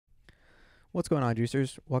What's going on,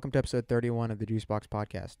 Juicers? Welcome to episode 31 of the Juicebox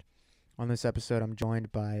podcast. On this episode, I'm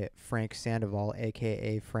joined by Frank Sandoval,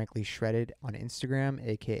 aka Frankly Shredded on Instagram,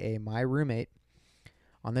 aka my roommate.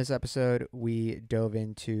 On this episode, we dove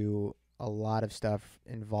into a lot of stuff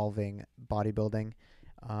involving bodybuilding,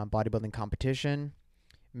 bodybuilding competition,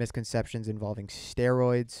 misconceptions involving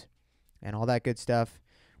steroids, and all that good stuff.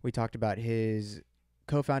 We talked about his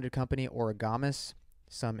co-founded company, Orogamis.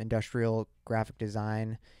 Some industrial graphic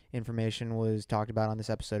design information was talked about on this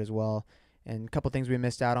episode as well, and a couple things we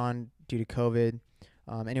missed out on due to COVID.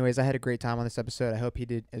 Anyways, I had a great time on this episode. I hope he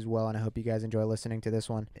did as well, and I hope you guys enjoy listening to this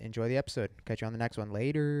one. Enjoy the episode. Catch you on the next one.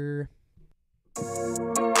 Later.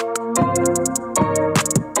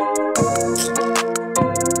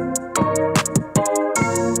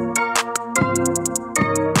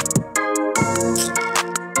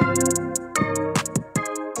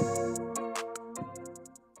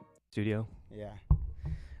 Studio. Yeah.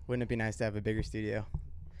 Wouldn't it be nice to have a bigger studio?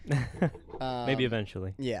 Maybe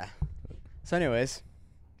eventually. Yeah. So anyways,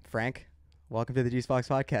 Frank, welcome to the Juicebox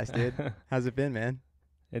podcast, dude. How's it been, man?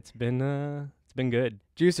 It's been good.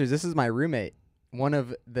 Juicers, this is my roommate. One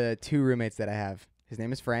of the two roommates that I have. His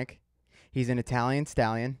name is Frank. He's an Italian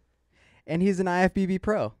stallion, and he's an IFBB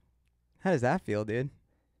pro. How does that feel, dude?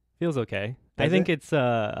 Feels okay. Does I think it? it's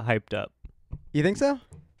hyped up. You think so?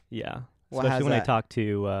 Yeah. Well, Especially when I how's that? talk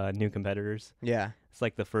to new competitors. Yeah. It's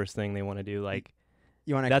like the first thing they want to do. Like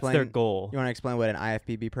You want to that's explain? their goal. You want to explain what an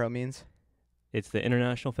IFBB pro means? It's the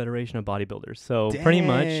International Federation of Bodybuilders. So pretty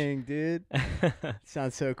much. Dang, dude.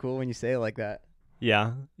 Sounds so cool when you say it like that.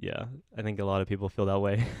 Yeah. I think a lot of people feel that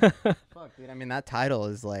way. Fuck, dude. I mean, that title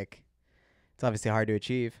is like, it's obviously hard to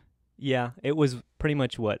achieve. Yeah. It was pretty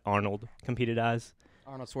much what Arnold competed as.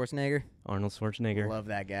 Arnold Schwarzenegger. Arnold Schwarzenegger. Love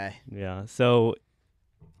that guy. Yeah. So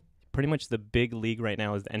pretty much the big league right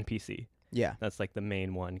now is the NPC. Yeah. That's like the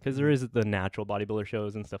main one because there is the natural bodybuilder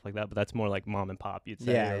shows and stuff like that, but that's more like mom and pop, you'd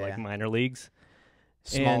say, Yeah, or like yeah. minor leagues.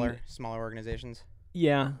 Smaller organizations.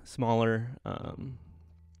 Yeah, smaller.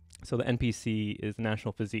 So the NPC is the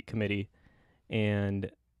National Physique Committee, and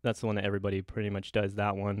that's the one that everybody pretty much does,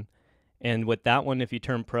 that one. And with that one, if you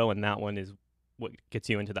turn pro, and that one is what gets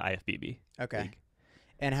you into the IFBB. Okay. league.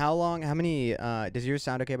 And how many, does yours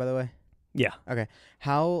sound okay, by the way? Yeah. Okay.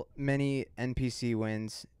 How many NPC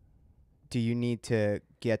wins do you need to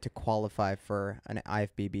get to qualify for an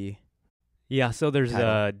IFBB? Yeah, so there's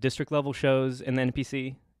Title. district level shows in the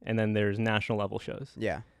NPC, and then there's national level shows.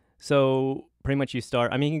 Yeah. So pretty much you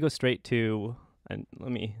start, I mean, you can go straight to, and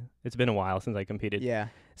it's been a while since I competed. Yeah.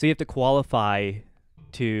 So you have to qualify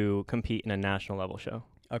to compete in a national level show.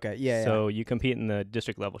 Okay. Yeah. So you compete in the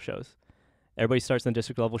district level shows. Everybody starts in the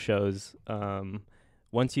district level shows.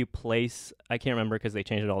 Once you place, I can't remember because they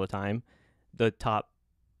change it all the time, the top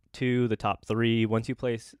 2, the top 3, once you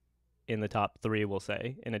place in the top 3, we'll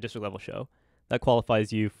say, in a district level show, that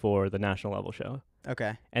qualifies you for the national level show.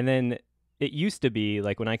 Okay. And then it used to be,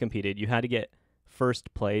 like when I competed, you had to get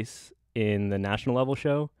first place in the national level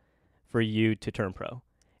show for you to turn pro.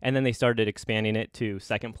 And then they started expanding it to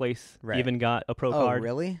second place. Right. Even got a pro Oh, card.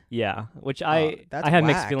 really? Yeah, which that's I had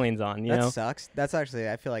mixed whack. feelings on, you That know? sucks. That's actually,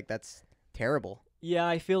 I feel like that's terrible. Yeah,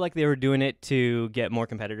 I feel like they were doing it to get more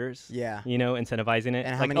competitors. Yeah. You know, incentivizing it.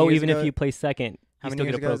 And how like, many oh, years even ago- if you place second, How you many still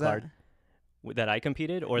years get a ago pro was that? card. That I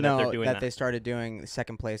competed, or No, that they're doing that? they started doing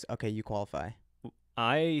second place. Okay, you qualify.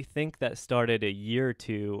 I think that started a year or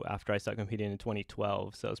two after I started competing in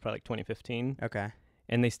 2012, so it's probably like 2015. Okay.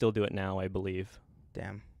 And they still do it now, I believe.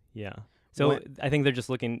 Damn. Yeah. So When- I think they're just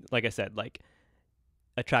looking, like I said, like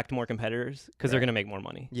attract more competitors because they're Right. going to make more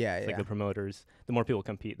money. Yeah. It's Yeah. like the promoters, the more people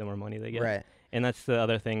compete, the more money they get. Right. And that's the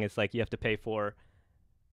other thing. It's like you have to pay for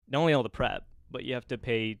not only all the prep, but you have to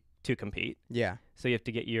pay to compete. Yeah. So you have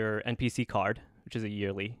to get your NPC card, which is a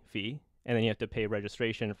yearly fee, and then you have to pay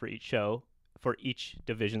registration for each show, for each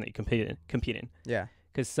division that you compete in. Yeah.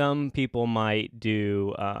 Because some people might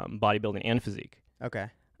do bodybuilding and physique. Okay.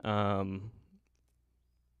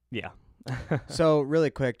 Yeah. So really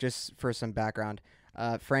quick, just for some background,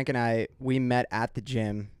 Frank and I, we met at the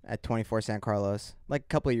gym at 24 San Carlos like a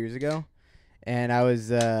couple of years ago, and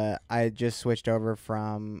I had just switched over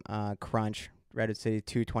from Crunch Redwood City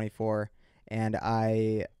to 24, and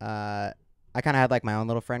I kind of had like my own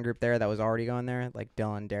little friend group there that was already going there, like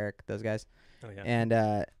Dylan, Derek, those guys, Oh yeah. and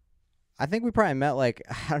I think we probably met like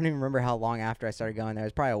I don't even remember how long after I started going there. It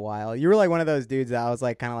was probably a while. You were like one of those dudes that I was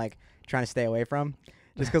like kind of like trying to stay away from.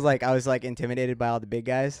 Just because, like, I was, like, intimidated by all the big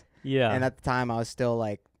guys. Yeah. And at the time, I was still,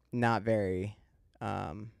 like, not very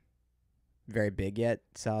big yet.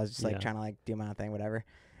 So I was just, like, Yeah. trying to, like, do my own thing, whatever.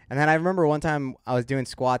 And then I remember one time I was doing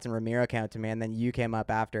squats and Ramiro came up to me, and then you came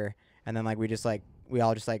up after. And then, like, we just, like, we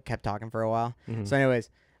all just like kept talking for a while. Mhm. So anyways,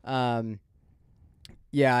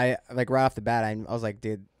 yeah, I like right off the bat, I was like,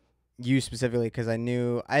 dude, you specifically, because I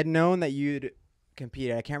had known that you'd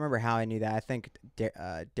competed. I can't remember how I knew that. I think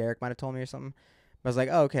Derek might have told me or something. But I was like,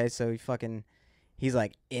 oh, okay, so he's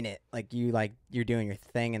like in it, like you're doing your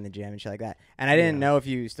thing in the gym and shit like that. And I didn't know if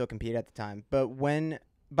you still competed at the time. But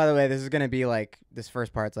by the way, this is gonna be like this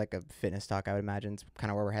first part's like a fitness talk, I would imagine. It's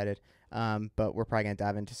kind of where we're headed. But we're probably gonna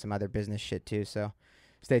dive into some other business shit too. So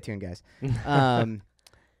stay tuned, guys.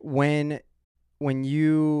 When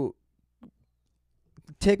you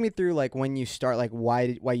take me through like when you start, like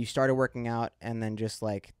why you started working out, and then just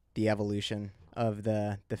like the evolution of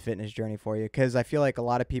the fitness journey for you, because I feel like a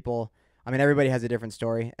lot of people, I mean, everybody has a different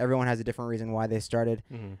story. Everyone has a different reason why they started,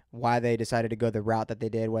 why they decided to go the route that they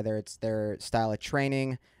did, whether it's their style of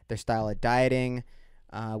training, their style of dieting,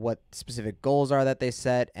 what specific goals are that they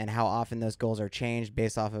set, and how often those goals are changed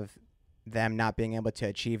based off of them not being able to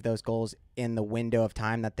achieve those goals in the window of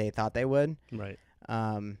time that they thought they would. Right.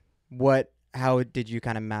 How did you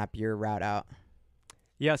kind of map your route out?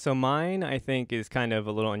 Yeah, so mine, I think, is kind of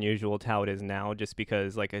a little unusual to how it is now, just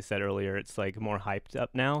because, like I said earlier, it's like more hyped up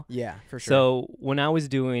now. Yeah, for sure. So when I was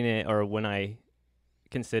doing it, or when I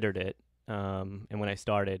considered it, and when I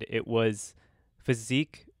started, it was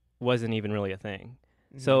physique wasn't even really a thing.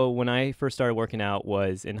 So when I first started working out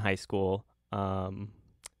was in high school.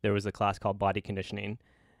 There was a class called body conditioning.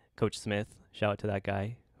 Coach Smith, shout out to that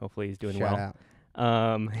guy. Hopefully he's doing well. Shout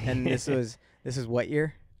out. And this is what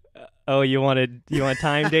year? Oh, you want to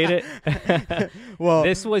time date it? Well,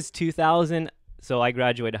 this was 2000. So I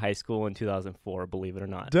graduated high school in 2004, believe it or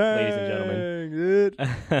not, ladies and gentlemen.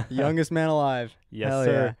 Dude. Youngest man alive. Yes, Hell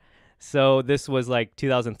sir. yeah. So this was like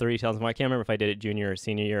 2003, 2004. I can't remember if I did it junior or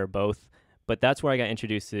senior year or both, but that's where I got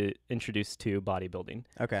introduced to bodybuilding.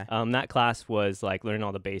 Okay. That class was like learning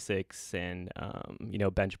all the basics and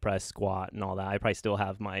bench press, squat, and all that. I probably still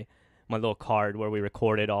have my little card where we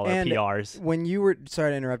recorded all our PRs. When you were,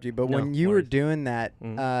 sorry to interrupt you, but when you were doing that,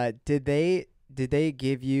 did they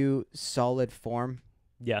give you solid form?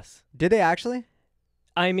 Yes. Did they actually?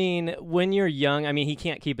 I mean, when you're young, I mean, he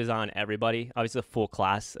can't keep his eye on everybody. Obviously, a full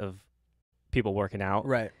class of people working out.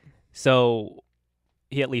 Right. So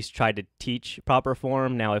he at least tried to teach proper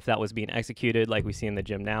form. Now, if that was being executed like we see in the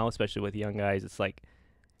gym now, especially with young guys, it's like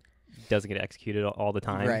doesn't get executed all the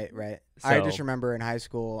time. Right. So, I just remember in high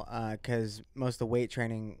school, because most of the weight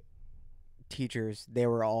training teachers, they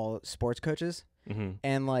were all sports coaches.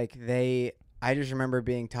 And like I just remember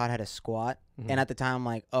being taught how to squat. And at the time, I'm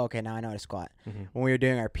like, oh, okay, now I know how to squat. When we were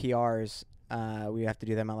doing our PRs, we have to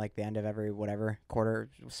do them at like the end of every quarter,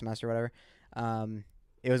 semester, whatever.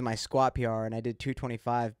 It was my squat PR, and I did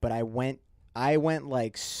 225, but I went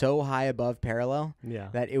like so high above parallel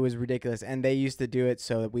that it was ridiculous. And they used to do it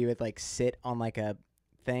so that we would like sit on like a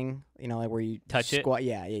thing, like where you touch squat. it.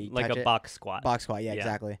 Yeah, you like touch a it. box squat. Box squat, yeah,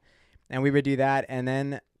 exactly. And we would do that, and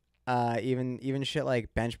then even shit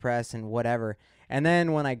like bench press and whatever. And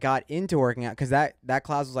then when I got into working out, because that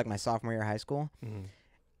class was like my sophomore year of high school,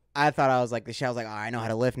 I thought I was like the shit. I was like, oh, I know how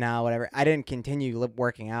to lift now, whatever. I didn't continue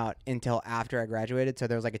working out until after I graduated, so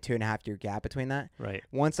there was like a 2.5 year gap between that. Right.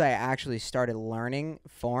 Once I actually started learning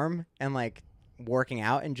form and like working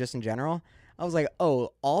out and just in general, I was like,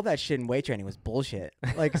 oh, all that shit in weight training was bullshit.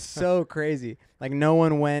 Like so crazy. Like no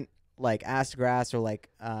one went like ass to grass or like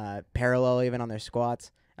parallel even on their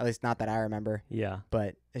squats. At least not that I remember. Yeah.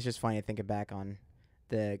 But it's just funny to think back on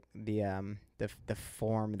the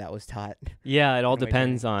form that was taught. Yeah, it all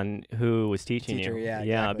depends on who was teaching you. Yeah, exactly.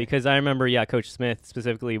 Exactly. Because I remember, Coach Smith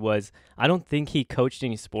specifically I don't think he coached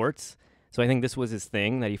any sports, so I think this was his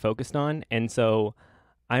thing that he focused on. And so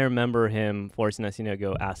I remember him forcing us,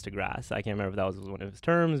 go ass to grass. I can't remember if that was one of his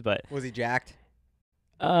terms, but Was he jacked?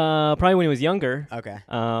 Probably when he was younger. Okay.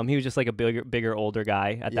 He was just like a bigger, older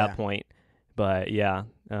guy at that point. But yeah,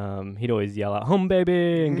 he'd always yell out "home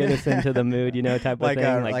baby" and get us into the mood, type of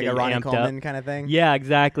thing, like a Ronnie amped Coleman up. kind of thing. Yeah,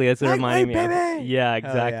 exactly. That's what it reminded me baby! of. Yeah, Oh,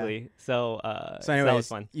 exactly. yeah. So anyways, that was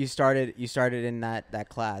fun. You started in that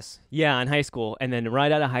class. Yeah, in high school, and then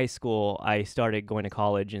right out of high school, I started going to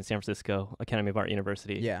college in San Francisco, Academy of Art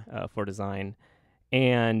University. Yeah. For design.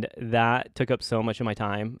 And that took up so much of my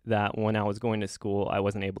time that when I was going to school, I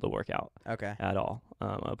wasn't able to work out at all.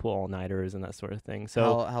 I pull all-nighters and that sort of thing.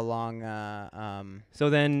 So how long? So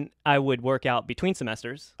then I would work out between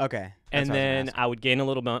semesters. Okay. And then I would gain a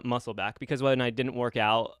little muscle back because when I didn't work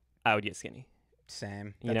out, I would get skinny.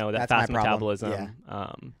 Same. That that's fast my problem. metabolism.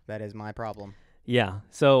 Yeah. That is my problem. Yeah.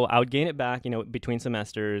 So I would gain it back, between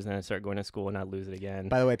semesters, and I'd start going to school, and I'd lose it again.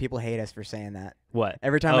 By the way, people hate us for saying that. What?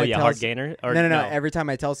 Every time hard gainer? Or no. Every time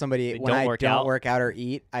I tell somebody when I don't work out or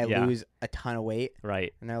eat, I Yeah. lose a ton of weight.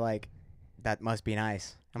 Right. And they're like, that must be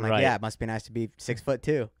nice. I'm like, Right. yeah, it must be nice to be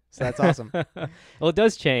 6'2". So that's awesome. Well, it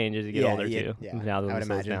does change as you get older too. Yeah, Now that I would it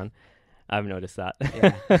slows imagine. down. I've noticed that.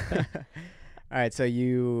 Yeah. All right. So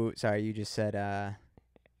you just said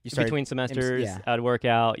you started Between semesters, yeah. I'd work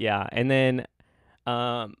out. Yeah. And then,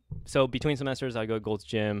 so between semesters, I'd go to Gold's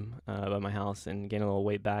Gym by my house and gain a little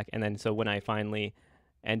weight back. And then, so when I finally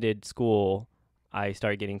ended school, I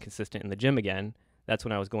started getting consistent in the gym again. That's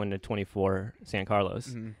when I was going to 24 San Carlos.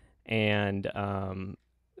 Mm-hmm. And,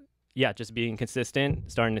 yeah, just being consistent,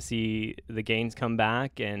 starting to see the gains come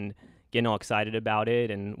back and getting all excited about it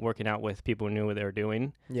and working out with people who knew what they were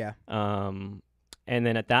doing. Yeah. And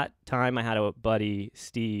then at that time, I had a buddy,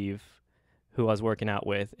 Steve, who I was working out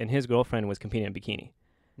with, and his girlfriend was competing in bikini.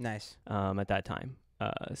 Nice. At that time.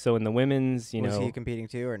 So in the women's, was he competing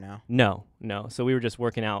too or no? No. So we were just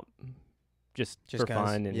working out just for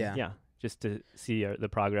fun and just to see the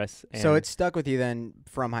progress. And so it stuck with you then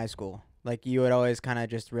from high school? Like you had always kind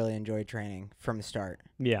of just really enjoyed training from the start?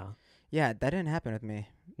 Yeah. Yeah, that didn't happen with me.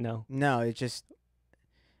 No, it's just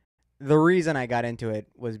the reason I got into it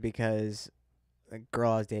was because the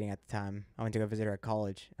girl I was dating at the time, I went to go visit her at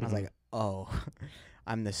college, and I was like, oh,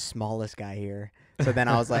 I'm the smallest guy here. So then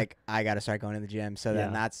I was like, I got to start going to the gym. So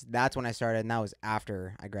then that's when I started, and that was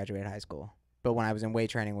after I graduated high school. But when I was in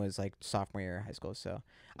weight training was like sophomore year of high school. So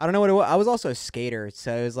I don't know what it was. I was also a skater,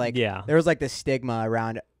 so it was like there was like this stigma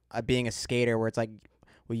around being a skater where it's like,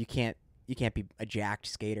 well, you can't be a jacked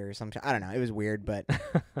skater or something. I don't know. It was weird, but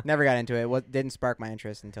never got into it. What didn't spark my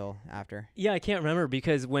interest until after. Yeah, I can't remember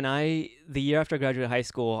because the year after I graduated high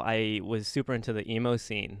school, I was super into the emo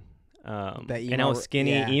scene. And I was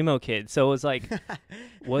skinny emo kid. So it was like,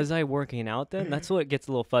 was I working out then? That's what gets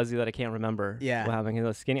a little fuzzy that I can't remember. Yeah. What happened? I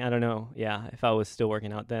was skinny. I don't know. Yeah. If I was still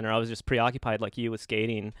working out then, or I was just preoccupied like you with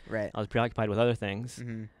skating. Right. I was preoccupied with other things.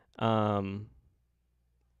 Mm-hmm.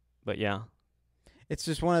 But yeah. It's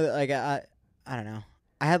just one of the, like, I don't know.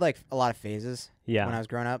 I had like a lot of phases when I was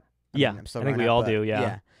growing up. I mean, I'm still I think we up, all but do.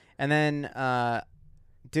 Yeah. And then,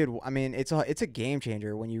 dude, I mean, it's a game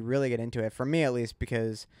changer when you really get into it. For me, at least,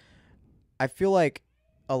 because I feel like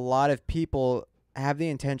a lot of people have the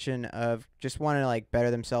intention of just wanting to like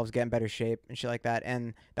better themselves, get in better shape and shit like that,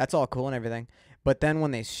 and that's all cool and everything. But then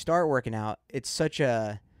when they start working out, it's such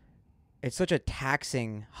a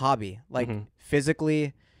taxing hobby, like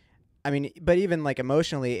physically. I mean, but even like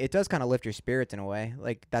emotionally, it does kind of lift your spirits in a way.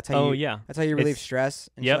 Like that's how that's how you relieve stress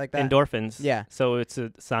and shit like that. Endorphins. Yeah. So it's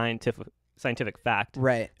a scientific fact.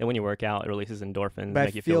 Right. And when you work out, it releases endorphins, but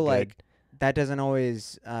make you feel like good. That doesn't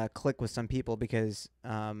always click with some people because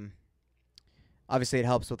obviously it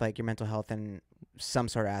helps with like your mental health in some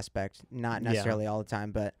sort of aspect, not necessarily all the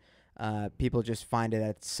time, but people just find it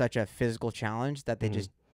it's such a physical challenge that they just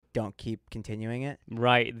don't keep continuing it.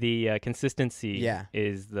 Right. The consistency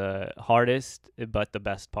is the hardest, but the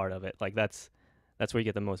best part of it. Like that's where you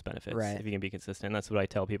get the most benefits. Right. If you can be consistent. That's what I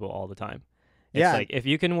tell people all the time. It's Yeah. like if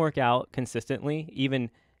you can work out consistently, even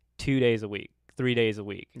 2 days a week, 3 days a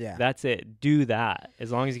week, that's it. Do that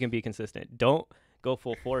as long as you can be consistent. Don't go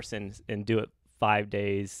full force and do it 5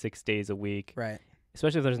 days, 6 days a week. Right.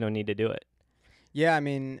 Especially if there's no need to do it. Yeah, I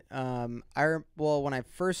mean, when I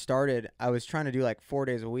first started, I was trying to do like 4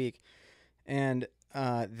 days a week, and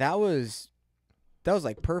that was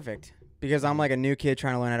like perfect because I'm like a new kid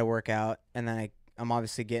trying to learn how to work out, and then I'm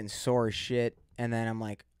obviously getting sore as shit, and then I'm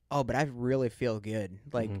like, oh, but I really feel good.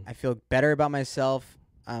 Like I feel better about myself.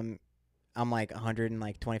 I'm like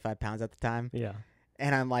 125 pounds at the time. Yeah.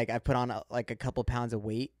 And I'm like, I put on like a couple pounds of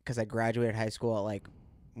weight because I graduated high school at like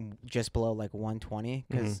just below like 120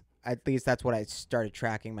 because at least that's what I started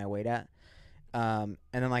tracking my weight at. And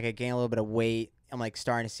then like I gained a little bit of weight. I'm like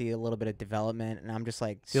starting to see a little bit of development, and I'm just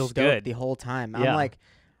like feels stoked good the whole time. Yeah.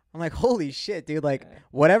 I'm like, holy shit, dude! Like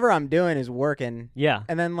whatever I'm doing is working. Yeah.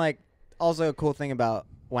 And then like also a cool thing about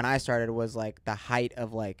when I started was like the height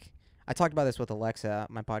of like I talked about this with Alexa,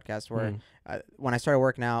 my podcast, where when I started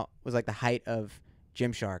working out was like the height of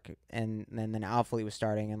Gymshark, and then Alpha Elite was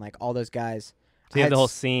starting, and like all those guys. So you have the whole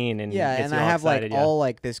scene, and and I have excited, like all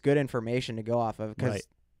like this good information to go off of because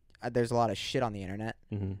there's a lot of shit on the internet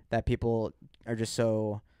that people are just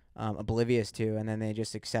so oblivious to, and then they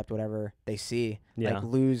just accept whatever they see. Yeah. Like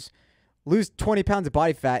lose 20 pounds of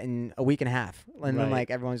body fat in a week and a half, and then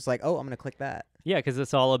like everyone's just like, oh, I'm gonna click that. Yeah, because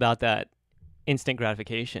it's all about that instant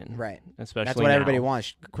gratification. Right. Especially that's what everybody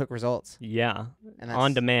wants, quick results. Yeah. And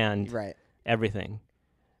on demand. Right. Everything.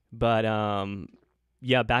 But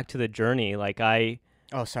yeah, back to the journey. Like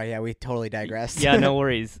Oh, sorry. Yeah, we totally digressed. yeah, no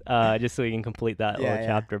worries. Just so we can complete that little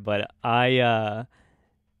chapter. But so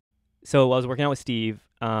I was working out with Steve.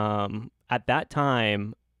 At that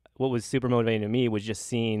time, what was super motivating to me was just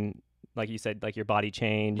seeing, like you said, like your body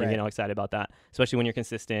change and getting all excited about that, especially when you're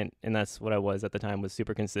consistent. And that's what I was at the time, was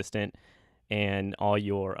super consistent, and all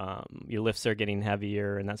your lifts are getting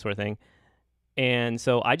heavier and that sort of thing. And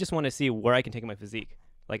so I just want to see where I can take my physique.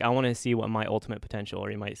 Like, I want to see what my ultimate potential, or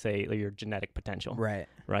you might say like your genetic potential.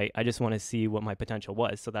 Right. I just want to see what my potential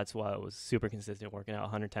was. So that's why I was super consistent, working out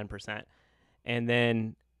 110%. And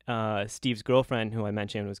then Steve's girlfriend, who I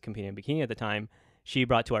mentioned was competing in bikini at the time, she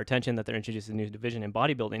brought to our attention that they're introducing a new division in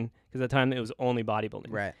bodybuilding, because at the time it was only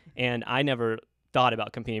bodybuilding. Right. And I never thought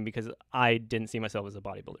about competing because I didn't see myself as a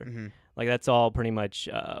bodybuilder. Mm-hmm. Like, that's all pretty much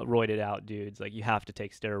roided out dudes. Like, you have to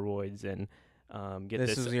take steroids and get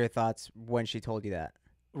this. This was your thoughts when she told you that?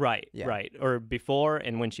 Right, right. Or before,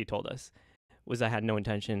 and when she told us, was I had no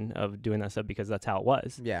intention of doing that stuff because that's how it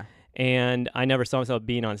was. Yeah. And I never saw myself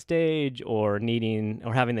being on stage or needing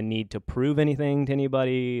or having the need to prove anything to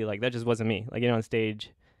anybody. Like, that just wasn't me. Like, getting on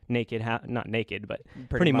stage naked, not naked, but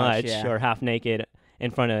pretty much or half naked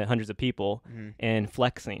in front of hundreds of people and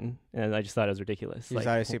flexing. And I just thought it was ridiculous. You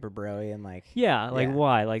thought it was super bro-y and like... Yeah,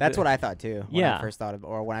 why? Like, that's what I thought too when I first thought of,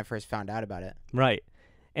 or when I first found out about it. Right.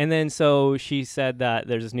 And then so she said that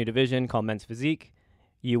there's this new division called men's physique.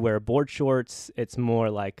 You wear board shorts. It's more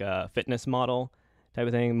like a fitness model type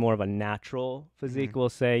of thing, more of a natural physique, we'll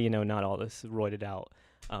say, you know, not all this roided out,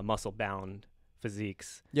 muscle-bound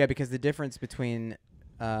physiques. Yeah, because the difference between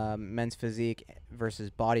men's physique versus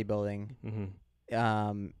bodybuilding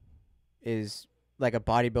is like a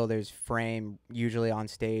bodybuilder's frame usually on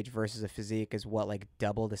stage versus a physique is what, like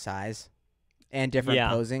double the size and different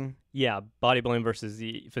posing? Yeah, bodybuilding versus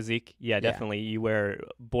the physique. Yeah, definitely. You wear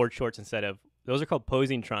board shorts instead of... Those are called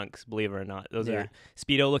posing trunks, believe it or not. Those are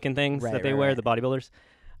Speedo-looking things that they wear, the bodybuilders.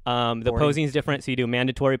 The posing is different. So you do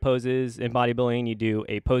mandatory poses in bodybuilding. You do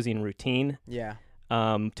a posing routine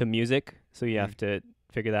to music. So you have to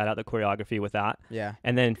figure that out, the choreography with that. Yeah.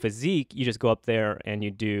 And then physique, you just go up there and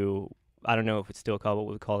you do, I don't know if it's still called,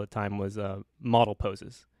 what we call at the time was model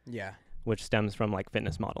poses. Yeah. Which stems from like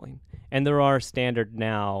fitness modeling. And there are standard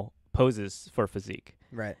now poses for physique.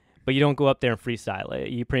 Right. But you don't go up there and freestyle it.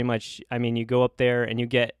 You pretty much, I mean, you go up there and you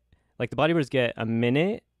get, like the bodybuilders get a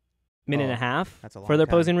minute and a half for their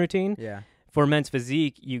posing routine. Yeah. For men's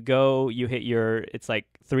physique, you go, you hit your, it's like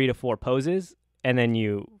 3 to 4 poses, and then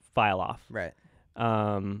you file off. Right.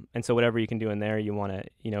 And so whatever you can do in there, you want to,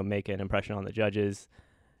 you know, make an impression on the judges.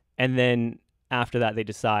 And then after that, they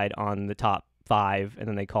decide on the top 5, and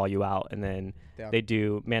then they call you out, and then they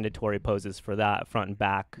do mandatory poses for that, front and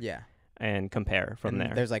back. Yeah. And compare from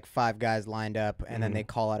there. There's like 5 guys lined up, and then they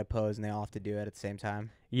call out a pose, and they all have to do it at the same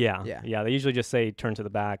time. Yeah. They usually just say turn to the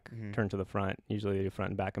back, turn to the front. Usually they do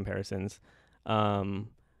front and back comparisons.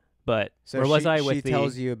 But so where was I with she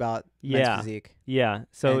tells you about men's physique. Yeah.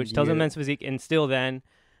 So she tells them men's physique, and still then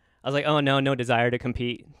I was like, oh no desire to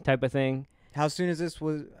compete type of thing. How soon as this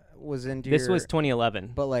was into This was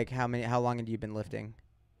 2011. But like how long had you been lifting?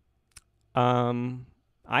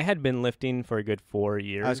 I had been lifting for a good 4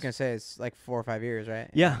 years. I was going to say it's like 4 or 5 years, right?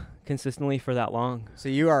 Yeah, consistently for that long. So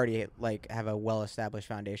you already like have a well-established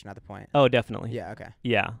foundation at the point. Oh, definitely. Yeah, okay.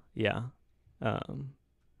 Yeah. Yeah,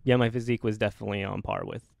 my physique was definitely on par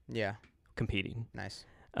with competing. Nice.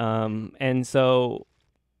 And so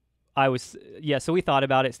I was so we thought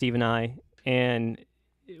about it, Steve and I, and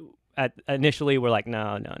initially we're like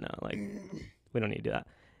no, like we don't need to do that.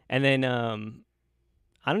 And then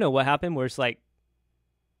I don't know what happened. We're just like,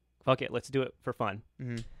 fuck it, let's do it for fun.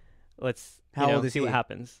 Let's see what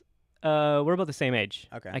happens. We're about the same age.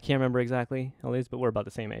 Okay. I can't remember exactly how old he is, but we're about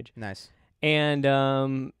the same age. Nice.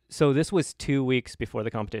 And so this was 2 weeks before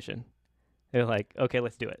the competition. They're like, okay,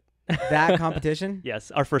 let's do it. That competition?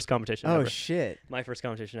 Yes, our first competition ever. Oh, shit. My first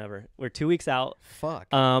competition ever. We're 2 weeks out. Fuck.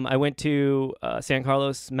 I went to San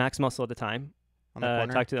Carlos, Max Muscle at the time. On the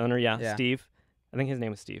corner? Talked to the owner, Steve. I think his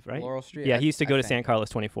name was Steve, right? Laurel Street? Yeah, he used to go to San Carlos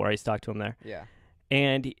 24. I used to talk to him there. Yeah.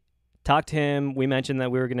 And talked to him. We mentioned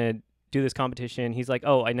that we were going to do this competition. He's like,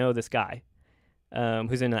 oh, I know this guy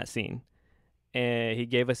who's in that scene. And he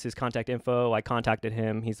gave us his contact info. I contacted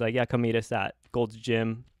him. He's like, yeah, come meet us at Gold's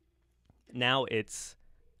Gym. Now it's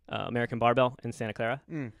American Barbell in Santa Clara.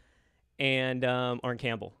 And or in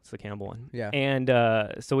Campbell. It's the Campbell one. Yeah. And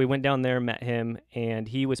so we went down there, met him, and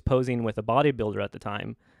he was posing with a bodybuilder at the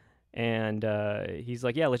time. And he's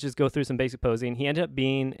like, yeah, let's just go through some basic posing. He ended up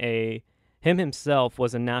being him himself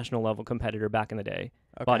was a national level competitor back in the day,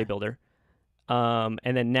 bodybuilder.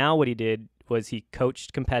 And then now what he did was he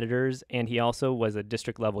coached competitors, and he also was a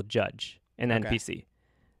district level judge in NPC.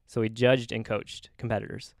 So he judged and coached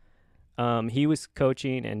competitors. He was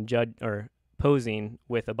coaching and posing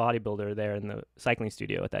with a bodybuilder there in the cycling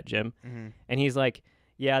studio at that gym. And he's like,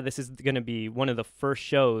 yeah, this is going to be one of the first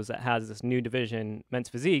shows that has this new division, men's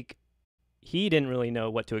physique. He didn't really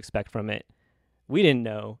know what to expect from it. We didn't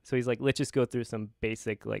know. So he's like, let's just go through some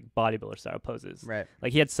basic like bodybuilder style poses. Right.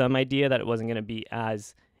 Like he had some idea that it wasn't going to be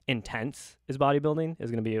as intense as bodybuilding. It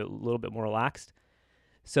was going to be a little bit more relaxed.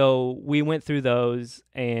 So we went through those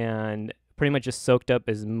and pretty much just soaked up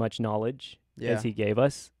as much knowledge as he gave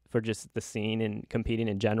us for just the scene and competing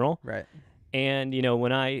in general. Right. And, you know,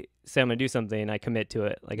 when I say I'm going to do something, I commit to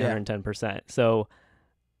it like 110%. So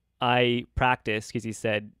I practice because he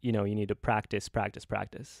said, you know, you need to practice,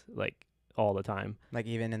 like all the time. Like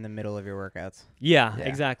even in the middle of your workouts. Yeah,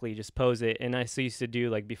 exactly. Just pose it. And I used to do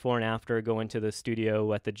like before and after, go into the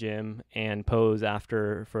studio at the gym and pose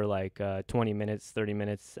after for like 20 minutes, 30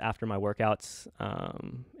 minutes after my workouts,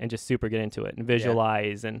 and just super get into it and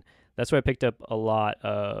visualize. And that's where I picked up a lot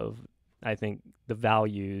of, I think, the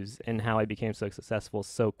values and how I became so successful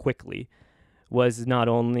so quickly was not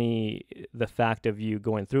only the fact of you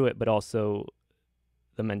going through it, but also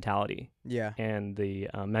the mentality and the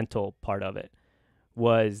mental part of it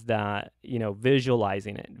was that, you know,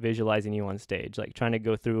 visualizing you on stage, like trying to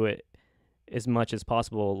go through it as much as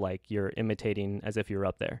possible, like you're imitating as if you're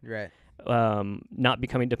up there. Right. Not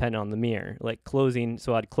becoming dependent on the mirror, like closing.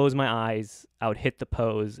 So I'd close my eyes, I would hit the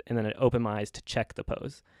pose, and then I'd open my eyes to check the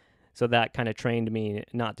pose. So that kind of trained me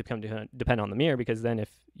not to become dependent on the mirror, because then if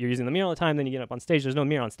you're using the mirror all the time, then you get up on stage, there's no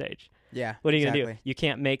mirror on stage. Yeah. What are you going to do? You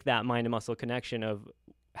can't make that mind and muscle connection of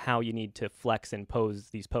how you need to flex and pose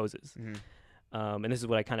these poses. And this is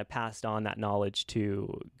what I kind of passed on that knowledge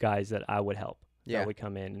to guys that I would help. That would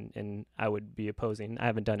come in and I would be opposing. I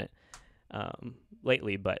haven't done it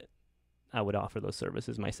lately, but I would offer those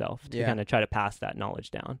services myself to kind of try to pass that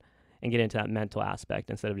knowledge down and get into that mental aspect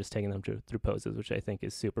instead of just taking them through poses, which I think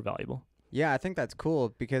is super valuable. Yeah, I think that's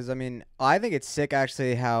cool because, I mean, I think it's sick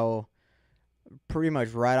actually how pretty much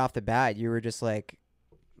right off the bat you were just like,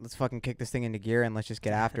 let's fucking kick this thing into gear and let's just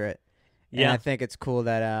get after it. And I think it's cool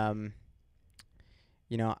that,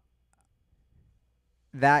 you know,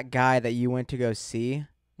 that guy that you went to go see,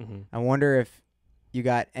 I wonder if you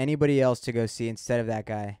got anybody else to go see instead of that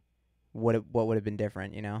guy, what would have been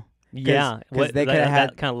different, you know? Because they could have had,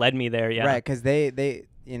 that kind of led me there. Yeah. Right. Because they,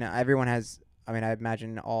 you know, everyone has, I mean, I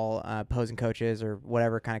imagine all posing coaches or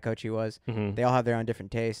whatever kind of coach he was, they all have their own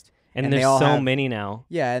different taste. And there's so many now.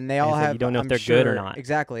 Yeah. And they all have, you don't know if they're good or not.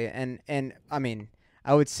 Exactly. And I mean,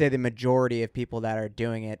 I would say the majority of people that are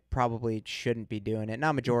doing it probably shouldn't be doing it.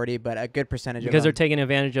 Not majority, but a good percentage because of them. They're taking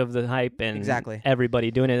advantage of the hype and everybody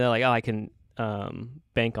doing it. They're like, oh, I can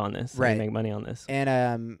bank on this. I can make money on this.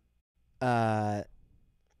 And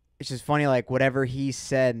it's just funny, like whatever he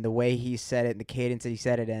said and the way he said it and the cadence that he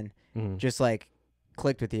said it in just like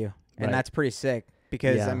clicked with you. And that's pretty sick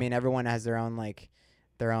because I mean, everyone has their own like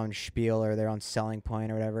their own spiel or their own selling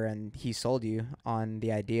point or whatever. And he sold you on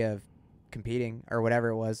the idea of competing or whatever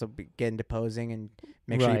it was. So get into posing and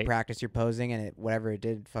make sure you practice your posing, and whatever it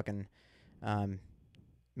did fucking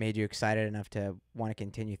made you excited enough to want to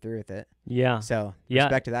continue through with it. Yeah. So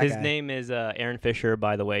respect to that His guy. name is Aaron Fisher,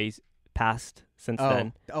 by the way. He's passed since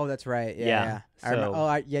then. Oh, that's right. Yeah.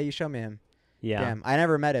 So, you showed me him. Yeah. Damn, I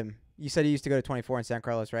never met him. You said he used to go to 24 in San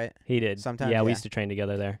Carlos, right? He did. Sometimes. Yeah, we used to train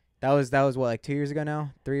together there. That was what, like 2 years ago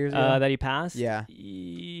now? 3 years ago? That he passed? Yeah.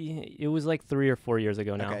 It was like 3 or 4 years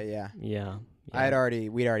ago now. Okay, yeah. Yeah. We'd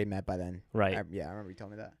already met by then. Right. I remember you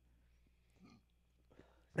told me that.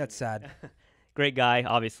 That's sad. Great guy,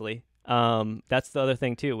 obviously. That's the other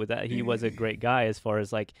thing too, with that he was a great guy as far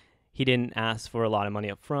as like he didn't ask for a lot of money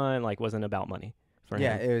up front, like wasn't about money for him.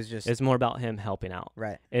 Yeah, it was just it's more about him helping out.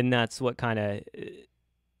 Right. And that's what kind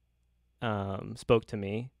of spoke to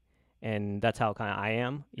me, and that's how kind of I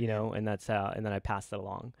am, you know, and that's how, and then I pass that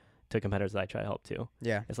along to competitors that I try to help too.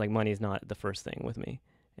 Yeah. It's like money's not the first thing with me.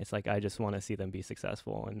 It's like I just want to see them be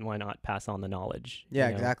successful, and why not pass on the knowledge? Yeah,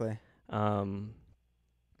 you know? exactly.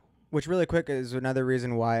 Which really quick is another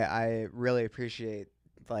reason why I really appreciate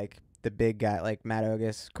like the big guy like Matt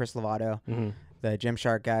Ogus, Chris Lovato, the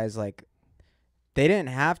Gymshark guys. Like they didn't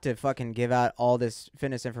have to fucking give out all this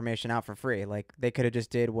fitness information out for free. Like they could have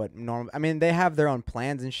just did what normal. I mean, they have their own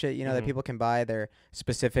plans and shit, you know, that people can buy, their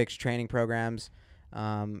specifics, training programs,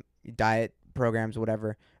 diet programs,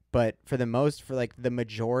 whatever. But for the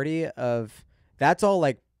majority of that's all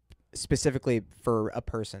like specifically for a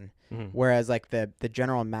person. Mm-hmm. Whereas like the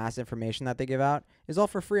general mass information that they give out is all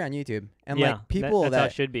for free on YouTube. And yeah, like people that's how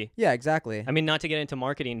it should be. Yeah, exactly. I mean, not to get into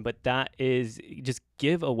marketing, but that is just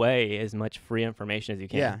give away as much free information as you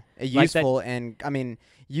can. Yeah, Like useful and I mean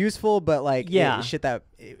useful, but like shit that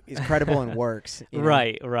is credible and works. You know?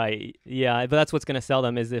 Right. Yeah, but that's what's gonna sell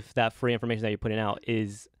them is if that free information that you're putting out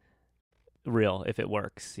is real, if it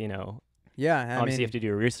works. You know. Yeah, obviously you have to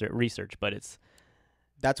do research, but it's.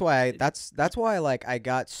 That's why like I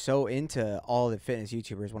got so into all the fitness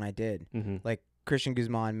YouTubers when I did. Mm-hmm. Like Christian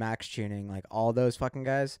Guzman, Max Tuning, like all those fucking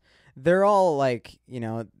guys. They're all like, you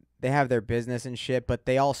know, they have their business and shit, but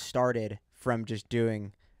they all started from just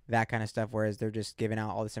doing that kind of stuff, whereas they're just giving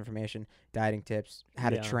out all this information, dieting tips,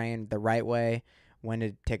 how to train the right way, when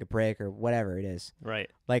to take a break or whatever it is.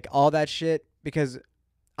 Right. Like all that shit, because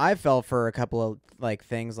I fell for a couple of like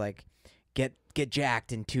things like get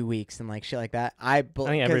jacked in 2 weeks and like shit like that. I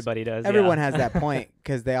think everybody does. Everyone has that point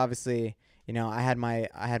because they obviously, you know, I had my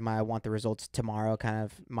I want the results tomorrow kind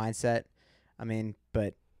of mindset. I mean,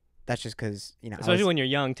 but that's just because, you know, especially when you're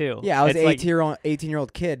young too. Yeah, I was an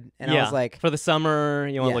 18-year-old kid, and I was like, for the summer,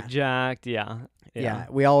 you want to look jacked. Yeah.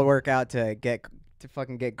 We all work out to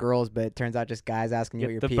fucking get girls, but it turns out just guys asking you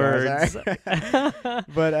what your PRs are.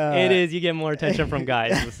 But it is. You get more attention from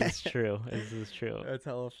guys. This is true. That's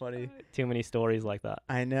hella funny. Too many stories like that.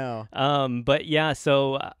 I know. But yeah,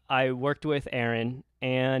 so I worked with Aaron,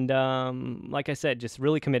 and like I said, just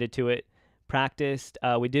really committed to it. Practiced.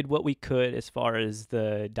 We did what we could as far as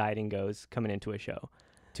the dieting goes coming into a show.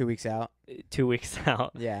 2 weeks out. 2 weeks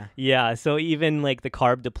out. Yeah. Yeah. So even like the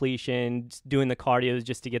carb depletion, doing the cardio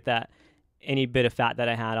just to get that any bit of fat that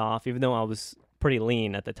I had off, even though I was pretty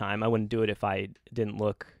lean at the time. I wouldn't do it if I didn't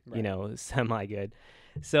look, you know, semi good.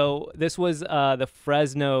 So this was the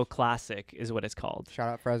Fresno Classic is what it's called. Shout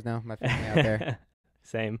out Fresno, my family out there.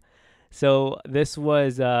 Same. So this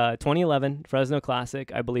was 2011 Fresno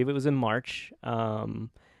Classic. I believe it was in March.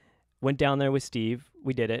 Went down there with Steve.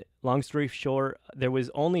 We did it. Long story short, there was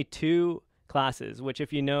only 2 classes, which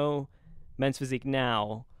if you know men's physique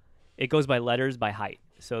now, it goes by letters by height.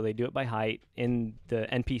 So they do it by height in the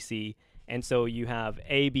NPC. And so you have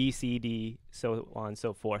A, B, C, D, so on and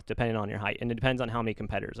so forth, depending on your height. And it depends on how many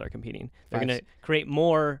competitors are competing. They're going to create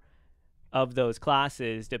more of those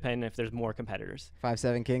classes depending if there's more competitors.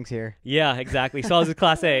 5'7" Kings here. Yeah, exactly. So I was a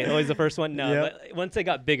class A, always the first one. No, Yep. But once they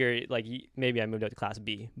got bigger, like maybe I moved up to class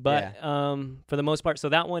B. But for the most part, so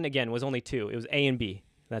that one, again, was only 2. It was A and B.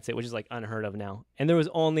 That's it, which is like unheard of now. And there was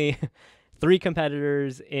only 3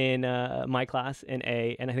 competitors in my class in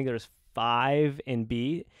A, and I think there was 5 in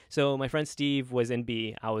B. So my friend Steve was in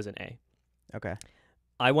B. I was in A. Okay.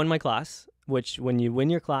 I won my class, which when you win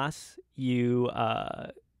your class, you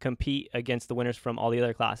compete against the winners from all the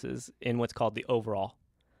other classes in what's called the overall.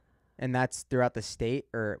 And that's throughout the state,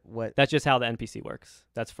 or what? That's just how the NPC works.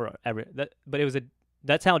 That's for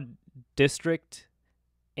that's how district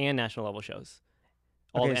and national level shows.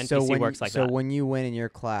 All the NPC works like that. So when you win in your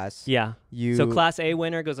class, so class A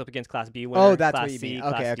winner goes up against class B winner. Oh, that's class what you C, mean.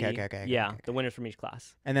 Class Okay. Yeah, the winners from each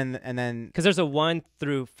class. And then because there's a 1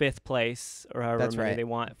 through 5th place or however that's many right. they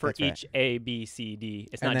want for each A, B, C, D.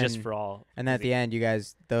 It's not just for all. And then at the end, you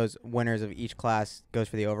guys, those winners of each class goes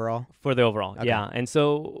for the overall. For the overall, okay. Yeah. And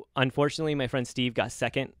so unfortunately, my friend Steve got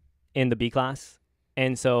 2nd in the B class,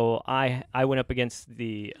 and so I went up against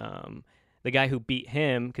the guy who beat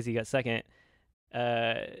him because he got 2nd.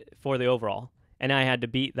 For the overall, and I had to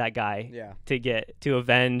beat that guy to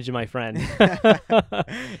avenge my friend.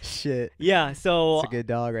 Shit. Yeah, so it's a good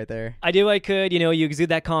dog right there. I did what I could. You know, you exude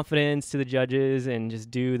that confidence to the judges and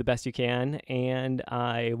just do the best you can, and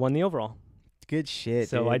I won the overall. Good shit.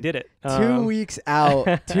 So dude. I did it. 2 weeks out,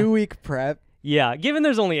 2-week prep. Yeah, given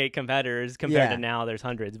there's only 8 competitors compared to now there's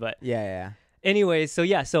hundreds, but yeah. Anyways,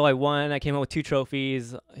 so I won. I came out with 2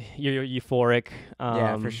 trophies. You're euphoric.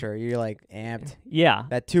 Yeah, for sure. You're like amped. Yeah.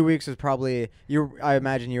 That 2 weeks was probably I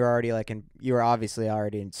imagine you were already you were obviously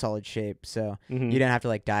already in solid shape, so you didn't have to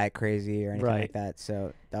like diet crazy or anything like that.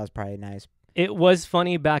 So that was probably nice. It was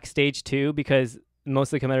funny backstage too because most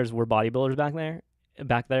of the competitors were bodybuilders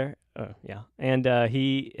back there. Oh, yeah. And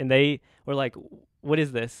they were like, what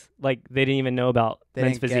is this? Like, they didn't even know about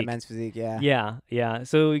men's physique. Get men's physique, yeah. Yeah.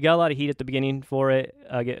 So we got a lot of heat at the beginning for it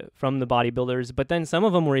from the bodybuilders. But then some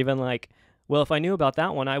of them were even like, well, if I knew about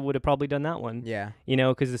that one, I would have probably done that one. Yeah. You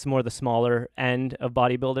know, because it's more the smaller end of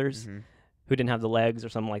bodybuilders. who didn't have the legs or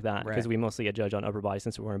something like that, because Right. we mostly get judged on upper body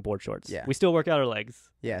since we're wearing board shorts. Yeah. We still work out our legs.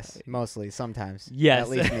 Yes, mostly, sometimes. Yes. At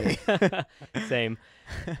least me. Same.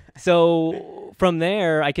 So from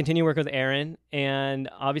there, I continue working with Aaron, and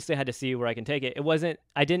obviously I had to see where I can take it.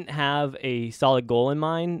 I didn't have a solid goal in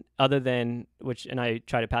mind other than, and I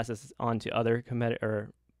try to pass this on to other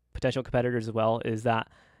potential competitors as well, is that,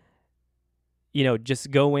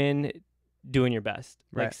 just go in doing your best.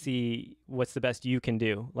 Right. Like, see what's the best you can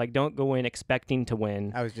do. Like, don't go in expecting to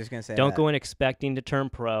win. I was just gonna say. Don't go in expecting to turn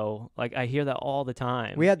pro. Like, I hear that all the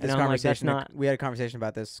time. We had this and I'm like, conversation. that's not... We had a conversation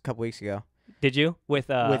about this a couple weeks ago. Did you with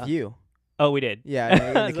you? Oh, we did.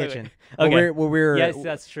 Yeah, in the kitchen. Okay. we were. Yes,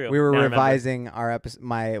 that's true. We were Now I remember. revising our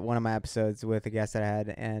one of my episodes with a guest that I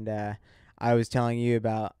had, and I was telling you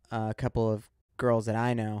about a couple of girls that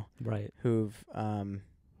I know, right, who've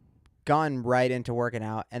gone right into working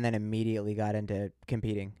out and then immediately got into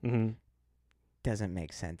competing. Mm-hmm. Doesn't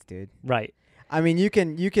make sense, dude. Right. I mean, you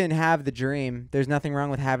can have the dream. There's nothing wrong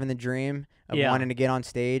with having the dream of wanting to get on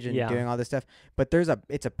stage and doing all this stuff. But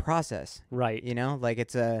it's a process. Right. Like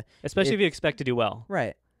especially if you expect to do well.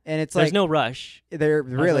 Right. And it's there's like no rush. There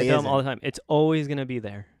really is isn't. all the time. It's always gonna be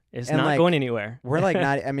there. It's And, not like, going anywhere. We're like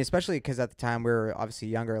not. I mean, especially because at the time we were obviously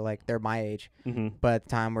younger. Like they're my age, mm-hmm. but at the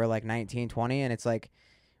time we're like 19, 20, and it's like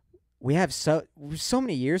we have so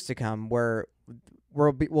many years to come where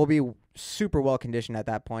we'll be super well conditioned at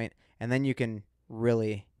that point, and then you can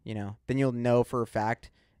really, then you'll know for a fact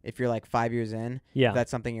if you're like 5 years in, if that's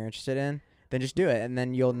something you're interested in, then just do it, and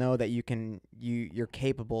then you'll know that you're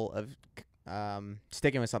capable of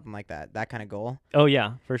sticking with something like that kind of goal. Oh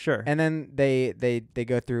yeah, for sure. And then they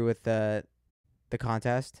go through with the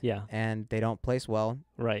contest. Yeah. And they don't place well.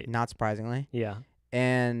 Right. Not surprisingly. Yeah.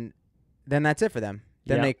 And then that's it for them.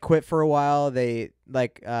 Then they quit for a while. They,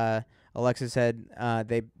 like Alexis said,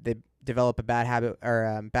 they develop a bad habit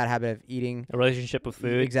of eating. A relationship with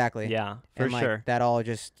food. Exactly. Yeah, for and, sure. Like, that all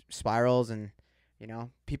just spirals, and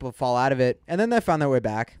people fall out of it, and then they found their way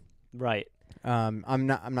back. Right. I'm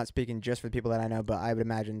not speaking just for the people that I know, but I would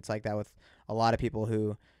imagine it's like that with a lot of people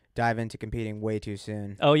who dive into competing way too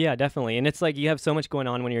soon. Oh yeah, definitely. And it's like you have so much going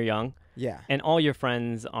on when you're young. Yeah. And all your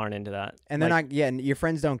friends aren't into that. And they're not. Yeah. And your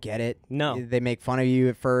friends don't get it. No. They make fun of you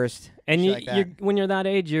at first. And when you're that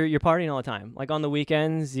age, you're partying all the time. Like on the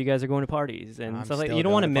weekends, you guys are going to parties and stuff like. You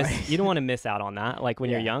don't want to miss out on that. Like when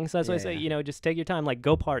you're young. So that's why I say, just take your time. Like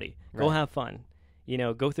go party, go have fun.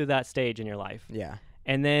 Go through that stage in your life. Yeah.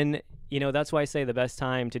 And then that's why I say the best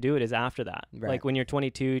time to do it is after that. Right. Like when you're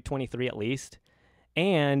 22, 23 at least.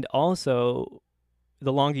 And also,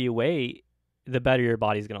 the longer you wait, the better your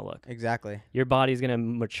body's going to look. Exactly. Your body's going to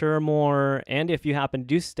mature more. And if you happen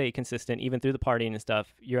to stay consistent, even through the partying and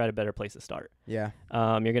stuff, you're at a better place to start. Yeah.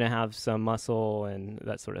 You're going to have some muscle and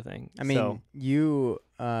that sort of thing. I mean,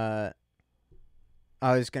 I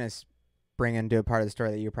was going to bring into a part of the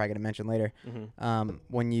story that you're probably going to mention later. Mm-hmm.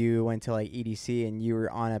 When you went to like EDC and you were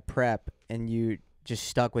on a prep and you just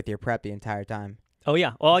stuck with your prep the entire time. Oh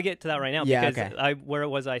yeah, well I'll get to that right now because okay. Where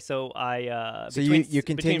was I? So I you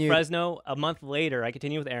continue between Fresno a month later. I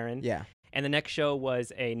continued with Aaron. Yeah. And the next show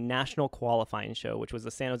was a national qualifying show, which was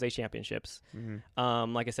the San Jose Championships.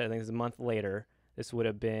 Mm-hmm. Like I said, I think it was a month later. This would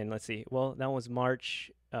have been, let's see. Well, that was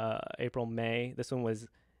March, April, May. This one was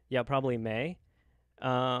probably May.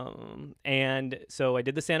 And so I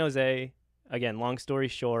did the San Jose. Again, long story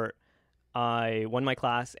short, I won my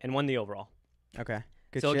class and won the overall. Okay.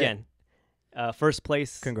 Good so shit. Again. First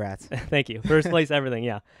place. Congrats. Thank you. First place, everything.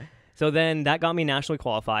 Yeah. So then that got me nationally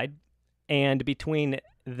qualified. And between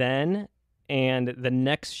then and the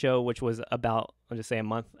next show, which was about, I'll just say a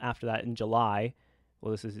month after that in July.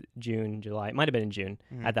 Well, this is June, July. It might have been in June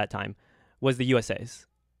at that time, was the USA's.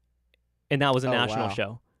 And that was a national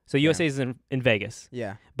show. So USA's is in Vegas.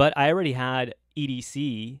 Yeah. But I already had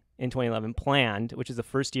EDC in 2011 planned, which is the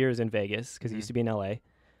first year is in Vegas because it used to be in LA.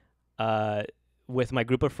 With my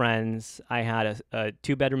group of friends, I had a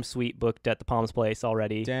 2-bedroom suite booked at the Palms Place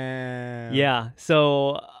already. Damn. Yeah.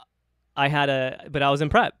 So but I was in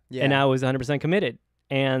prep and I was 100% committed.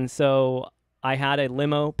 And so I had a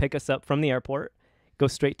limo pick us up from the airport, go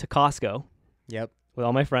straight to Costco. Yep. With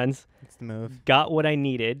all my friends. That's the move. Got what I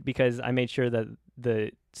needed because I made sure that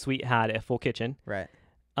the suite had a full kitchen. Right.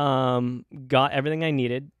 Got everything I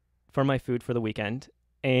needed for my food for the weekend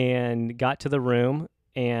and got to the room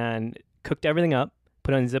and cooked everything up,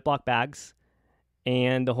 put it in Ziploc bags,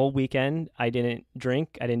 and the whole weekend I didn't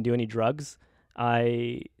drink, I didn't do any drugs,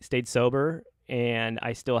 I stayed sober, and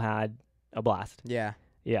I still had a blast. Yeah.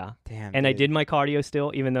 Yeah. Damn. And dude. I did my cardio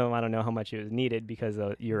still, even though I don't know how much it was needed because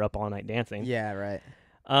you're up all night dancing. Yeah, right.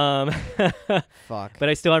 Fuck. But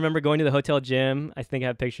I still remember going to the hotel gym. I think I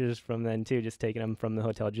have pictures from then too, just taking them from the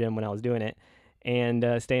hotel gym when I was doing it, and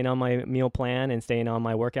staying on my meal plan and staying on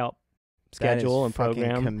my workout schedule and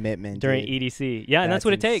program commitment during dude. EDC. Yeah, and that's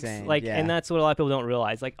what it takes. insane. Like, Yeah. and that's what a lot of people don't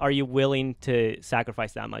realize. Like, are you willing to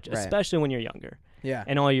sacrifice that much, Right. especially when you're younger? Yeah,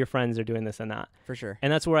 And all your friends are doing this and that. for sure.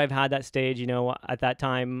 And that's where I've had that stage. You know, at that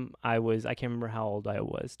time, I can't remember how old I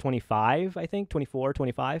was, 25, I think, 24,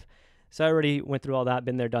 25. So I already went through all that,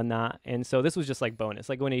 been there, done that. And so this was just like bonus.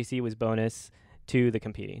 Like going to EDC was bonus to the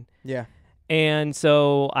competing. Yeah. And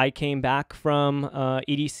so I came back from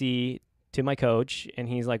EDC to my coach, and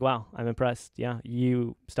he's like, wow, I'm impressed. Yeah,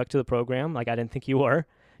 you stuck to the program. Like, I didn't think you were,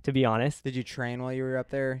 to be honest. Did you train while you were up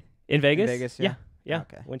there? In Vegas? Vegas, Yeah. yeah?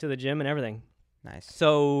 Okay. Went to the gym and everything. Nice.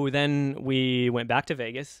 So then we went back to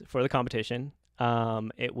Vegas for the competition.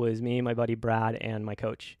 It was me, my buddy Brad, and my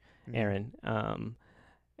coach, Mhm. Aaron.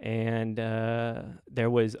 And there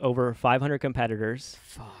was over 500 competitors,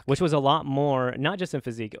 Fuck. which was a lot more, not just in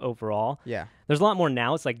physique overall. Yeah. There's a lot more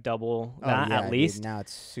now. It's like double that yeah, at dude, least. now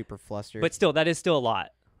it's super flustered. But still, that is still a lot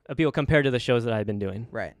of people compared to the shows that I've been doing.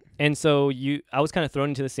 right. And so I was kind of thrown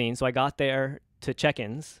into the scene. So I got there to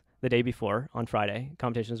check-ins the day before on Friday.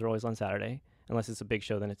 Competitions are always on Saturday. Unless it's a big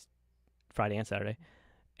show, then it's Friday and Saturday.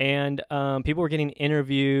 And people were getting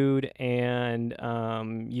interviewed, and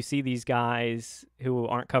you see these guys who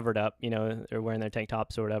aren't covered up, you know, they're wearing their tank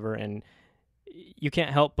tops or whatever, and you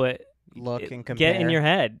can't help but Look and compare. get in your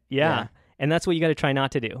head. Yeah. And that's what you got to try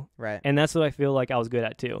not to do. Right. And that's what I feel like I was good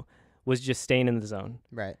at too, was just staying in the zone,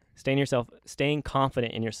 Right. staying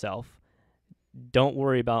confident in yourself. Don't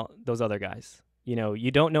worry about those other guys. You know, you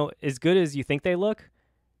don't know, as good as you think they look,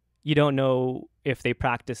 you don't know if they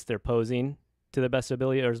practice their posing to the best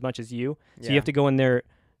ability or as much as you. So you have to go in there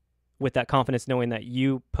with that confidence, knowing that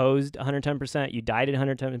you posed 110%, you dieted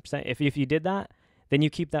 110%. If you did that, then you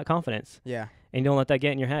keep that confidence. Yeah. And don't let that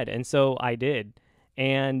get in your head. And so I did.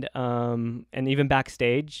 And even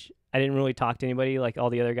backstage, I didn't really talk to anybody. Like all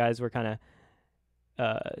the other guys were kind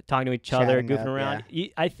of talking to each other, Chatting goofing up, around.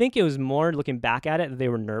 I think it was more looking back at it that they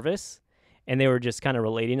were nervous, and they were just kind of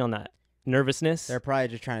relating on that nervousness. They're probably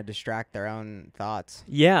just trying to distract their own thoughts.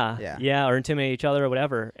 Yeah, or intimidate each other or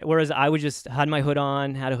whatever. Whereas I would just had my hood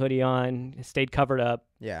on, had a hoodie on, stayed covered up,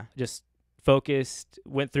 Yeah. just focused,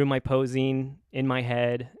 went through my posing in my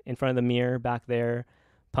head in front of the mirror back there,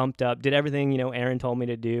 pumped up, did everything, you know, Aaron told me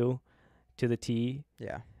to do to the T.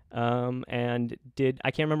 Yeah. And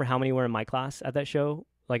I can't remember how many were in my class at that show.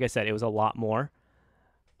 Like I said, it was a lot more.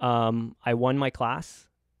 I won my class,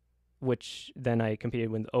 which then I competed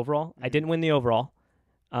with overall. I didn't win the overall,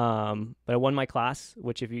 but I won my class,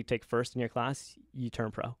 which if you take first in your class, you turn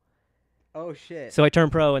pro. Oh, shit. So I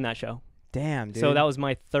turned pro in that show. Damn, dude. So that was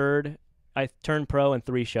my third. I turned pro in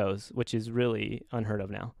 3 shows, which is really unheard of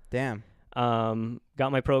now. Damn.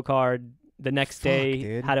 Got my pro card. The next day,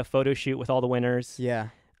 dude. had a photo shoot with all the winners. Yeah.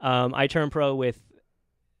 I turned pro with,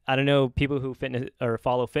 I don't know, people who fitness or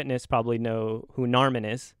follow fitness probably know who Narman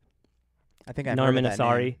is. I think I've heard of that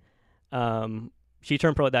Asari. name. She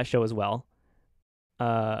turned pro at that show as well.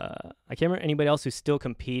 I can't remember anybody else who's still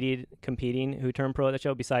competing who turned pro at that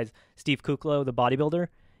show besides Steve Kuklo, the bodybuilder.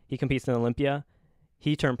 He competes in Olympia.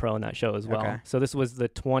 He turned pro in that show as well. Okay. So this was the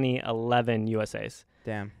 2011 USAs.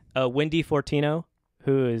 Damn. Wendy Fortino,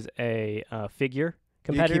 who is a figure Do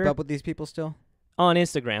you competitor keep up with these people still? on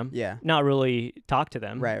Instagram. Yeah. Not really talk to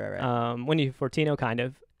them. Right. Wendy Fortino kind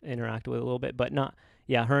of interact with a little bit, but not.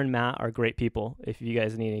 Yeah, her and Matt are great people. If you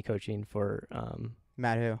guys need any coaching for,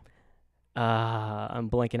 Matt who? I'm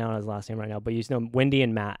blanking out on his last name right now, but you just know Wendy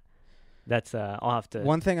and Matt. That's I'll have to.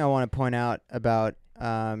 One thing I want to point out about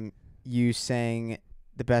you saying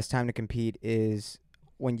the best time to compete is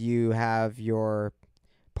when you have your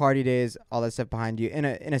party days, all that stuff behind you, in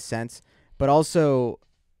a sense. But also,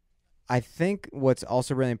 I think what's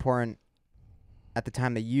also really important at the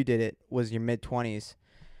time that you did it was your mid-20s.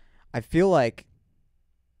 I feel like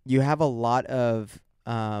you have a lot of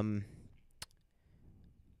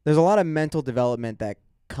there's a lot of mental development that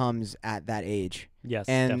comes at that age. Yes,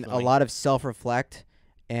 And definitely. a lot of self-reflect.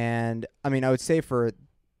 And, I mean, I would say for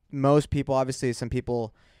most people, obviously some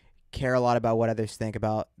people care a lot about what others think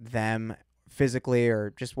about them physically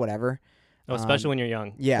or just whatever. Oh, especially when you're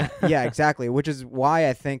young. Yeah, yeah, exactly. Which is why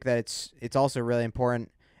I think that it's also really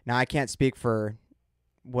important. Now, I can't speak for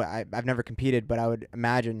what I've never competed, but I would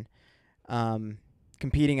imagine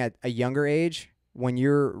competing at a younger age when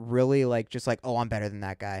you're really like just like, oh, I'm better than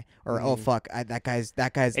that guy, or oh fuck, that guy's And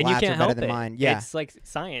you lats can't are better help than it. mine. Yeah, It's like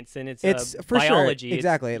science and it's for biology. sure.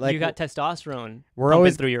 Exactly. It's, like you got testosterone we're pumping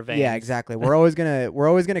always through your veins. Yeah, exactly. We're always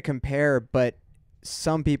gonna compare, but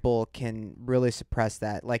some people can really suppress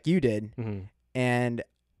that like you did. Mm-hmm. And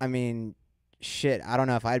I mean, shit, I don't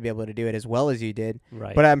know if I'd be able to do it as well as you did.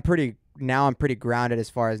 Right. But I'm pretty grounded as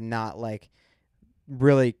far as not like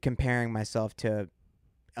really comparing myself to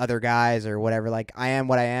other guys or whatever. Like I am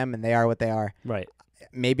what I am and they are what they are. Right.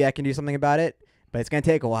 Maybe I can do something about it, but it's going to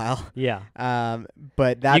take a while. Yeah.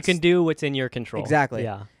 But that's you can do what's in your control. Exactly.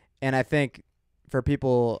 Yeah. And I think for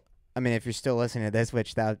people, I mean, if you're still listening to this,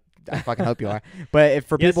 which I fucking hope you are, but if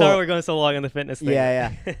for people, sorry, we're going so long on the fitness thing.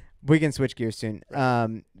 Yeah. We can switch gears soon.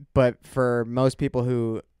 But for most people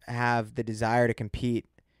who have the desire to compete,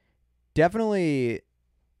 definitely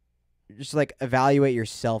just like evaluate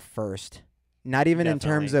yourself first. Not even in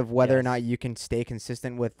terms of whether or not you can stay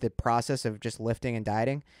consistent with the process of just lifting and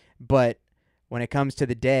dieting, but when it comes to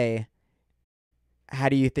the day, how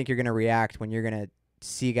do you think you're going to react when you're going to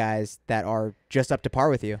see guys that are just up to par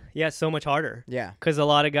with you? Yeah, it's so much harder. Yeah. Because a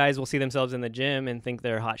lot of guys will see themselves in the gym and think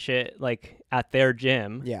they're hot shit, like at their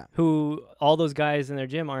gym. Yeah. Who all those guys in their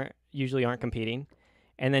gym usually aren't competing.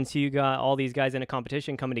 And then so you got all these guys in a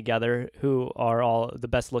competition coming together who are all the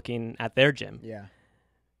best looking at their gym. Yeah.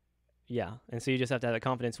 Yeah. And so you just have to have the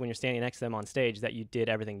confidence when you're standing next to them on stage that you did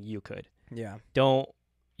everything you could. Yeah.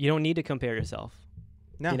 You don't need to compare yourself.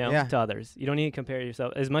 No. To others. You don't need to compare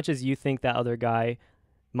yourself. As much as you think that other guy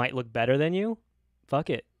might look better than you, fuck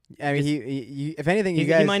it. I mean, he if anything, he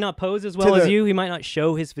might not pose as well as you. He might not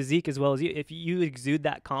show his physique as well as you. If you exude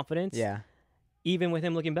that confidence, even with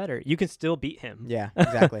him looking better, you can still beat him. Yeah,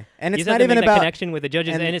 exactly. And it's not even that about connection with the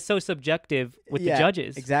judges, and it's so subjubtive with the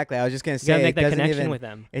judges. Exactly. I was just gonna say, you gotta make that connection with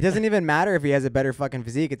them. It doesn't even matter if he has a better fucking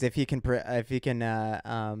physique. It's if he can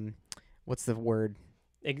what's the word?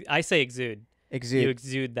 I say exude. You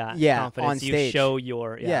exude that confidence. On stage. You show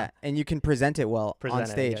your and you can present it well on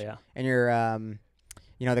stage. And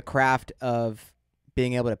you're the craft of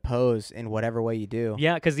being able to pose in whatever way you do.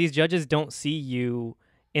 Yeah, because these judges don't see you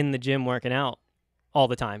in the gym working out all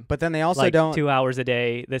the time. But then they also like don't 2 hours a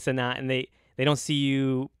day, this and that, and they don't see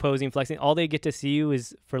you posing, flexing. All they get to see you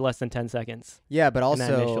is for less than 10 seconds. Yeah, but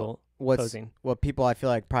also what people I feel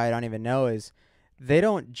like probably don't even know is they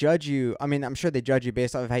don't judge you. I mean, I'm sure they judge you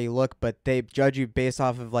based off of how you look, but they judge you based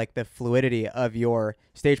off of like the fluidity of your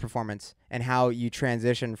stage performance and how you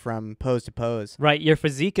transition from pose to pose. Right. Your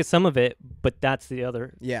physique is some of it, but that's the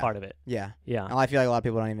other part of it. Yeah. Yeah. And I feel like a lot of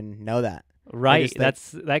people don't even know that. Right.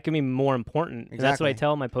 That can be more important. Exactly. And that's what I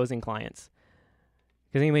tell my posing clients.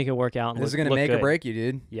 Because you make it work out. And this is going to make or break you,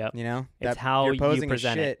 dude. Yep. You know? It's how you're posing you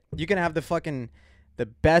present it. You can have the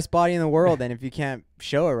best body in the world, and if you can't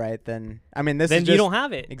show it right, then I mean, then you don't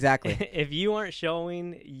have it. Exactly. If you aren't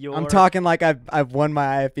showing your, I'm talking like I've won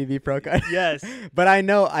my IFBB pro card. Yes, but I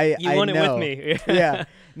know you won it with me. Yeah,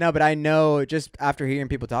 no, but I know just after hearing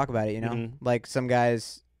people talk about it, you know, like some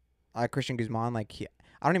guys, Christian Guzman, like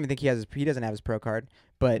I don't even think he doesn't have his pro card,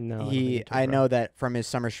 but I know that from his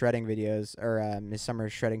summer shredding videos or his summer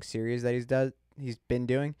shredding series that he's been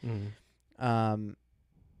doing,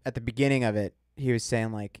 at the beginning of it. He was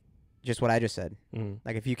saying like just what I just said.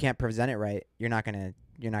 Like if you can't present it right, you're not gonna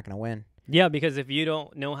win. Yeah, because if you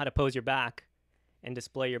don't know how to pose your back and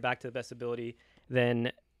display your back to the best ability,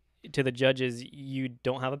 then to the judges you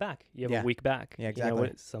don't have a back. You have a weak back. Yeah, exactly. You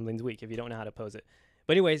know, something's weak if you don't know how to pose it.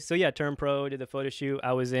 But anyways, so yeah, turned pro, did the photo shoot.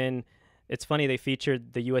 I was in. It's funny they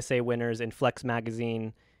featured the USA winners in Flex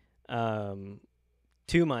magazine,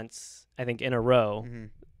 2 months I think in a row.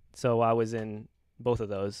 So I was in both of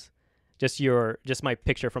those. Just my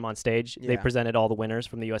picture from on stage. Yeah. They presented all the winners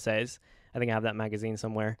from the USAs. I think I have that magazine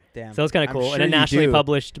somewhere. Damn. So it's kind of cool. And a nationally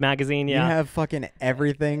published magazine. Yeah. You have fucking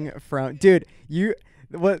everything from dude.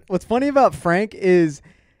 What's funny about Frank is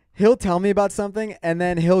he'll tell me about something and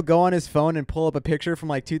then he'll go on his phone and pull up a picture from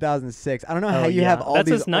like 2006. I don't know how you have all these.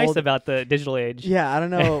 That's what's nice about the digital age. Yeah, I don't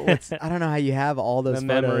know. I don't know how you have all those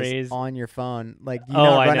memories on your phone. Like, do you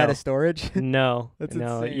not run out of storage? No, That's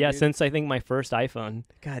no. insane, yeah, dude. Since I think my first iPhone.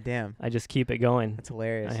 God damn. I just keep it going. That's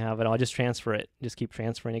hilarious. I have it. I'll just transfer it. Just keep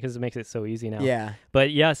transferring it because it makes it so easy now. Yeah.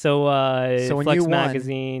 But yeah, so when Flex you won,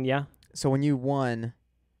 magazine, yeah. So when you won,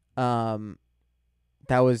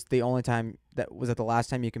 that was the only time. Was it the last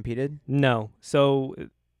time you competed? No. So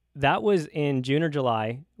that was in June or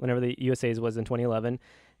July, whenever the USA's was in 2011.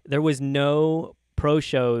 There was no pro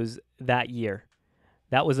shows that year.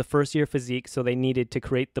 That was the first year physique, so they needed to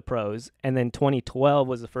create the pros. And then 2012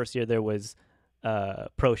 was the first year there was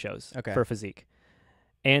pro shows for physique.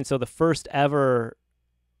 And so the first ever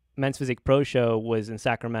men's physique pro show was in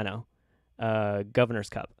Sacramento, Governor's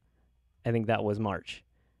Cup. I think that was March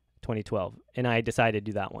 2012. And I decided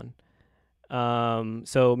to do that one.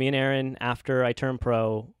 So me and Aaron, after I turned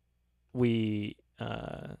pro, we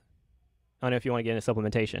I don't know if you want to get into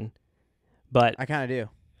supplementation, but I kind of do.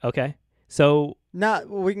 okay. So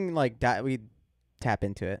We can like we tap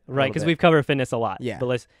into it. Right, because we've covered fitness a lot. Yeah.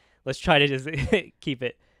 But let's try to just keep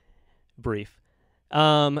it brief.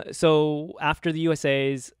 So after the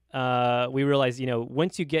USA's, we realized,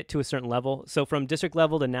 once you get to a certain level, so from district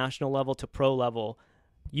level to national level to pro level,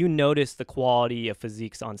 you notice the quality of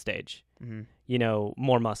physiques on stage. Mm-hmm.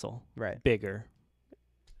 More muscle, Right. bigger.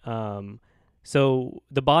 So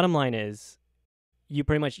the bottom line is, you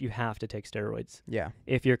have to take steroids. Yeah.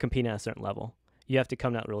 If you're competing at a certain level, you have to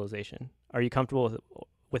come to that realization. Are you comfortable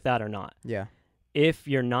with that or not? Yeah. If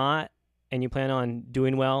you're not, and you plan on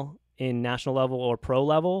doing well in national level or pro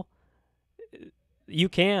level, you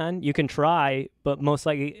can try, but most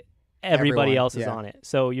likely everybody else is on it.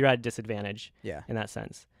 So you're at a disadvantage in that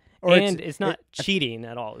sense. Or it's not cheating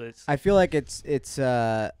at all. I feel like it's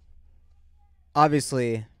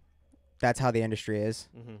obviously that's how the industry is.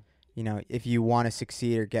 Mm-hmm. If you want to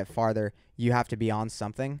succeed or get farther, you have to be on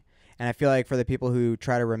something. And I feel like for the people who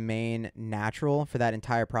try to remain natural for that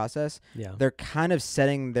entire process, they're kind of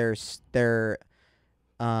setting their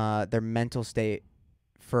mental state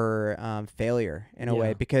for failure in a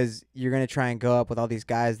way, because you're going to try and go up with all these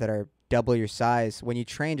guys that are double your size when you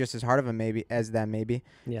train just as hard of them maybe,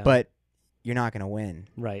 but you're not going to win.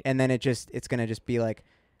 Right. And then it's going to just be like,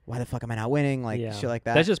 why the fuck am I not winning? Like shit like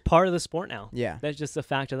that. That's just part of the sport now. Yeah. That's just the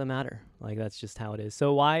fact of the matter. Like, that's just how it is.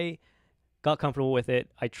 So I got comfortable with it.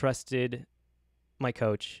 I trusted my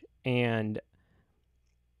coach, and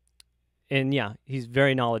yeah, he's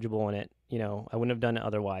very knowledgeable in it. I wouldn't have done it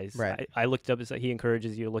otherwise. Right. I looked it up. He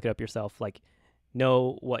encourages you to look it up yourself. Like,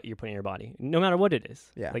 know what you're putting in your body, no matter what it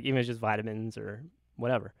is. Yeah. Like, even if it's just vitamins or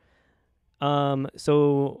whatever.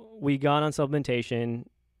 So we got on supplementation,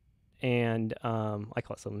 and I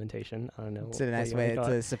call it supplementation. I don't know. It's a nice way to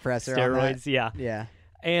suppressor. Steroids. Yeah. Yeah.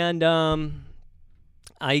 And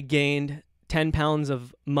I gained 10 pounds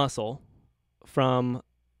of muscle from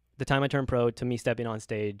the time I turned pro to me stepping on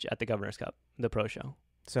stage at the Governor's Cup, the pro show.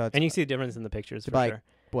 So and you can see the difference in the pictures for like, sure.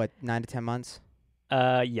 What, 9 to 10 months?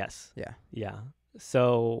 Yes. Yeah. Yeah.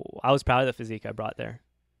 So I was proud of the physique I brought there.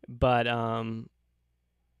 But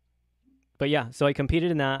yeah, so I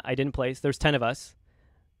competed in that. I didn't place. There's 10 of us.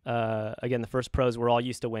 Again, the first pros were all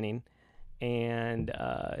used to winning, and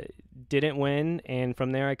didn't win. And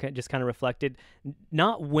from there, I just kind of reflected.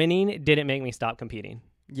 Not winning didn't make me stop competing.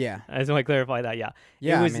 Yeah. I just want to clarify that. Yeah.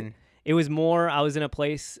 Yeah. It was more, I was in a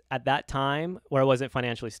place at that time where I wasn't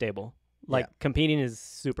financially stable. Like, competing is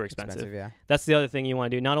super expensive. Yeah. That's the other thing you want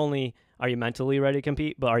to do. Not only are you mentally ready to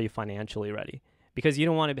compete, but are you financially ready? Because you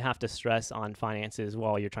don't want to have to stress on finances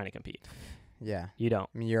while you're trying to compete. Yeah. You don't.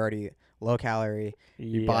 I mean, you're already low calorie,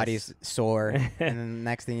 your body's sore, and then the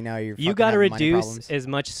next thing you know, you got to reduce as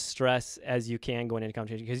much stress as you can going into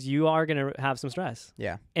competition, because you are going to have some stress.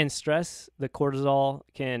 Yeah. And stress, the cortisol,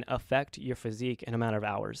 can affect your physique in a matter of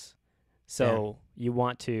hours. So you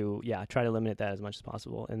want to, try to eliminate that as much as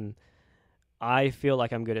possible. And I feel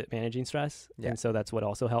like I'm good at managing stress. Yeah. And so that's what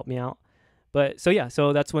also helped me out. But so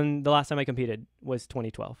that's when the last time I competed was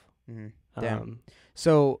 2012. Mm-hmm.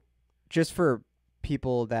 So just for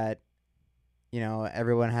people that,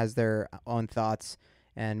 everyone has their own thoughts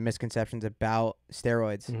and misconceptions about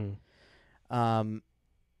steroids. Mm-hmm.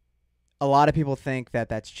 A lot of people think that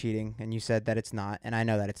that's cheating, and you said that it's not, and I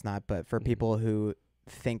know that it's not, but for people who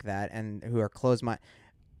think that and who are closed-minded,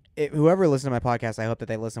 whoever listens to my podcast, I hope that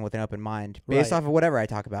they listen with an open mind based off of whatever I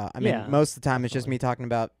talk about. I mean, most of the time it's just me talking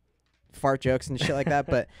about fart jokes and shit like that,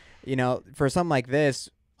 but, for something like this,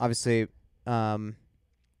 obviously,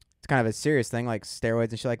 it's kind of a serious thing, like steroids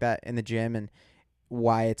and shit like that in the gym, and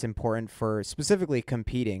why it's important for specifically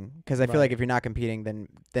competing. Because I feel like if you're not competing, then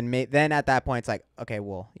at that point it's like, okay,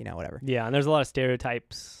 well, whatever. Yeah, and there's a lot of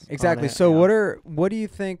stereotypes. Exactly. So what do you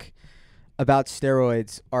think about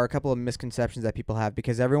steroids are a couple of misconceptions that people have?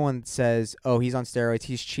 Because everyone says, oh, he's on steroids,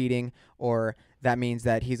 he's cheating, or that means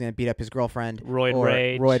that he's going to beat up his girlfriend.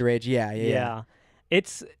 Roid rage. Yeah.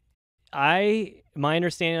 My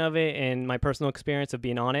understanding of it and my personal experience of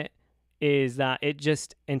being on it is that it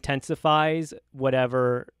just intensifies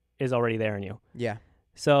whatever is already there in you. Yeah.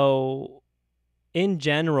 So in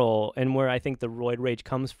general, and where I think the roid rage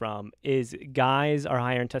comes from, is guys are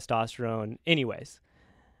higher in testosterone anyways.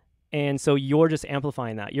 And so you're just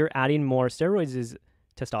amplifying that. You're adding more. Steroids is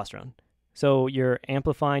testosterone. So you're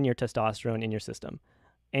amplifying your testosterone in your system.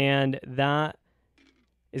 And that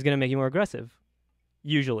is going to make you more aggressive,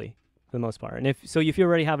 usually, for the most part. And if you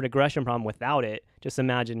already have an aggression problem without it, just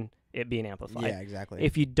imagine it being amplified. Yeah, exactly.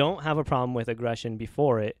 If you don't have a problem with aggression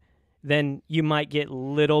before it, then you might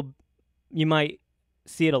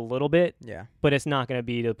see it a little bit, Yeah. but it's not going to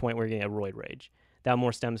be to the point where you're getting a roid rage. That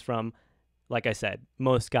more stems from, like I said,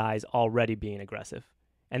 most guys already being aggressive,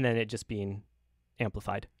 and then it just being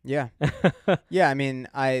amplified. Yeah. Yeah, I mean,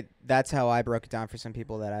 that's how I broke it down for some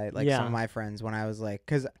people that I like, some of my friends, when I was like,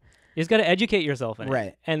 because you just got to educate yourself in right,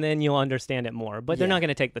 it, and then you'll understand it more. But they're not going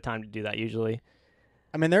to take the time to do that usually.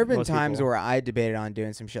 I mean, there have been Most times people. where I debated on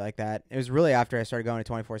doing some shit like that. It was really after I started going to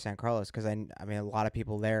 24 San Carlos, because I mean, a lot of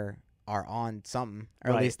people there are on something,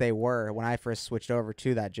 or at Right. least they were when I first switched over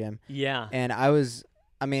to that gym. Yeah. And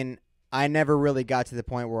I mean, I never really got to the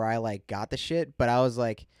point where I like got the shit, but I was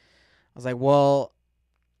like, well,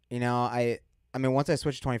 you know, I mean, once I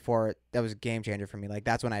switched to 24, that was a game changer for me. Like,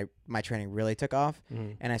 that's when my training really took off,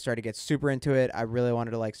 and I started to get super into it. I really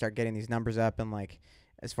wanted to like start getting these numbers up, and like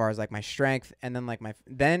as far as like my strength, and then like when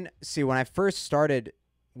I first started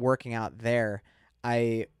working out there,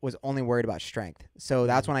 I was only worried about strength. So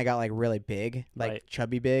that's when I got like really big, like Right.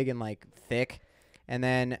 chubby big and like thick. And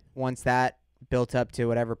then once that built up to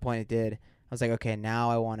whatever point it did, I was like, okay,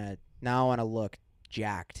 now I want to look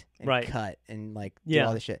jacked and Right. cut and like do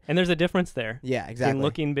all this shit. And there's a difference there. Yeah, exactly. In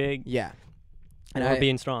looking big, Yeah. and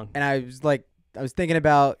being strong. And I was thinking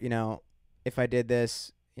about, you know, if I did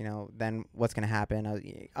this, you know, then what's going to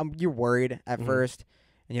happen? You're worried at first,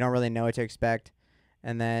 and you don't really know what to expect.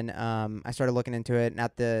 And then I started looking into it.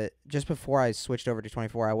 And just before I switched over to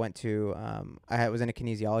 24, I went to I was in a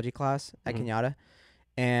kinesiology class at Kenyatta,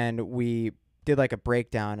 and we did like a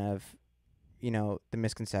breakdown of, you know, the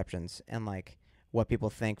misconceptions and like what people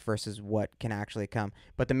think versus what can actually come.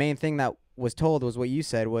 But the main thing that was told was what you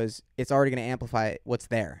said, was it's already going to amplify what's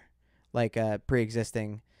there, like a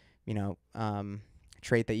pre-existing, you know,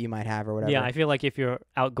 trait that you might have or whatever. Yeah, I feel like if you're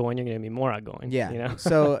outgoing, you're going to be more outgoing. Yeah. You know?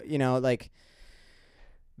 So, you know, like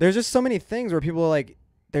there's just so many things where people are like,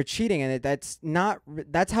 they're cheating, and that's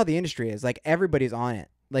how the industry is. Like, everybody's on it.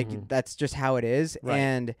 Like, that's just how it is. Right.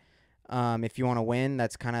 And if you want to win,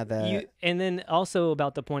 that's kind of and then also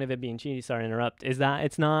about the point of it being cheating, sorry to interrupt, is that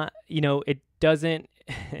it's not, you know,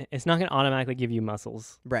 it's not going to automatically give you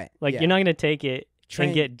muscles. right. Like, you're not going to take it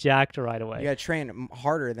and get jacked right away. You got to train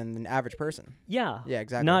harder than the average person. Yeah. Yeah,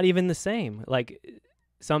 exactly. Not even the same. Like,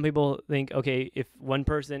 some people think, okay, if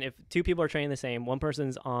two people are training the same, one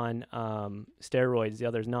person's on steroids, the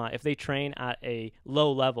other's not. If they train at a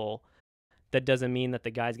low level, that doesn't mean that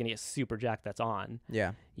the guy's going to get super jacked that's on.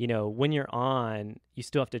 Yeah. You know, when you're on, you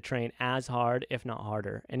still have to train as hard, if not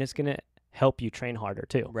harder. And it's going to help you train harder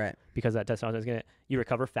too. Right. Because that testosterone is you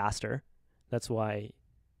recover faster. That's why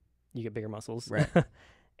you get bigger muscles. Right.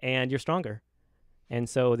 And you're stronger. And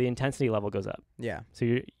so the intensity level goes up. Yeah.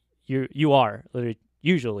 So you are literally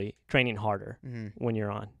usually training harder when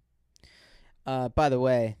you're on. By the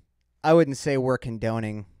way, I wouldn't say we're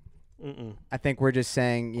condoning. Mm-mm. I think we're just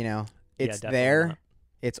saying, you know, it's there. Not.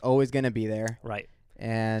 It's always going to be there. Right.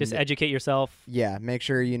 And just educate yourself. Yeah. Make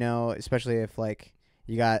sure, you know, especially if like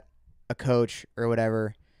you got a coach or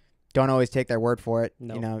whatever, don't always take their word for it.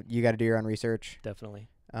 No. You know, you got to do your own research. Definitely.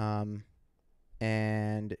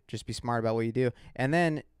 And just be smart about what you do. And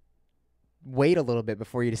then wait a little bit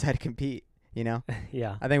before you decide to compete, you know?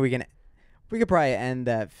 Yeah. I think we could probably end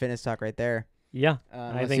that fitness talk right there. Yeah.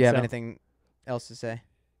 Unless you have anything else to say.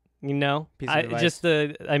 You know, Piece of advice.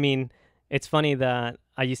 I mean, it's funny that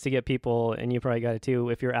I used to get people, and you probably got it too,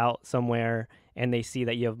 if you're out somewhere and they see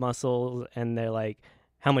that you have muscles and they're like,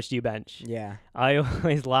 how much do you bench? Yeah. I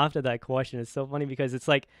always laughed at that question. It's so funny because it's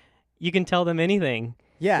like, you can tell them anything.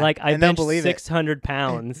 Yeah. Like, I and they'll bench believe 600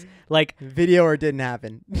 pounds. Like, video or it didn't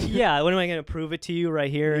happen. yeah. When am I going to prove it to you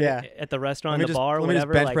right here at the restaurant, the bar, let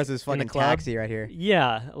whatever? Me just bench like, press this fucking taxi right here.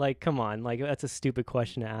 Yeah. Like, come on. Like, that's a stupid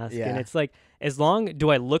question to ask. Yeah. And it's like, do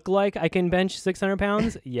I look like I can bench 600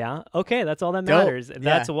 pounds? Yeah. Okay. That's all that Dope. matters. Yeah.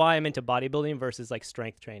 That's why I'm into bodybuilding versus like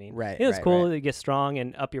strength training. Right. It's right, cool right. to get strong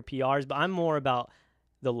and up your PRs, but I'm more about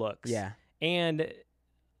the looks. Yeah. And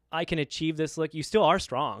I can achieve this look. You still are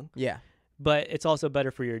strong. Yeah. But it's also better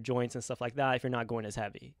for your joints and stuff like that if you're not going as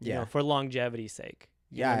heavy. You know, for longevity's sake.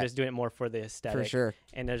 Yeah. I'm just doing it more for the aesthetic. For sure.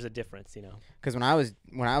 And there's a difference, you know. Because when I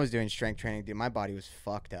was doing strength training, dude, my body was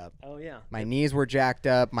fucked up. Oh yeah. My knees were jacked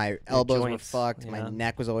up. My elbows were joints, fucked. yeah. My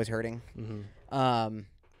neck was always hurting.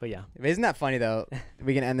 But yeah. Isn't that funny though?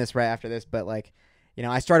 We can end this right after this, but like, you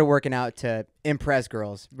know, I started working out to impress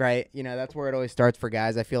girls, right? You know, that's where it always starts for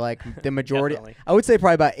guys. I feel like the majority, I would say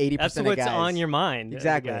probably about 80% That's of what's guys. on your mind.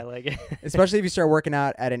 Exactly. Guy, like Especially if you start working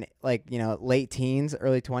out at late teens,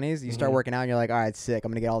 early 20s, you start working out and you're like, all right, sick.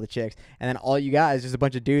 I'm going to get all the chicks. And then all you got is just a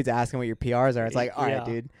bunch of dudes asking what your PRs are. It's like, all right,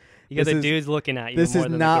 dude. Because the dude's looking at you. This more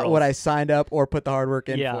is than not the what girls. I signed up or put the hard work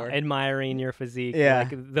in for. Admiring your physique. Yeah.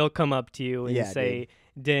 Like, they'll come up to you and say, dude.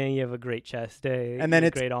 dang, you have a great chest. Dang, And then you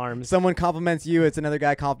have it's great arms. Someone compliments you, it's another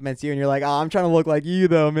guy compliments you, and you're like, oh, I'm trying to look like you,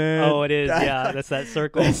 though, man. Oh, it is. Yeah, that's that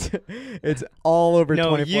circle. It's all over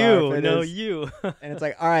 24 hours. You. And it's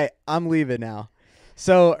like, all right, I'm leaving now.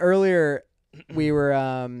 So earlier, we were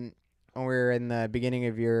when we were in the beginning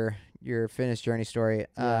of your fitness journey story.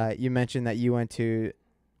 You mentioned that you went to,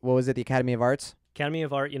 what was it, the Academy of Arts? Academy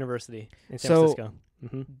of Art University in San So, Francisco.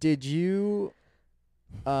 Mm-hmm. Did you?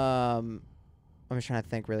 I'm just trying to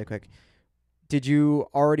think really quick. Did you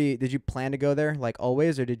plan to go there like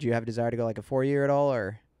always, or did you have a desire to go like a 4-year at all,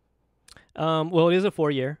 or? Well, it is a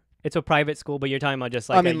 4-year. It's a private school, but you're talking about just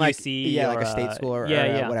like UC, yeah, or like a state school, or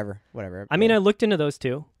whatever. I mean, I looked into those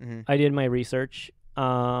too. Mm-hmm. I did my research.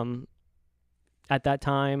 At that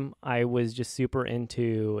time, I was just super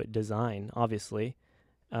into design, obviously,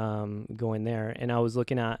 going there, and I was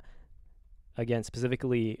looking at, again,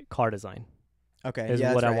 specifically car design. Okay, is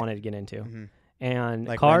what I wanted to get into. Mm-hmm. And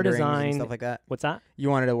like car renderings design and stuff like that. What's that? You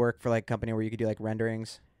wanted to work for like a company where you could do like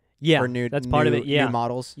renderings. Yeah, for that's part of it. Yeah, new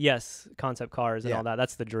models. Yes, concept cars and all that.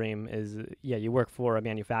 That's the dream. Is you work for a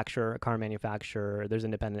manufacturer, a car manufacturer. There's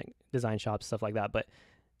independent design shops, stuff like that. But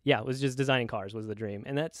yeah, it was just designing cars was the dream,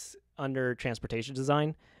 and that's under transportation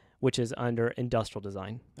design, which is under industrial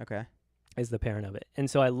design. Okay, is the parent of it. And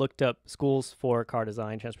so I looked up schools for car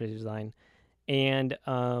design, transportation design, and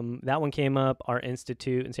that one came up. Our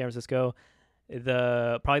institute in San Francisco.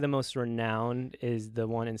 Probably the most renowned is the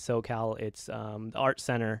one in SoCal. It's the Art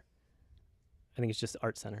Center. I think it's just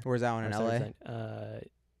Art Center. Where's that one in LA?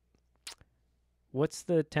 What's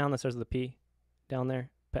the town that starts with a P down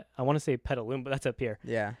there? I want to say Petaluma, but that's up here.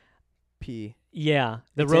 Yeah. P. Yeah.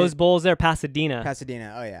 The Rose Bowl's there, Pasadena.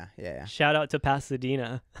 Pasadena. Oh, yeah. Shout out to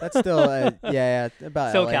Pasadena. That's still, about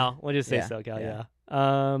SoCal. LA. We'll just say SoCal,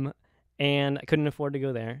 yeah. And I couldn't afford to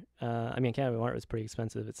go there. I mean, Academy of Art was pretty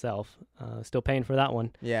expensive itself. Still paying for that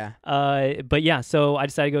one. Yeah. But yeah, so I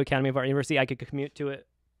decided to go to Academy of Art University. I could commute to it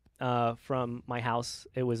from my house.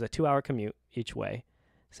 It was a 2-hour commute each way.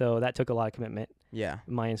 So that took a lot of commitment. Yeah.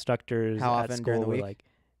 My instructors How at often school during the were week?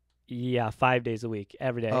 like, 5 days a week,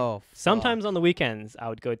 every day. Oh, sometimes on the weekends I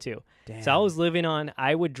would go too. Damn. So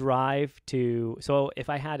I would drive to, so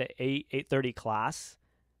if I had an 8:30 class,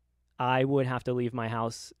 I would have to leave my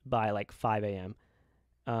house by like 5 a.m.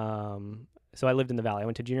 So I lived in the Valley. I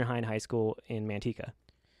went to junior high and high school in Manteca.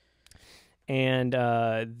 And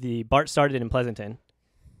the BART started in Pleasanton.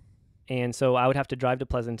 And so I would have to drive to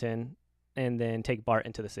Pleasanton and then take BART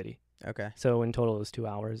into the city. Okay. So in total it was 2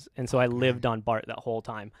 hours. And so I lived on BART that whole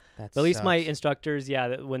time. But at least my instructors,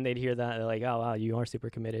 when they'd hear that, they're like, oh, wow, you are super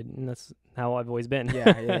committed. And that's how I've always been.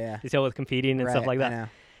 Yeah. You know, with competing and stuff like that. I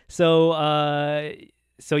know.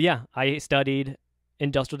 So yeah, I studied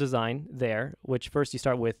industrial design there, which first you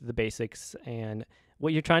start with the basics, and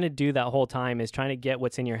what you're trying to do that whole time is trying to get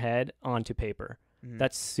what's in your head onto paper. Mm-hmm.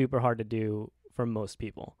 That's super hard to do for most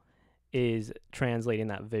people, is translating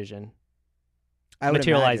that vision,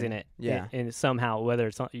 materializing it in somehow, whether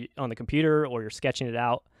it's on the computer or you're sketching it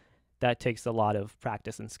out. That takes a lot of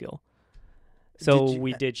practice and skill. So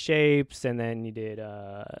we did shapes, and then you did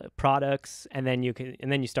products, and then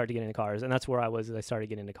you start to get into cars, and that's where I was. I started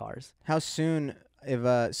getting into cars. How soon?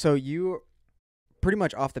 So you pretty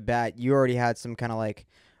much off the bat, you already had some kind of like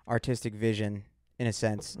artistic vision in a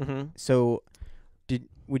sense. Mm-hmm. So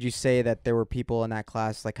would you say that there were people in that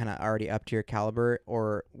class like kind of already up to your caliber,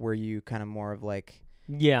 or were you kind of more of like?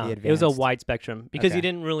 Yeah, it was a wide spectrum because you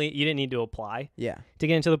didn't need to apply. Yeah. To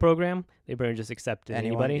get into the program, they pretty much just accepted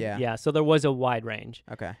anybody. Yeah. So there was a wide range.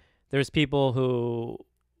 Okay. There's people who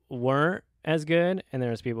weren't as good, and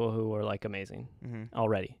there's people who were like amazing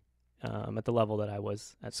already, at the level that I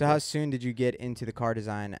was at. So how soon did you get into the car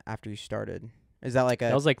design after you started? Is that like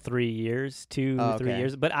that was like 3 years, 3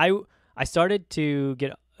 years. But I started to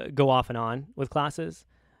go off and on with classes.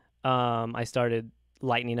 I started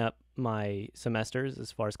lightening up my semesters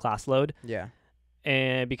as far as class load. Yeah.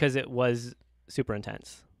 And because it was super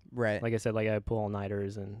intense. Right. Like I said, like I pull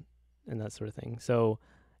all-nighters and that sort of thing. So,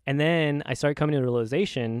 and then I started coming to the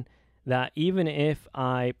realization that even if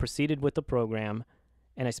I proceeded with the program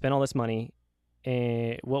and I spent all this money,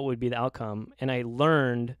 what would be the outcome? And I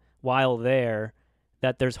learned while there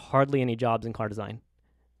that there's hardly any jobs in car design.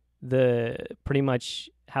 Pretty much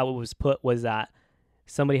how it was put was that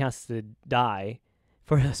somebody has to die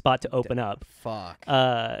for a spot to open up. Fuck.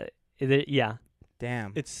 Yeah.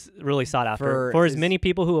 Damn. It's really sought after. For as many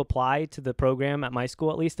people who apply to the program at my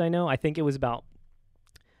school, at least I know, I think it was about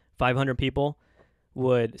 500 people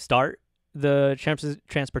would start the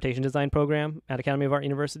transportation design program at Academy of Art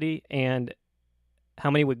University, and how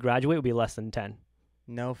many would graduate would be less than 10.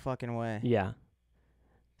 No fucking way. Yeah.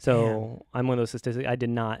 So I'm one of those statistics. I did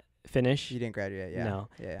not finish. You didn't graduate, yeah. No.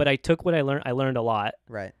 Yeah. But I took what I learned. I learned a lot.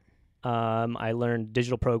 Right. I learned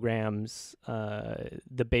digital programs,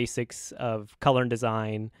 the basics of color and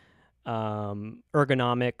design,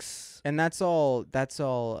 ergonomics. And that's all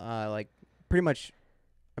like pretty much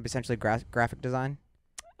essentially graphic design.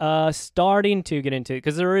 Starting to get into,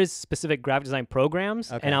 because there is specific graphic design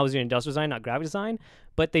programs, Okay. and I was doing industrial design, not graphic design,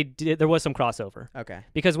 but there was some crossover. Okay.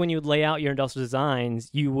 Because when you lay out your industrial designs,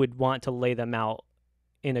 you would want to lay them out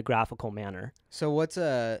in a graphical manner. So what's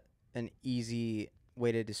an easy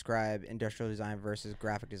way to describe industrial design versus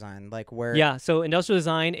graphic design? Like where? Yeah, so industrial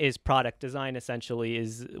design is product design, essentially,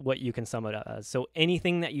 is what you can sum it up as. So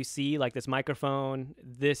anything that you see, like this microphone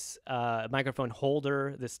microphone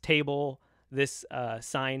holder, this table, this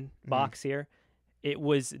sign box here, it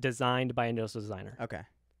was designed by an industrial designer. Okay.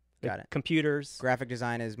 Got it. Computers. Graphic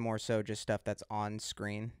design is more so just stuff that's on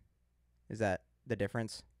screen. Is that the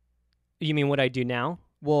difference? You mean what I do now?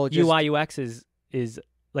 Well, just, UI UX is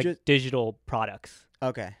like digital products.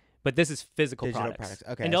 Okay. But this is physical Digital products.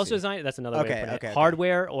 Okay. Industrial design, that's another way to put it. Okay.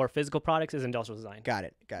 Hardware or physical products is industrial design. Got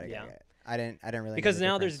it. Yeah. Got it. I didn't really Because know the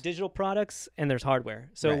now difference. there's digital products and there's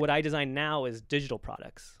hardware. So Right. what I design now is digital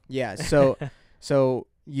products. Yeah. So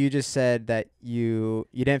you just said that you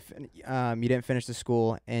didn't finish the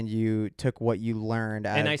school and you took what you learned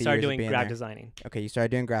out And of I the started years of doing being graphic there. designing. Okay, you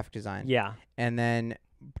started doing graphic design. Yeah. And then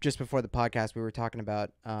just before the podcast, we were talking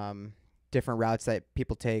about different routes that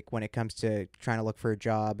people take when it comes to trying to look for a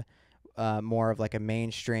job, more of like a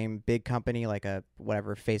mainstream big company like a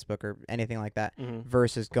whatever Facebook or anything like that,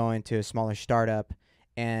 versus going to a smaller startup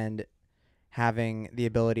and having the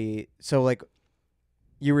ability. So like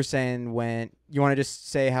you were saying, when you want to just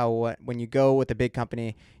say how when you go with a big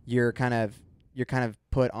company, you're kind of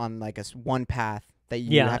put on like one path that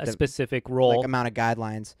you have a to specific role, like amount of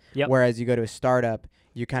guidelines. Yep. Whereas you go to a startup,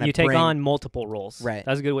 you kind of take on multiple roles. Right.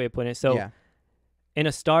 That's a good way of putting it. So in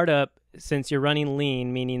a startup, since you're running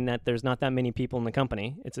lean, meaning that there's not that many people in the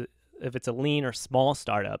company, if it's a lean or small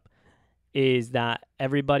startup, is that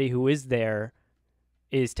everybody who is there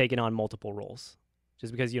is taking on multiple roles.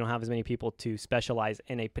 Just because you don't have as many people to specialize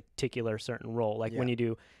in a particular certain role. Like when you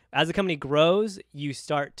do, as the company grows, you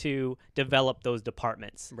start to develop those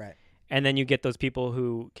departments. Right. And then you get those people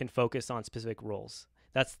who can focus on specific roles.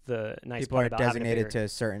 That's the nice people part are about designated to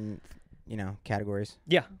certain, categories.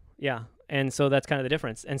 Yeah. Yeah. And so that's kind of the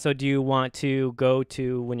difference. And so do you want to go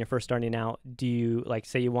to, when you're first starting out, do you, like,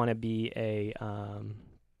 say you want to be a,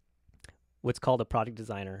 what's called a product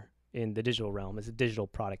designer in the digital realm, is a digital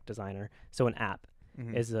product designer. So an app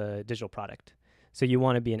is a digital product. So you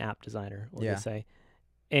want to be an app designer, we'll just say.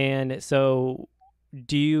 And so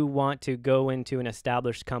do you want to go into an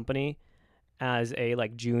established company as a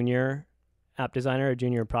like junior app designer or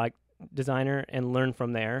junior product designer and learn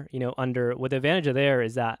from there? What the advantage of there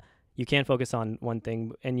is that you can focus on one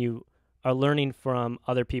thing and you are learning from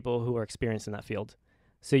other people who are experienced in that field.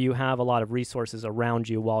 So you have a lot of resources around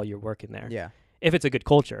you while you're working there. Yeah. If it's a good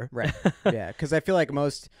culture. Right. Yeah. Because I feel like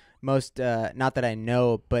most not that I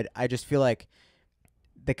know, but I just feel like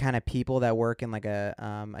the kind of people that work in like a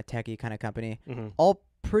techie kind of company, all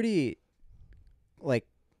pretty, like,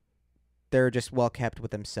 they're just well kept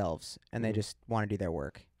with themselves and they just want to do their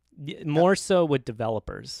work. More so with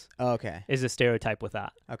developers. Oh, okay. Is a stereotype with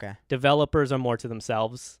that. Okay. Developers are more to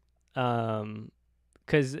themselves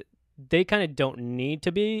because they kind of don't need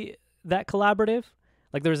to be that collaborative.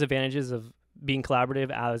 Like there's advantages of being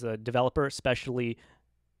collaborative as a developer, especially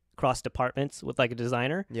cross departments with like a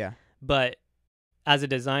designer. Yeah. But as a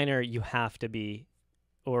designer, you have to be,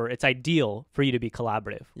 or it's ideal for you to be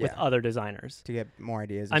collaborative with other designers. To get more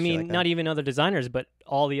ideas. I mean, like not even other designers, but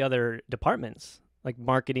all the other departments, like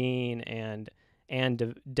marketing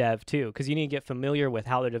and dev too, because you need to get familiar with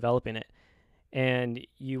how they're developing it. And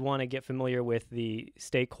you want to get familiar with the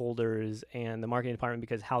stakeholders and the marketing department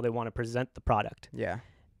because how they want to present the product. Yeah.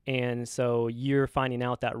 And so you're finding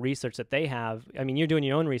out that research that they have. I mean, you're doing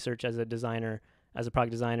your own research as a designer, as a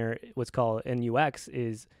product designer. What's called in UX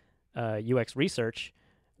is UX research,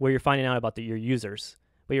 where you're finding out about your users.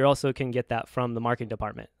 But you also can get that from the marketing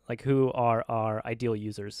department, like who are our ideal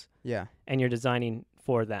users. Yeah. And you're designing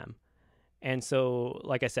for them. And so,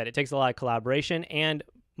 like I said, it takes a lot of collaboration, and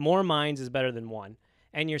more minds is better than one.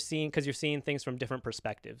 And you're seeing things from different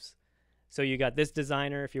perspectives. So you got this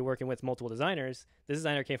designer, if you're working with multiple designers, this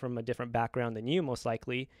designer came from a different background than you most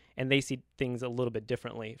likely, and they see things a little bit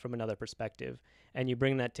differently from another perspective. And you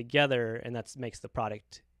bring that together, and that makes the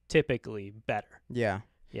product typically better. Yeah.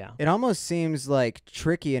 Yeah. It almost seems like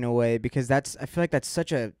tricky in a way because I feel like that's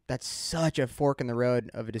such a fork in the road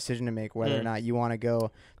of a decision to make, whether or not you want to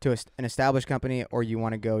go to an established company or you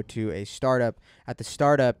want to go to a startup. At the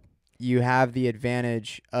startup, you have the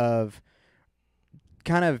advantage of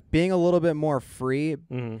kind of being a little bit more free,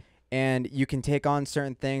 and you can take on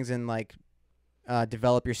certain things and like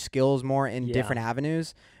develop your skills more in different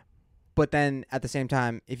avenues. But then at the same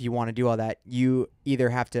time, if you want to do all that, you either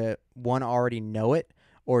have to, one, already know it,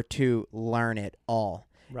 or two, learn it all.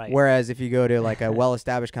 Right. Whereas if you go to like a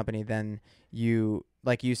well-established company, then you,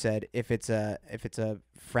 like you said, if it's a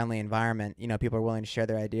friendly environment, you know, people are willing to share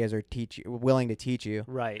their ideas or willing to teach you.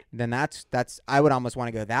 Right. Then that's I would almost want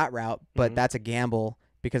to go that route, but that's a gamble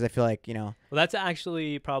because I feel like, you know. Well, that's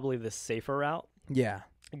actually probably the safer route. Yeah.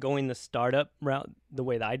 Going the startup route, the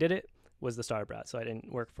way that I did it was the startup route. So I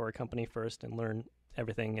didn't work for a company first and learn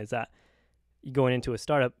everything. Is that going into a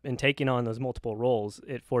startup and taking on those multiple roles,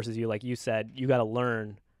 it forces you, like you said, you got to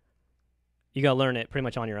learn it pretty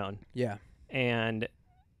much on your own. Yeah. And,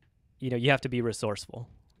 you know, you have to be resourceful.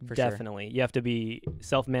 For Definitely. Sure. You have to be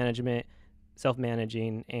self-managing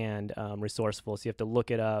and resourceful. So you have to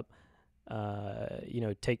look it up, you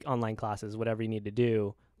know, take online classes, whatever you need to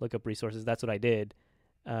do, look up resources. That's what I did.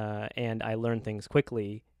 And I learned things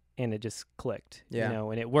quickly and it just clicked, you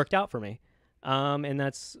know, and it worked out for me. And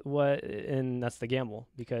that's the gamble,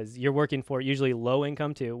 because you're working for usually low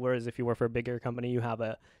income too. Whereas if you work for a bigger company, you have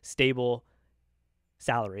a stable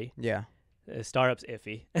salary. Yeah. Startup's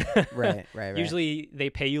iffy. Right. Usually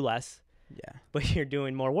they pay you less. Yeah. But you're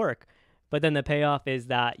doing more work. But then the payoff is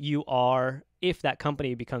that if that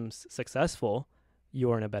company becomes successful,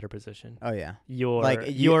 you're in a better position. Oh yeah.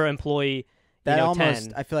 Your employee, that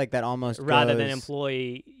 10, I feel like that almost rather goes than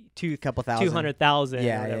employee couple thousand, 200,000.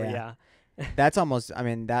 Yeah, or whatever, yeah. That's almost. I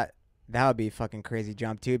mean that would be a fucking crazy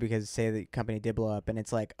jump too, because say the company did blow up and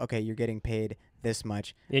it's like, okay, you're getting paid this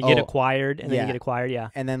much. You get acquired, and then you get acquired,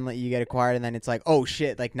 and then you get acquired, and then it's like, oh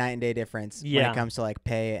shit, like night and day difference when it comes to like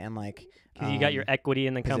pay and like. Because you got your equity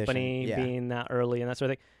in the company being that early and that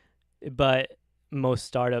sort of thing. But most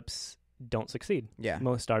startups don't succeed. Yeah.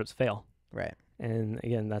 Most startups fail. Right. And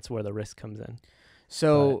again, that's where the risk comes in.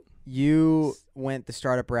 So you went the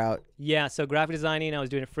startup route. Yeah. So graphic designing, I was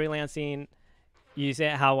doing freelancing. You say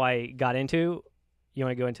how I got into. You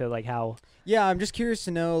want to go into like how? Yeah, I'm just curious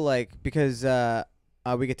to know, like, because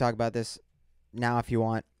we could talk about this now if you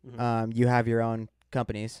want. Mm-hmm. You have your own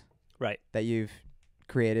companies, right? That you've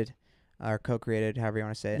created or co-created, however you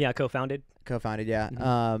want to say it. Yeah, co-founded. Co-founded, yeah.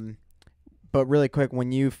 Mm-hmm. But really quick,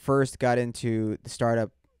 when you first got into the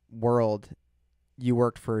startup world, you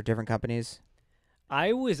worked for different companies?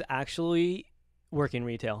 I was actually working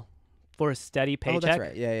retail for a steady paycheck. Oh, that's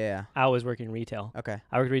right. Yeah. I was working retail. Okay.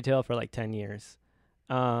 I worked retail for like 10 years.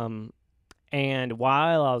 And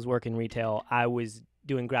while I was working retail, I was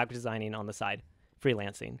doing graphic designing on the side,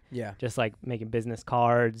 freelancing. Yeah. Just like making business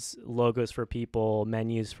cards, logos for people,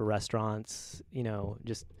 menus for restaurants, you know,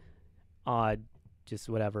 just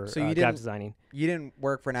whatever. So you graphic designing. You didn't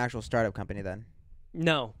work for an actual startup company then?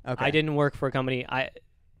 No. Okay. I didn't work for a company. I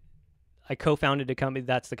co-founded a company.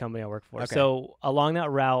 That's the company I work for. Okay. So along that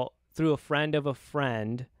route, through a friend of a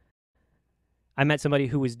friend, I met somebody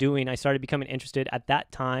who was I started becoming interested at that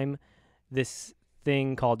time, this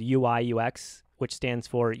thing called UI UX, which stands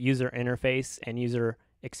for user interface and user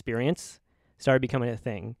experience, started becoming a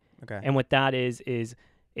thing. Okay. And what that is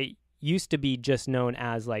it used to be just known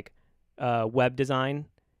as like web design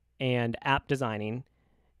and app designing,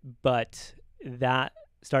 but that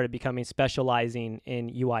started becoming specializing in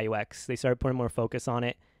UI UX. They started putting more focus on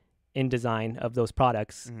it in design of those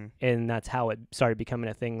products, and that's how it started becoming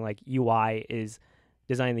a thing. Like UI is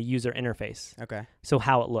designing the user interface. Okay. So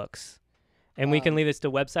how it looks. And we can leave this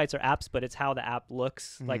to websites or apps, but it's how the app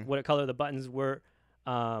looks, like what color the buttons were,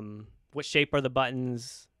 what shape are the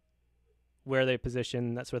buttons, where they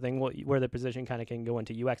position, that sort of thing. Where the position kind of can go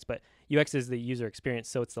into UX, but UX is the user experience,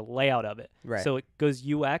 so it's the layout of it. Right. So it goes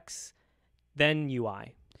UX, then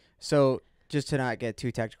UI. So just to not get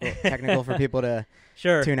too technical for people to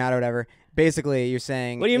sure tune out or whatever. Basically, you're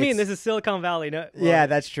saying. What do you mean? This is Silicon Valley. No, well, yeah,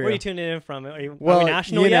 that's true. Where are you tuning in from? Are we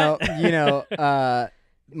national yet? You know,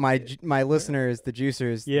 my listeners, the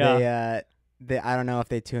juicers. Yeah. They I don't know if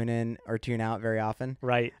they tune in or tune out very often.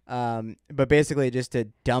 Right. But basically, just to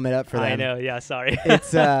dumb it up for them. I know. Yeah. Sorry.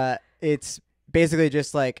 It's basically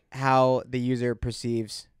just like how the user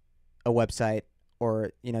perceives a website.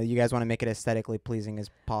 Or, you know, you guys want to make it aesthetically pleasing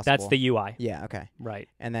as possible. That's the UI. Yeah, okay. Right.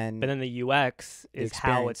 And then... But then the UX is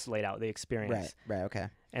how it's laid out, the experience. Right, okay.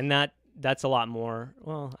 And that's a lot more,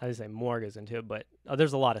 well, I would say more goes into it, but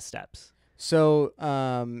there's a lot of steps. So,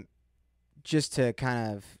 just to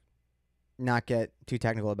kind of not get too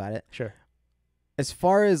technical about it, Sure. as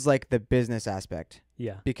far as like the business aspect,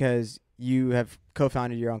 Yeah. because you have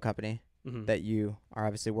co-founded your own company Mm-hmm. that you are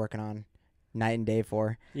obviously working on night and day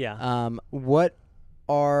for. Yeah. What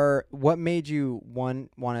made you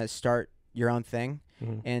want to start your own thing,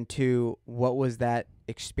 Mm-hmm. and two, what was that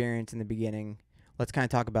experience in the beginning? Let's kind of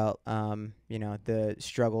talk about the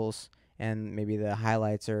struggles and maybe the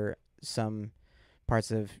highlights or some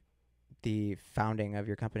parts of the founding of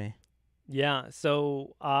your company. Yeah.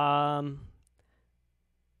 So I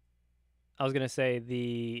was gonna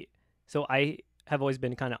say so I have always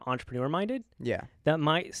been kind of entrepreneur minded. Yeah. That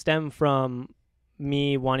might stem from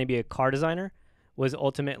me wanting to be a car designer. Was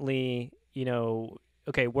ultimately,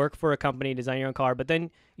 okay, work for a company, design your own car, but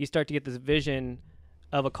then you start to get this vision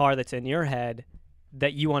of a car that's in your head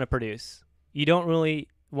that you want to produce. You don't really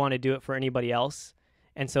want to do it for anybody else.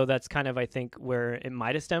 And so that's kind of, I think, where it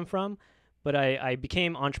might have stemmed from. But I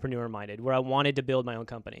became entrepreneur minded, where I wanted to build my own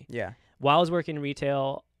company. Yeah. While I was working in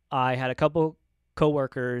retail, I had a couple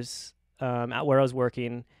coworkers at where I was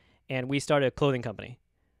working, and we started a clothing company.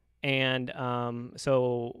 And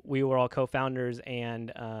so we were all co-founders,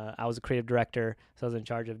 and I was a creative director, so I was in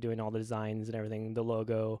charge of doing all the designs and everything, the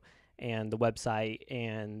logo and the website,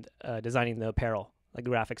 and designing the apparel, like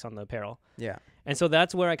graphics on the apparel. Yeah. And so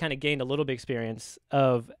that's where I kind of gained a little bit of experience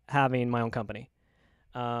of having my own company,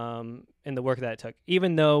 and the work that it took.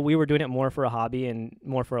 Even though we were doing it more for a hobby and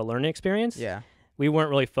more for a learning experience, Yeah. we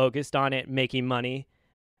weren't really focused on it making money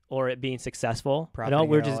or it being successful. Profiting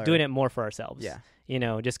We were at just all, doing or- it more for ourselves. Yeah.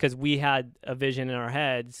 Just because we had a vision in our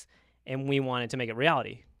heads and we wanted to make it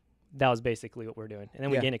reality. That was basically what we're doing. And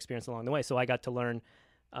then we Yeah. gained experience along the way. So I got to learn,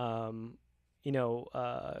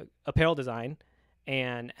 apparel design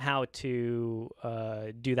and how to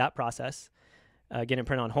do that process, getting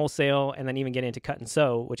print on wholesale, and then even getting into cut and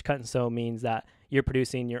sew, which cut and sew means that you're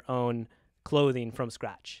producing your own clothing from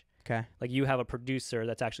scratch. Okay. Like you have a producer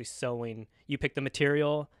that's actually sewing. You pick the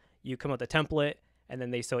material, you come up with a template, and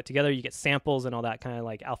then they sew it together. You get samples and all that, kind of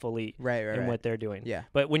like Alpha Elite Right. in what they're doing. Yeah.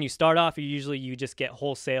 But when you start off, you just get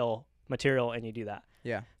wholesale material and you do that.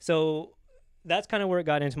 Yeah. So that's kind of where it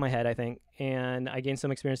got into my head, I think. And I gained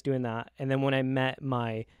some experience doing that. And then when I met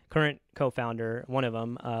my current co-founder, one of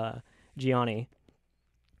them, Gianni,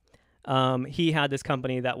 he had this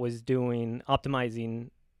company that was doing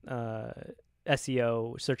optimizing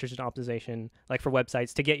SEO, search engine optimization, like for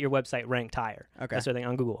websites to get your website ranked higher. Okay. That's the thing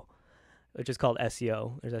on Google, which is called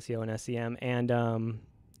SEO. There's SEO and SEM. And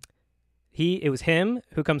it was him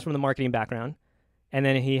who comes from the marketing background. And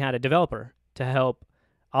then he had a developer to help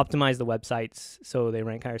optimize the websites so they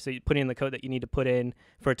rank higher. So you put in the code that you need to put in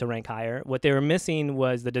for it to rank higher. What they were missing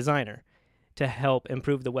was the designer to help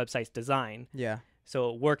improve the website's design. Yeah.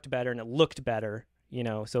 So it worked better and it looked better,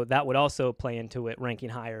 so that would also play into it ranking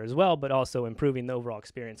higher as well, but also improving the overall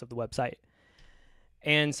experience of the website.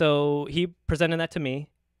 And so he presented that to me,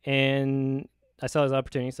 and I saw his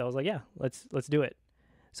opportunity. So I was like, yeah, let's do it.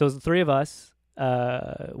 So it was the three of us.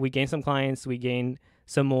 We gained some clients. We gained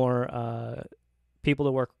some more people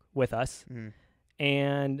to work with us. Mm.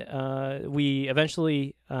 And we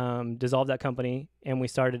eventually dissolved that company, and we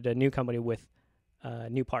started a new company with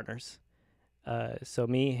new partners. So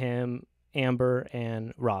me, him, Amber,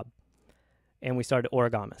 and Rob. And we started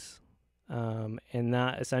Orogamis. And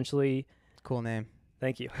that essentially... Cool name.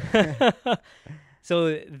 Thank you. So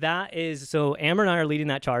Amber and I are leading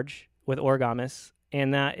that charge with Orogamis.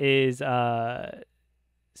 And that is...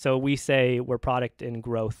 so we say we're product and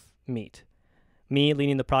growth meet. Me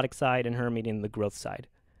leading the product side and her leading the growth side.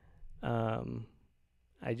 I'm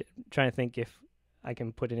trying to think if I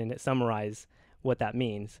can put it in it, summarize what that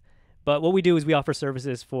means. But what we do is we offer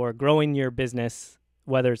services for growing your business,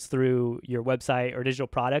 whether it's through your website or digital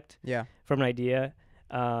product. Yeah. From an idea,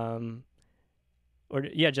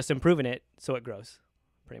 just improving it so it grows,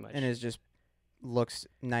 pretty much. And it just looks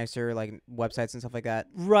nicer, like websites and stuff like that.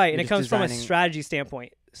 Right, You're and it just comes from a designing- strategy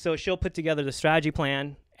standpoint. So she'll put together the strategy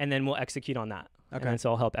plan, and then we'll execute on that. Okay. And so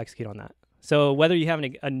I'll help execute on that. So whether you have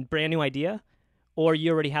a brand new idea, or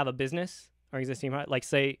you already have a business or existing, like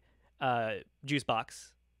say, Juice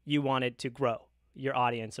Boxx, you wanted to grow your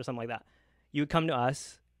audience or something like that, you would come to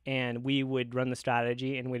us and we would run the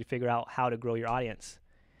strategy and we'd figure out how to grow your audience.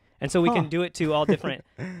 And so we can do it to all different,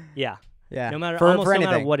 yeah. Yeah. No matter, for no matter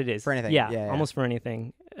anything. what it is. For anything. Yeah, Yeah. almost for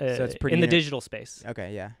anything. So it's pretty in the digital space.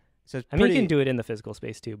 Okay. Yeah. So it's I mean, pretty, you can do it in the physical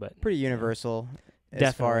space too, but pretty universal as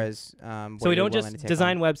Definitely. far as so we don't just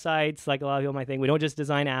design websites like a lot of people might think. We don't just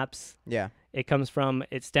design apps. Yeah. It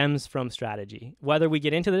stems from strategy, whether we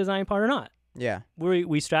get into the design part or not. Yeah.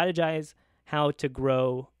 We strategize how to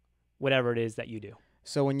grow whatever it is that you do.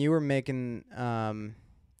 So when you were making,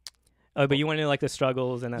 Oh, but you want to know like the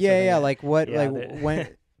struggles and that. yeah, sort of thing, yeah, like what, Yeah, like when,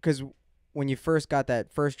 because when you first got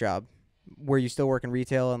that first job, were you still working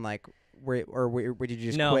retail and like, did you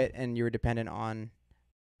just No. quit and you were dependent on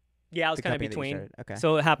Yeah, I was the kind of company that you between. started? Okay.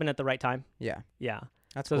 So it happened at the right time. Yeah, Yeah.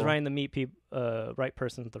 that's So I cool. was trying to meet right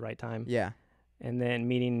person at the right time. Yeah, And then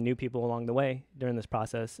meeting new people along the way during this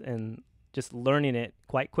process and just learning it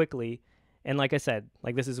quite quickly. And like I said,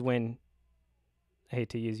 like this is when, I hate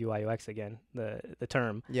to use UI UX again, the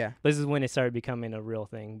term. yeah. This is when it started becoming a real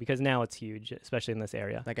thing because now it's huge, especially in this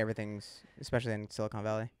area, Like everything's, especially in Silicon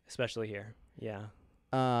Valley. especially here. Yeah.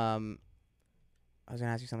 I was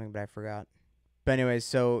gonna ask you something, but I forgot. But anyways,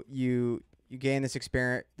 so you gained this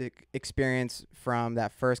experience from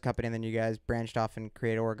that first company, and then you guys branched off and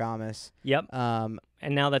created Orogamis. Yep.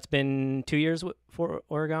 And now that's been 2 years for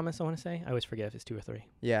Orogamis, I want to say. I always forget if it's 2 or 3.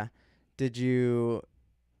 Yeah. Did you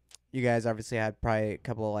guys obviously had probably a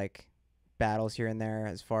couple of like battles here and there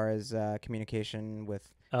as far as communication with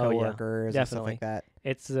coworkers and stuff definitely. like that?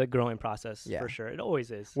 It's a growing process Yeah. for sure. It always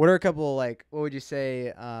is. What are a couple like, what would you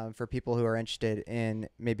say for people who are interested in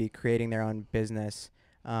maybe creating their own business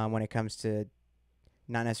when it comes to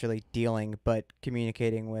not necessarily dealing, but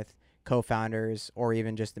communicating with co-founders or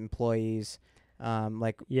even just employees?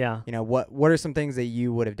 Like, Yeah. you know, what are some things that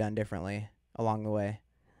you would have done differently along the way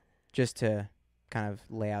just to kind of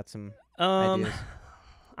lay out some ideas?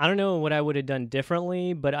 I don't know what I would have done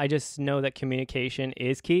differently, but I just know that communication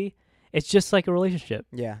is key. It's just like a relationship,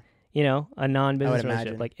 Yeah. you know, a non-business relationship,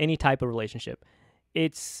 imagine. like any type of relationship.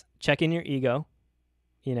 It's checking your ego,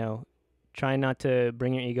 you know, trying not to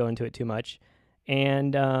bring your ego into it too much,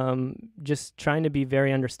 and just trying to be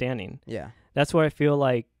very understanding. Yeah. That's where I feel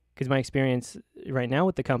like, because my experience right now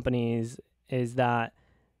with the companies is that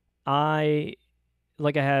I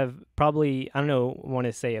have probably, I don't know, want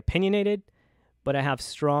to say opinionated, but I have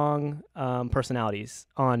strong personalities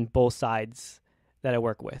on both sides that I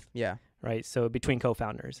work with, Yeah. right? So between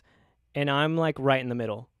co-founders, and I'm like right in the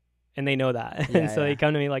middle, and they know that. Yeah, And so they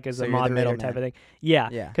come to me like as So a you're the moderator type of middleman. thing. Yeah.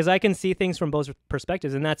 Yeah. Because I can see things from both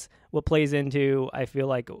perspectives, and that's what plays into, I feel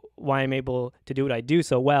like, why I'm able to do what I do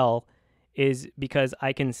so well is because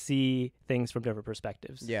I can see things from different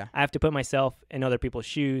perspectives. Yeah. I have to put myself in other people's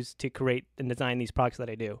shoes to create and design these products that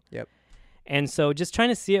I do. Yep. And so just trying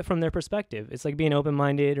to see it from their perspective. It's like being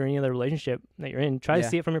open-minded or any other relationship that you're in. Try to Yeah.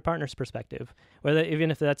 see it from your partner's perspective,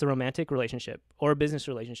 even if that's a romantic relationship or a business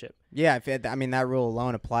relationship. Yeah. I mean, that rule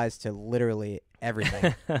alone applies to literally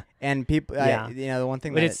everything. And people, Yeah. you know, the one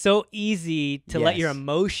thing But that it's so easy to let your Yes.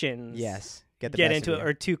 emotions get the get best into of it you.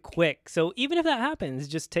 or too quick. So even if that happens,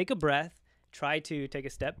 just take a breath, try to take a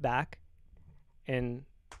step back, and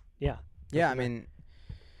yeah. Yeah, I mean,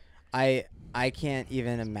 I can't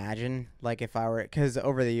even imagine like if I were, because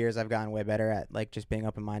over the years I've gotten way better at like just being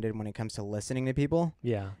open-minded when it comes to listening to people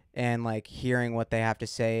Yeah. and like hearing what they have to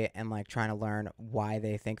say and like trying to learn why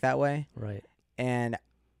they think that way. Right. And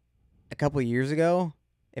a couple of years ago,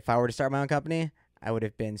 if I were to start my own company, I would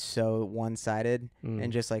have been so one-sided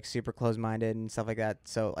and just like super closed-minded and stuff like that.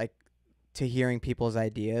 So like to hearing people's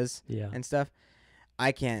ideas yeah. and stuff,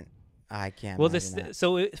 I can't Well, imagine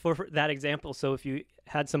that. for that example, so if you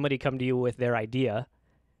had somebody come to you with their idea,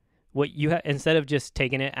 what you instead of just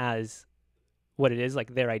taking it as what it is,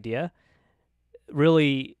 like their idea,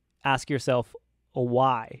 really ask yourself,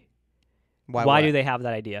 why? Why what? do they have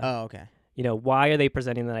that idea? Oh, okay. You know, why are they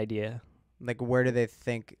presenting that idea Like where do they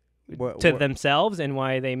think to themselves, and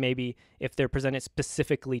why they maybe, if they're presented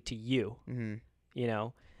specifically to you, Mm-hmm. you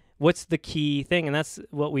know, what's the key thing? And that's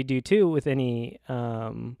what we do too with any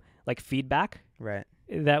like feedback Right.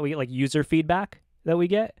 that we like, user feedback that we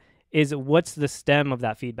get, is what's the stem of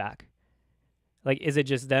that feedback? Like, is it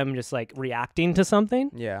just them just like reacting to something,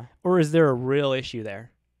 Yeah. or is there a real issue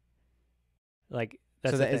there? Like,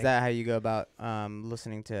 that's So the is thing. that how you go about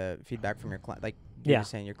listening to feedback from your client? Like you Yeah. were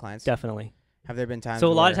saying, your clients. Definitely. Have there been times? So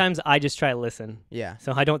a lot of where- times I just try to listen. Yeah.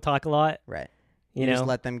 So I don't talk a lot. Right. You just know,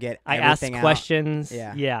 let them get. I ask everything out. questions.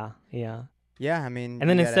 Yeah. Yeah. Yeah. Yeah. I mean. And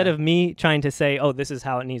then you instead gotta- of me trying to say, oh, this is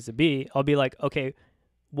how it needs to be, I'll be like, okay,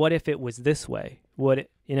 what if it was this way? Would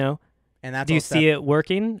it, you know, and that's do you all stuff, see it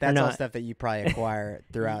working or That's all not? stuff that you probably acquire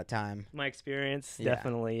throughout time. My experience, Yeah.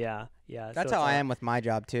 definitely. Yeah. Yeah. That's so how it's I all- am with my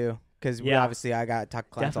job too. Because Yeah. obviously I got talk to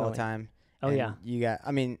clients all the Definitely. time. Oh, and yeah. You got.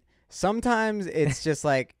 I mean, sometimes it's just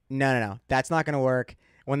like no, that's not gonna work.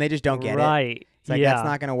 When they just don't get it. Right. It's like, yeah. that's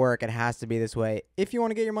not going to work. It has to be this way. If you want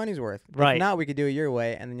to get your money's worth. Right. If not, we could do it your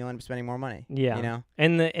way, and then you'll end up spending more money. Yeah. You know?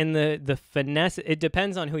 And the finesse, it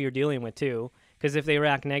depends on who you're dealing with too. Because if they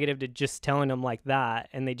react negative to just telling them like that,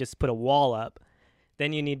 and they just put a wall up,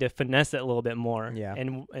 then you need to finesse it a little bit more, Yeah.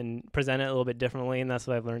 and present it a little bit differently, and that's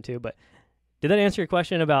what I've learned too. But did that answer your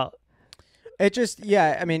question about? It just,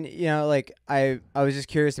 yeah, I mean, like I was just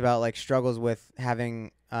curious about like struggles with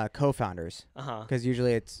having co-founders, because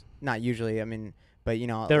usually it's not usually, I mean, but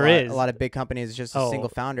a lot of big companies, it's just a single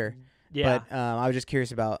founder. Yeah. But I was just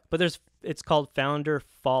curious about. But it's called founder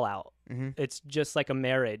fallout. Mm-hmm. It's just like a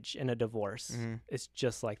marriage and a divorce. Mm-hmm. It's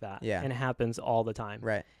just like that. Yeah. And it happens all the time.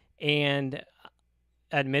 Right. And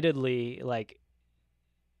admittedly, like,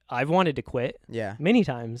 I've wanted to quit. Yeah. Many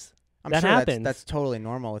times. I'm that sure happens. That's totally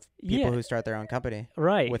normal with people who start their own company.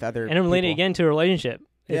 Right. With other and I'm related people. again to a relationship.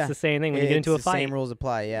 It's the same thing when you get into a fight. Same rules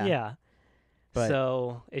apply. Yeah. Yeah. But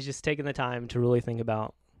so it's just taking the time to really think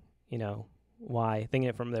about, why, thinking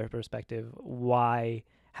it from their perspective,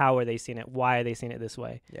 how are they seeing it? Why are they seeing it this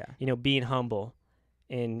way? Yeah. Being humble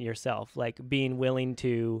in yourself, like being willing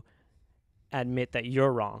to admit that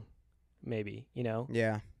you're wrong, maybe,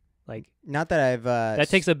 Yeah. like not that I've that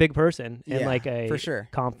takes a big person and like a for sure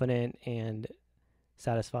confident and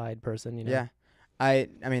satisfied person, Yeah. I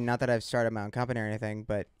mean, not that I've started my own company or anything,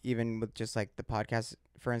 but even with just like the podcast,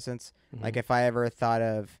 for instance, like if I ever thought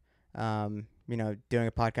of, doing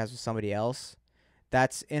a podcast with somebody else,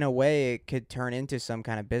 that's in a way it could turn into some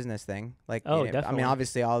kind of business thing. Like, definitely. I mean,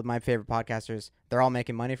 obviously all of my favorite podcasters, they're all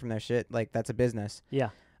making money from their shit. Like that's a business.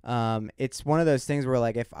 Yeah. It's one of those things where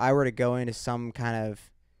like, if I were to go into some kind of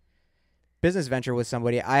business venture with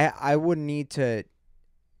somebody, I would need to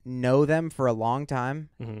know them for a long time.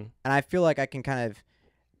 Mm-hmm. And I feel like I can kind of,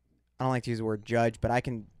 I don't like to use the word judge, but I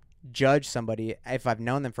can judge somebody if I've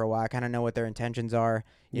known them for a while. I kind of know what their intentions are,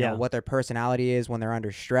 you know, what their personality is when they're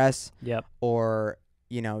under stress, or,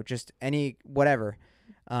 just whatever.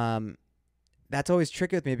 That's always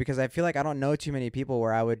tricky with me because I feel like I don't know too many people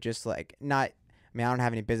where I would just like I don't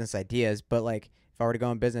have any business ideas, but like if I were to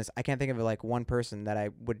go in business, I can't think of like one person that I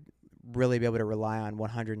would really be able to rely on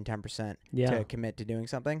 110% to commit to doing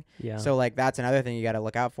something. Yeah. So like that's another thing you got to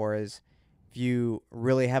look out for is if you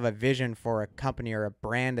really have a vision for a company or a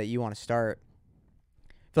brand that you want to start,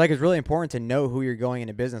 I feel like it's really important to know who you're going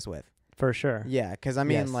into business with. For sure. Yeah, because I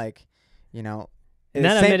mean, and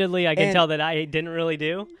that admittedly I can tell that I didn't really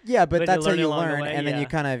do. Yeah, but that's how you learn, way, and then you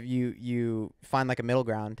kind of you find like a middle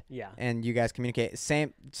ground. Yeah. And you guys communicate.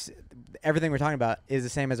 Everything we're talking about is the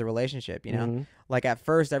same as a relationship. Like at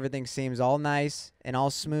first everything seems all nice and all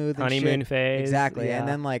smooth. Honeymoon and phase. Exactly. Yeah. And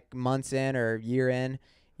then like months in or year in,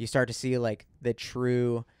 you start to see like the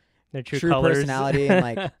true colors. personality and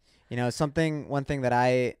like one thing that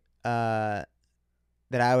I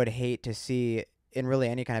would hate to see in really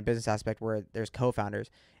any kind of business aspect where there's co-founders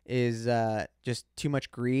is just too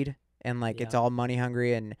much greed and like it's all money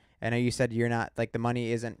hungry. And I know you said you're not like the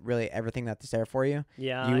money isn't really everything that's there for you.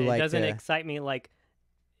 Yeah, it doesn't excite me like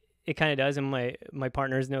it kind of does, and my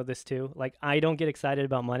partners know this too. Like I don't get excited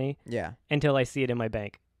about money until I see it in my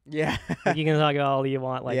bank. Yeah. Like you can talk about all you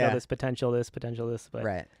want, like this potential, this, but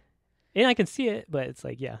right. And I can see it, but it's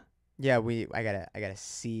like I gotta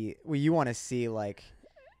see. Well, you want to see like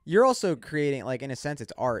you're also creating like in a sense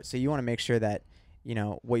it's art, so you want to make sure that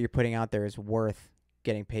what you're putting out there is worth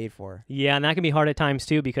getting paid for. Yeah, and that can be hard at times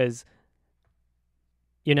too because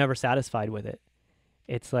you're never satisfied with it.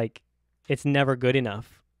 It's like it's never good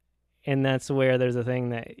enough, and that's where there's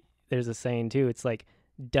a saying too. It's like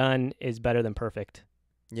done is better than perfect.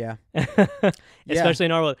 Yeah. Especially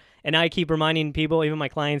in our world. And I keep reminding people, even my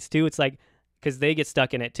clients too, it's like, because they get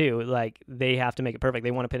stuck in it too. Like they have to make it perfect.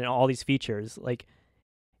 They want to put in all these features. Like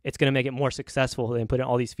it's going to make it more successful than put in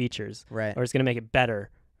all these features. Right. Or it's going to make it better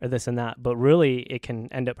or this and that. But really it can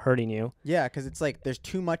end up hurting you. Yeah. Because it's like, there's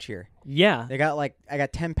too much here. Yeah. I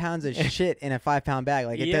got 10 pounds of shit in a 5-pound bag.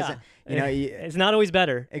 Like it doesn't, it's not always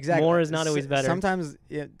better. Exactly. More is not always better. Sometimes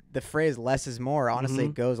the phrase less is more, honestly,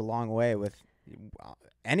 goes a long way with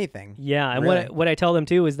anything. Yeah, and really. what I tell them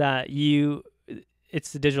too is that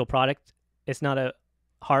it's a digital product. It's not a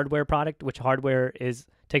hardware product, which hardware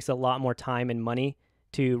takes a lot more time and money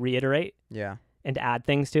to reiterate. Yeah. And to add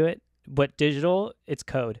things to it. But digital, it's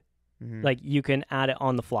code. Mm-hmm. Like you can add it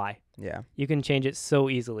on the fly. Yeah. You can change it so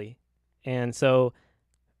easily. And so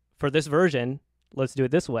for this version, let's do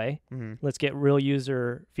it this way. Mm-hmm. Let's get real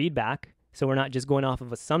user feedback so we're not just going off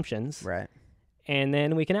of assumptions. Right. And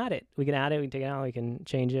then we can add it. We can take it out. We can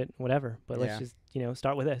change it, whatever. But let's just,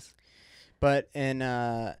 start with this. But in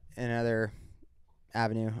another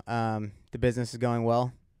avenue, the business is going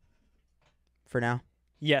well for now?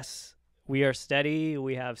 Yes. We are steady.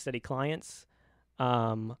 We have steady clients.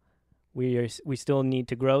 We still need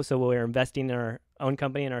to grow, so we're investing in our own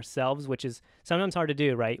company and ourselves, which is sometimes hard to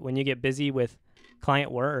do, right? When you get busy with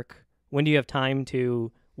client work, when do you have time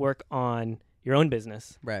to work on your own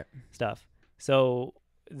business Right. stuff. So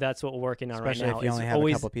that's what we're working on Especially right now. if you only have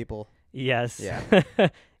a couple people. Yes. Yeah.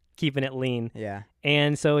 Keeping it lean. Yeah.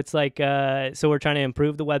 And so it's like, so we're trying to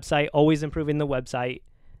improve the website, always improving the website,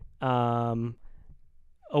 always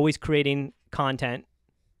creating content.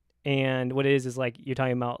 And what it is like you're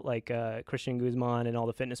talking about like Christian Guzman and all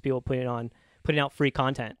the fitness people putting out free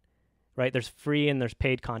content, right? There's free and there's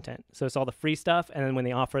paid content. So it's all the free stuff. And then when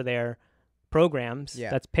they offer their programs,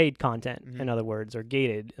 that's paid content, in other words, or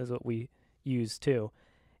gated is what we use too.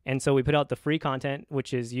 And so we put out the free content,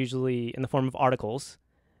 which is usually in the form of articles,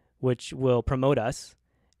 which will promote us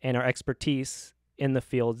and our expertise in the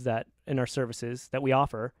fields that in our services that we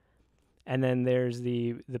offer. And then there's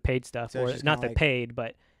the paid stuff, So or not the like, paid,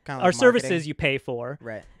 but like our services you pay for.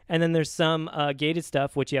 Right. And then there's some gated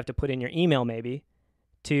stuff, which you have to put in your email maybe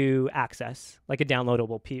to access, like a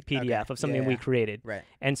downloadable PDF of something we created. Right.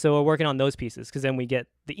 And so we're working on those pieces because then we get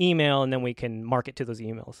the email and then we can market to those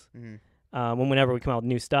emails. Whenever we come out with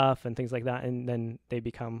new stuff and things like that, and then they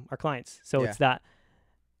become our clients. So it's that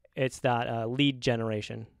lead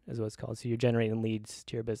generation is what it's called. So you're generating leads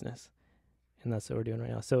to your business, and that's what we're doing right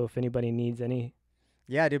now. So if anybody needs anything,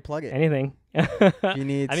 If you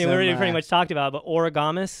need I mean, we already pretty much talked about it, but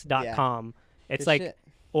Orogamis.com. It's Good like shit.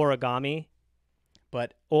 origami,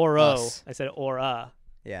 But Oro. us. I said Ora.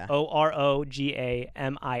 Yeah.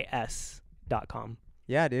 OROGAMIS.com.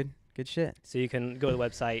 Yeah, dude. Good shit. So you can go to the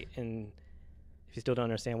website, and if you still don't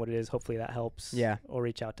understand what it is, hopefully that helps. Yeah. Or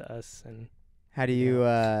reach out to us. And How do you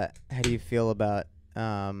feel about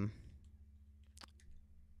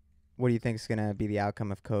what do you think is gonna be the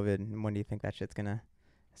outcome of COVID, and when do you think that shit's gonna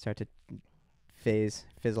start to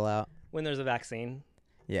fizzle out? when there's a vaccine.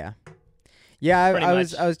 Yeah. Yeah, Pretty I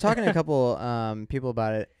much. was talking to a couple people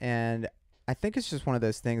about it, and I think it's just one of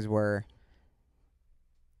those things where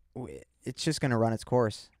it's just gonna run its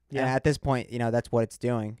course. Yeah. And at this point, that's what it's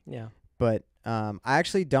doing. Yeah. But I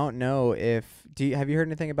actually don't know if have you heard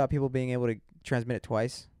anything about people being able to transmit it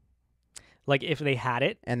twice Like if they had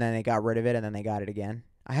it. and then they got rid of it and then they got it again?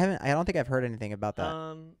 I don't think I've heard anything about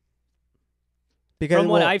that. Because From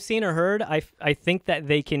what I've seen or heard, I think that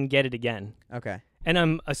they can get it again. okay. And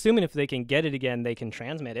I'm assuming if they can get it again, they can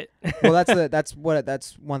transmit it. Well, that's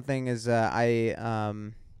one thing is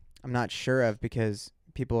I'm not sure of, because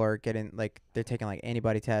people are getting they're taking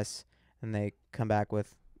antibody tests and they come back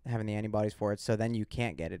with having the antibodies for it, so then you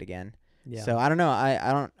can't get it again. Yeah. So I don't know.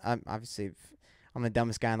 I'm obviously I'm the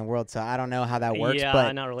dumbest guy in the world, so I don't know how that works. Yeah, but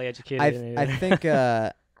I'm not really educated. I think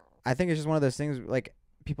it's just one of those things. Like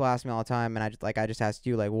people ask me all the time, and I just asked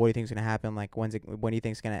you, what do you think is gonna happen? When do you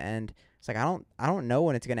think it's gonna end? It's I don't know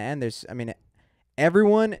when it's gonna end.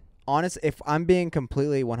 Everyone, honest. If I'm being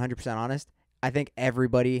completely 100% honest, I think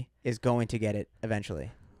everybody is going to get it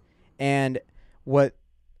eventually. And when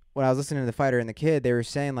I was listening to the fighter and the kid, they were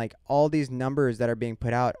saying all these numbers that are being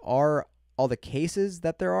put out are all the cases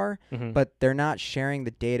that there are, but they're not sharing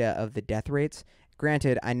the data of the death rates.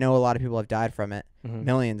 Granted, I know a lot of people have died from it.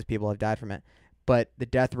 Millions of people have died from it. But the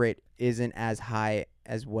death rate isn't as high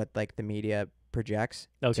as what the media projects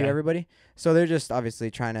to everybody. So they're just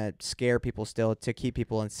obviously trying to scare people still to keep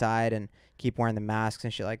people inside and keep wearing the masks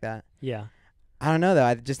and shit like that. Yeah. I don't know though.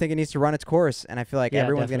 I just think it needs to run its course, and I feel like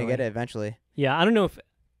everyone's going to get definitely. it eventually. Yeah, I don't know if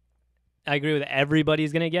I agree with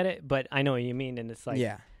everybody's going to get it, but I know what you mean, and it's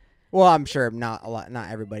yeah. Well, I'm sure not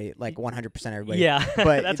everybody, 100% everybody. Yeah,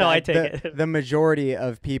 but that's how I take it. The majority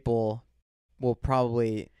of people will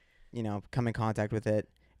probably, come in contact with it,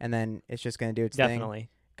 and then it's just going to do its thing. Definitely.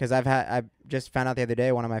 Because I just found out the other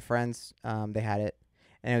day, one of my friends, they had it,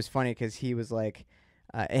 and it was funny because he was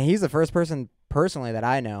and he's the first person personally that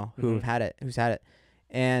I know who's had it,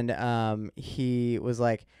 and he was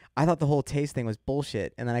like, I thought the whole taste thing was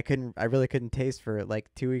bullshit, and then I really couldn't taste for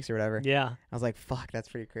 2 weeks or whatever. Yeah. I was like, fuck, that's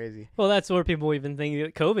pretty crazy. Well, that's where people even think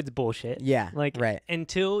that COVID's bullshit. Yeah. Right.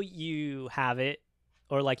 Until you have it,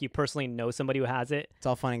 or you personally know somebody who has it, It's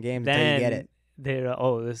all fun and games then until you get it. They're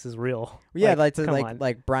this is real. Yeah, come on.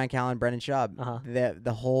 like Brian Callen, Brendan Schaub.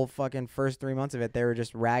 The whole fucking first 3 months of it, they were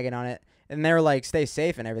just ragging on it, and they were like, stay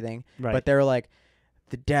safe and everything. Right. But they were like,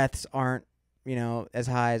 the deaths aren't, as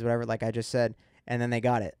high as whatever, like I just said. And then they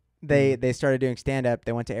got it. They started doing stand up.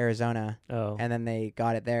 They went to Arizona. Oh. And then they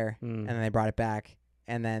got it there, and then they brought it back.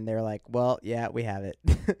 And then they were like, well, yeah, we have it.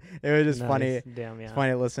 It was just funny. Damn, yeah. It's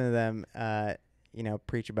funny to listen to them,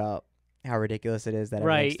 preach about how ridiculous it is that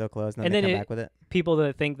everything's still closed, and then they come back with it. People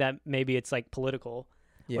that think that maybe it's political,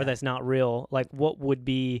 or that's not real. What would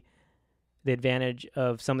be the advantage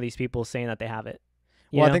of some of these people saying that they have it?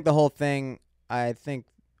 Well, I think the whole thing,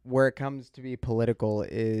 where it comes to be political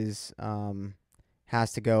is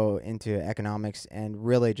has to go into economics and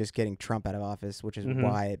really just getting Trump out of office, which is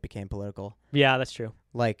why it became political. Yeah, that's true.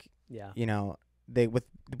 Like, Yeah. you know, they with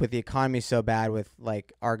the economy so bad, with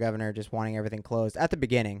like our governor just wanting everything closed at the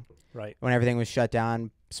beginning, Right. when everything was shut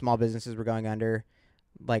down, small businesses were going under,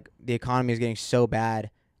 like the economy is getting so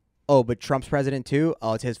bad. Oh, but Trump's president too?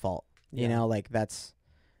 Oh, it's his fault. You know, like that's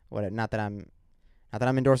what, not that I'm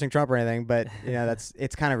endorsing Trump or anything, but you know,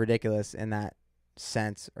 it's kind of ridiculous in that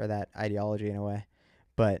sense, or that ideology in a way.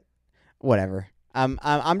 But whatever. I'm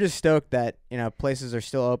just stoked that, you know, places are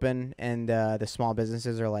still open, and the small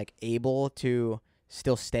businesses are like able to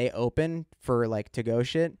still stay open for like to go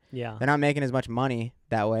shit. Yeah. They're not making as much money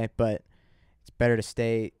that way, but it's better to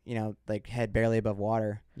stay, you know, like head barely above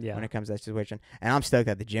water when it comes to that situation. And I'm stoked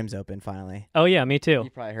that the gym's open finally. Oh yeah, me too. You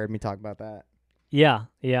probably heard me talk about that. Yeah,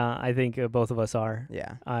 I think both of us are.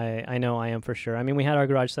 Yeah. I know I am for sure. I mean, we had our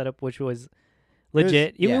garage set up, which was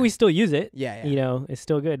legit. Even we still use it. Yeah. You know, it's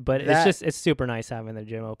still good, but it's super nice having the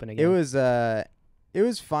gym open again. It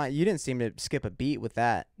was fine. You didn't seem to skip a beat with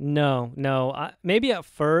that. No. Maybe at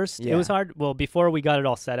first it was hard. Well, before we got it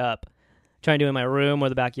all set up, trying to do it in my room or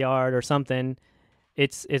the backyard or something,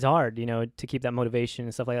 it's hard, you know, to keep that motivation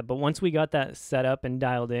and stuff like that. But once we got that set up and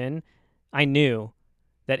dialed in, I knew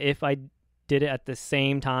that if I did it at the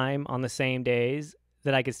same time on the same days,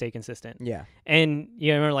 that I could stay consistent. Yeah. And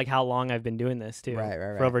you remember like how long I've been doing this too. Right.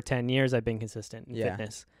 For over 10 years I've been consistent in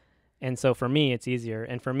fitness. And so for me it's easier.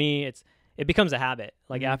 And for me it becomes a habit.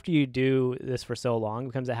 Like after you do this for so long, it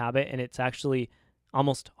becomes a habit, and it's actually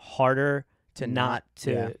almost harder to not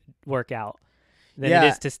work out than it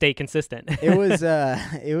is to stay consistent. It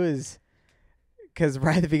was because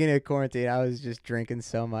right at the beginning of quarantine I was just drinking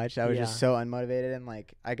so much. I was just so unmotivated, and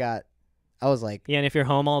like I was like, and if you're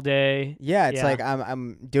home all day, it's like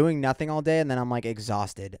I'm doing nothing all day, and then I'm like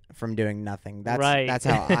exhausted from doing nothing. That's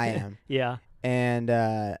how I am.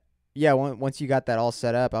 And once you got that all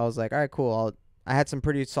set up, I was like, all right, cool. I had some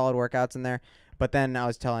pretty solid workouts in there, but then I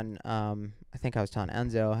was telling I think I was telling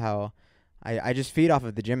Enzo how I just feed off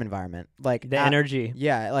of the gym environment, like the energy.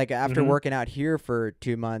 Yeah, like after working out here for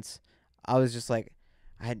 2 months, I was just like,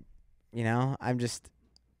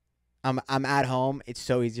 I'm at home. It's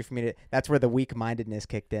so easy for me to. That's where the weak-mindedness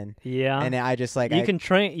kicked in. Yeah, and I just like you can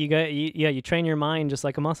train. You train your mind just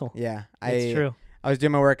like a muscle. Yeah, it's true. I was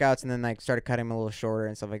doing my workouts and then like started cutting them a little shorter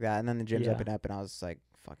and stuff like that, and then the gym's opened up, and I was like,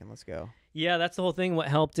 "Fucking, let's go." Yeah, that's the whole thing. What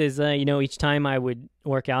helped is each time I would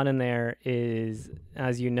work out in there is,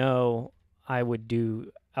 as you know, I would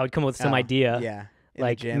come up with some idea. Yeah.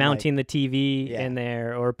 Like gym, mounting the TV in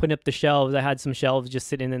there, or putting up the shelves. I had some shelves just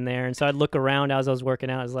sitting in there, and so I'd look around as I was working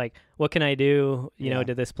out. I was like, what can I do,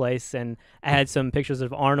 to this place? And I had some pictures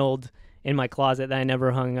of Arnold in my closet that I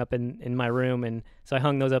never hung up in my room, and so I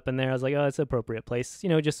hung those up in there. I was like, oh, it's an appropriate place,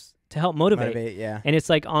 just to help motivate. And it's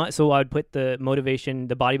like, so I would put the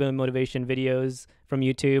bodybuilding motivation videos from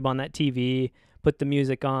YouTube on that TV, put the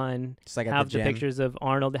music on, just like have the pictures of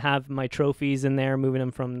Arnold, have my trophies in there, moving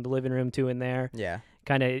them from the living room to in there. Yeah.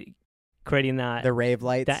 Kind of creating the rave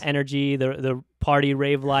lights, that energy, the party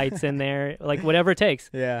rave lights in there, like whatever it takes.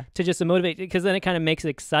 Yeah. To just motivate, because then it kind of makes it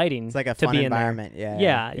exciting. It's like a fun environment.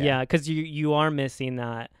 Yeah. Because you are missing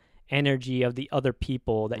that energy of the other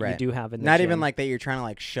people that you do have in the Not gym. even like that you're trying to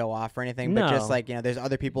like show off or anything, but just like, there's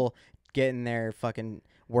other people getting their fucking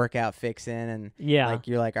workout fix in, and like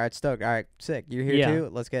you're like, all right, stoked, all right, sick, you're here too,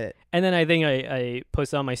 let's get it. And then I think I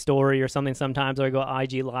post on my story or something sometimes, or I go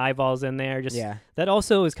IG live while in there, just that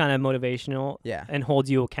also is kind of motivational and holds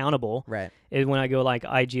you accountable, right? Is when I go like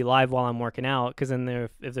IG live while I'm working out, because then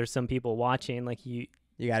if there's some people watching, like you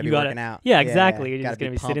gotta be working out. Yeah, exactly. You're just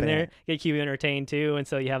gonna be sitting there, get you entertained too, and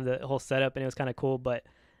so you have the whole setup, and it was kind of cool. But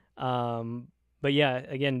yeah,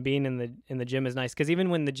 again, being in the gym is nice, because even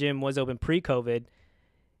when the gym was open pre-COVID,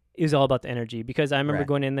 it was all about the energy, because I remember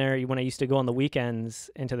going in there when I used to go on the weekends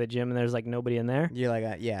into the gym, and there's like nobody in there. You're like,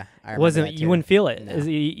 I you wouldn't feel it. No.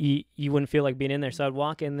 You wouldn't feel like being in there. So I'd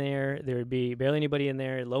walk in there would be barely anybody in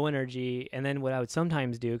there, low energy. And then what I would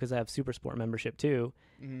sometimes do, because I have Super Sport membership too,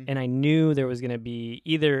 and I knew there was going to be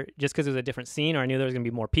either just because it was a different scene, or I knew there was going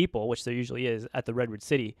to be more people, which there usually is at the Redwood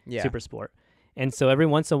City Super Sport. And so every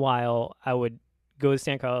once in a while I would go to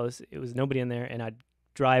San Carlos. It was nobody in there, and I'd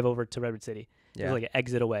drive over to Redwood City. It was like an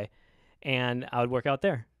exit away, and I would work out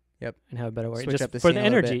there. Yep. And have a better work. Just for the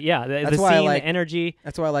energy. Yeah. The scene, the energy.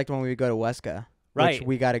 That's why I liked when we would go to Weska. Right. Which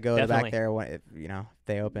we got to go back there when, if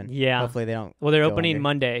they open. Yeah. Hopefully they don't. Well, they're opening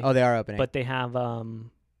Monday. Oh, they are opening. But they have the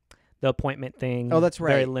appointment thing. Oh, that's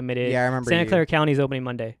right. Very limited. Yeah, I remember. Santa Clara County is opening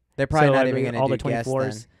Monday. They're probably not even going to do all the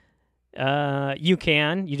 24s. You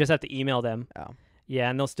can. You just have to email them. Oh. Yeah,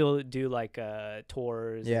 and they'll still do like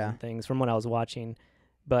tours and things from what I was watching.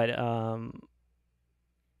 But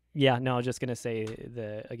yeah, no, I was just gonna say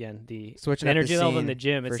the energy level in the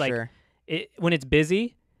gym. It's like when it's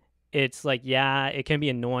busy, it's like it can be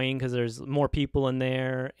annoying because there's more people in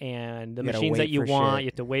there and the machines that you want, you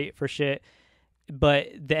have to wait for shit. But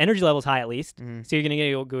the energy level is high at least, so you're gonna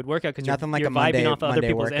get a good workout because you're vibing off other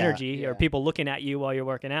people's energy or people looking at you while you're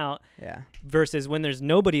working out. Yeah. Versus when there's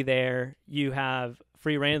nobody there, you have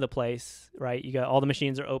free reign of the place, right? You got all the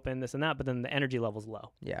machines are open, this and that, but then the energy level's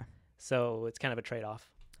low. Yeah. So it's kind of a trade-off.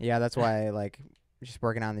 Yeah, that's why like just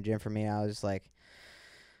working out in the gym for me, I was like,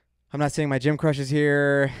 I'm not saying my gym crush is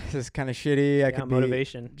here. This is kind of shitty. I could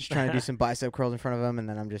motivation. Be just trying to do some bicep curls in front of them, and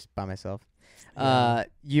then I'm just by myself. Yeah.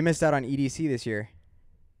 You missed out on EDC this year.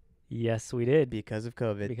 Yes, we did. Because of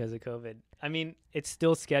COVID. Because of COVID. I mean, it's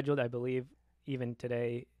still scheduled, I believe, even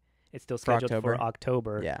today. It's still scheduled for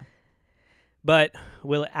October. Yeah. But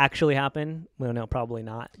will it actually happen? We don't know. Probably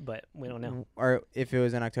not, but we don't know. Or if it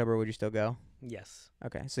was in October, would you still go? Yes.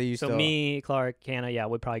 Okay. So me, Clark, Hannah,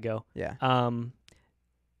 would probably go. Yeah.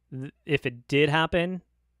 If it did happen,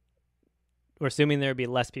 we're assuming there'd be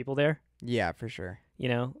less people there. Yeah, for sure. You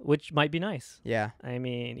know, which might be nice. Yeah. I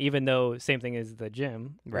mean, even though same thing as the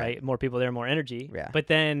gym, right? More people there, more energy. Yeah. But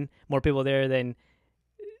then more people there, then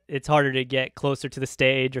it's harder to get closer to the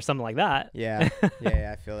stage or something like that. Yeah.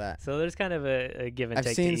 Yeah, I feel that. So there's kind of a give and take.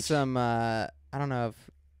 I've seen some, I don't know if,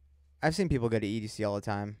 I've seen people go to EDC all the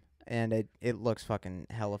time, and it looks fucking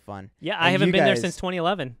hella fun. Yeah, I haven't been there since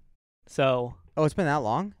 2011. So. Oh, it's been that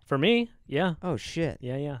long? For me, yeah. Oh, shit.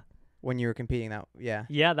 Yeah. When you were competing, yeah.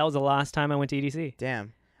 Yeah, that was the last time I went to EDC.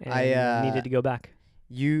 Damn. And I needed to go back.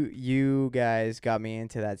 You guys got me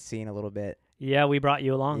into that scene a little bit. Yeah, we brought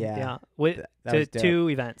you along. Yeah. To 2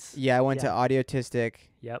 events. Yeah, I went to Audiotistic.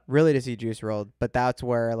 Yep. Really to see Juice WRLD, but that's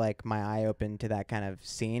where like my eye opened to that kind of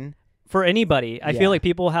scene. For anybody, I feel like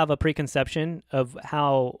people have a preconception of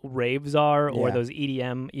how raves are or those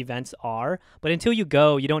EDM events are, but until you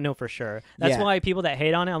go, you don't know for sure. That's why people that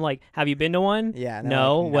hate on it, I'm like, have you been to one? Yeah.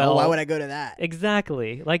 No. Like, well, why would I go to that?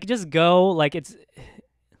 Exactly. Like, just go. Like, it's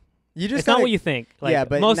not what you think. Like,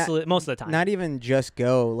 but most of the time. Not even just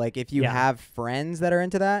go. Like, if you have friends that are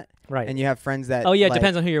into that, right? And you have friends that. Oh yeah, it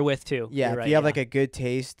depends on who you're with too. Yeah, if you have like a good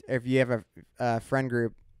taste, or if you have a friend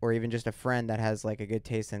group, or even just a friend that has like a good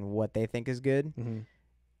taste in what they think is good,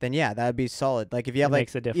 then that would be solid. Like if you have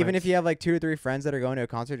even if you have like 2 or 3 friends that are going to a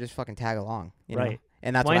concert, just fucking tag along, you know?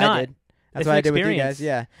 And that's what I did. That's what I did with you guys.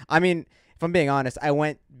 Yeah. I mean, if I'm being honest, I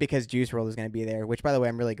went because Juice WRLD was going to be there, which by the way,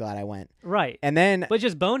 I'm really glad I went. Right. And then, but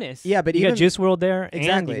just bonus. Yeah, but you got Juice WRLD there,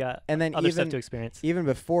 exactly. And you got and then other stuff to experience. Even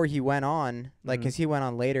before he went on, like, because he went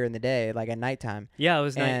on later in the day, like at nighttime. Yeah, it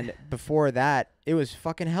was nice. And before that, it was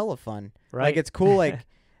fucking hella fun. Right. Like it's cool,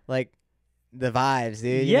 like the vibes,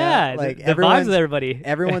 dude. Yeah, you know? Like the vibes with everybody.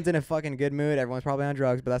 Everyone's in a fucking good mood. Everyone's probably on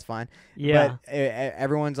drugs, but that's fine. Yeah. But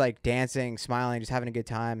everyone's like dancing, smiling, just having a good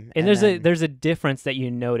time. And there's a difference that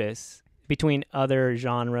you notice between other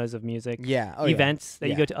genres of music. Yeah. Events that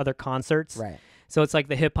you go to other concerts. Right. So it's like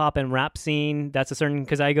the hip hop and rap scene. That's a certain,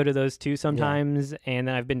 because I go to those too sometimes, and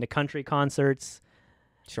then I've been to country concerts.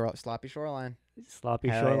 Sloppy Shoreline.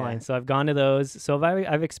 Shoreline. Yeah. So I've gone to those. So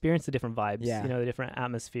I've experienced the different vibes. Yeah. You know, the different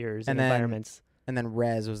atmospheres and environments. And then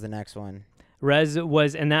Rez was the next one.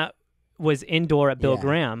 And that was indoor at Bill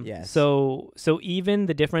Graham. Yes. So even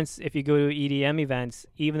the difference, if you go to EDM events,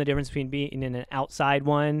 even the difference between being in an outside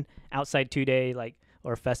 2-day, like,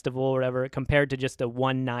 or festival or whatever, compared to just a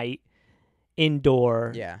one night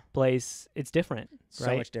indoor place, it's different.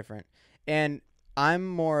 So much different. And I'm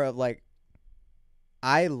more of like,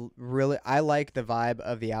 I like the vibe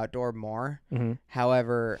of the outdoor more. Mm-hmm.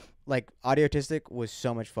 However, like Audiotistic was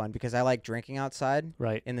so much fun because I like drinking outside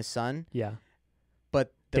in the sun. Yeah.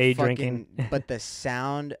 But drinking. But the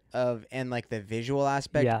sound of and like the visual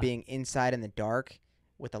aspect being inside in the dark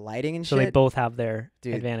with the lighting and shit. So they both have their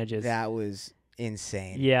advantages. That was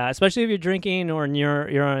insane. Yeah, especially if you're drinking or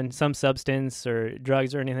you're on some substance or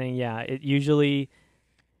drugs or anything. Yeah, it usually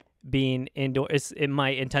being indoor, it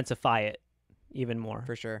might intensify it even more.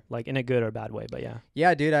 For sure. Like in a good or bad way, but yeah.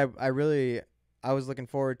 Yeah, dude, I was looking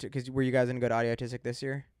forward to, because were you guys going to go to Audiotistic this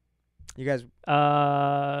year? You guys?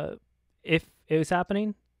 If it was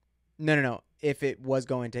happening? No. If it was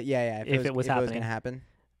going to, if it was going to happen.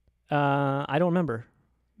 I don't remember.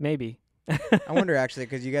 Maybe. I wonder actually,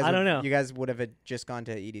 because you guys, I don't know. You guys would have just gone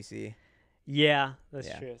to EDC. Yeah, that's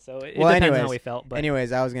true. So it depends on how we felt. But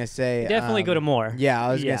anyways, I was gonna say definitely go to more. Yeah,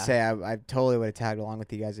 I was gonna say I totally would have tagged along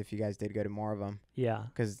with you guys if you guys did go to more of them. Yeah,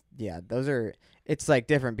 because those are, it's like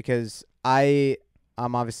different because I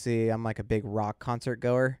I'm like a big rock concert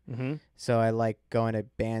goer. Mm-hmm. So I like going to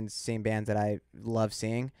seeing bands that I love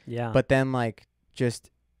seeing. Yeah. But then like just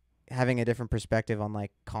having a different perspective on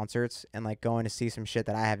like concerts and like going to see some shit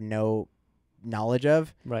that I have no knowledge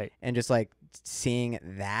of. Right. And just like seeing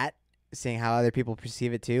how other people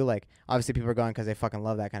perceive it too. Like obviously people are going because they fucking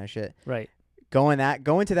love that kind of shit. Right. Going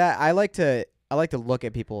to that, I like to look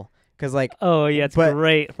at people. Cause like, oh yeah, it's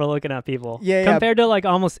great for looking at people. Yeah, compared to like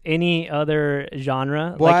almost any other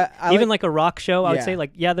genre. Well, like I even like a rock show, I would Yeah. say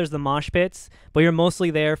like there's the mosh pits, but you're mostly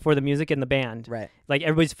there for the music and the band. right. Like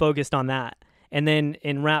everybody's focused on that. And then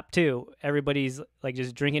in rap too, everybody's like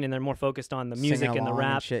just drinking and they're more focused on the music Singing and the along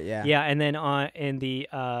rap. shit, yeah. Yeah, and then in the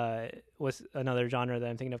what's another genre that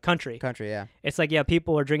I'm thinking of? Country. Country, yeah. It's like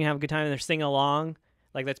people are drinking, having a good time, and they're singing along.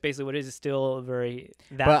 Like that's basically what it is. It's still very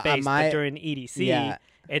But, based. But during EDC, yeah.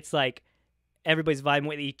 it's like everybody's vibing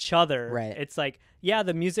with each other. Right. It's like,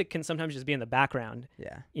 the music can sometimes just be in the background.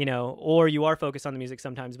 Yeah. You know, or you are focused on the music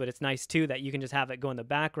sometimes, but it's nice too that you can just have it go in the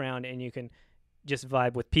background and you can just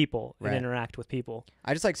vibe with people and interact with people.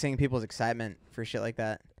 I just like seeing people's excitement for shit like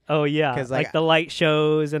that. Oh yeah, 'Cause, like the light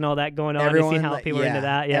shows and all that going on. You see how people are into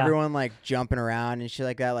that. Yeah, everyone like jumping around and shit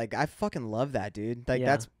like that. Like I fucking love that, dude. Like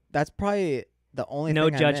that's probably the only no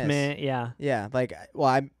thing judgment. I miss. Yeah, yeah. Like well,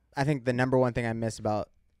 I think the number one thing I miss about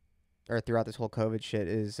or throughout this whole COVID shit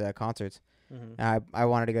is concerts. Mm-hmm. I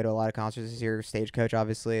wanted to go to a lot of concerts this year, Stagecoach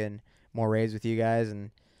obviously, and more raves with you guys, and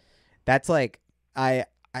that's like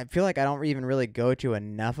I feel like I don't even really go to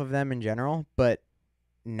enough of them in general, but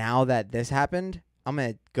now that this happened, I'm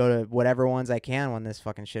going to go to whatever ones I can when this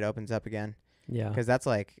fucking shit opens up again. Yeah. Because that's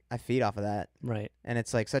like, I feed off of that. Right. And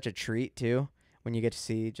it's like such a treat too when you get to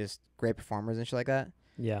see just great performers and shit like that.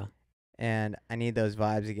 Yeah. And I need those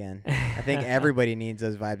vibes again. I think everybody needs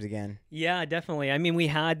those vibes again. Yeah, definitely. I mean, we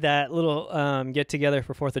had that little get together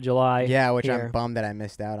for 4th of July. Yeah, which here. I'm bummed that I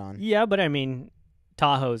missed out on. Yeah, but I mean,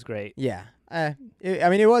 Tahoe's great. Yeah. I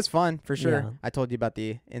mean, it was fun for sure. Yeah. I told you about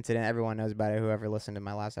the incident. Everyone knows about it. Whoever listened to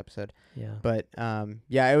my last episode. Yeah. But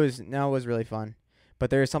yeah, it was really fun. But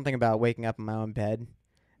there is something about waking up in my own bed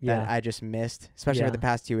that I just missed, especially for the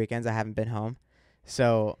past 2 weekends. I haven't been home,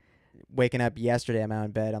 so waking up yesterday in my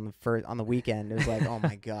own bed on the weekend, it was like, oh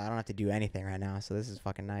my god, I don't have to do anything right now. So this is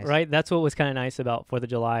fucking nice. Right. That's what was kind of nice about 4th of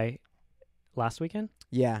July last weekend.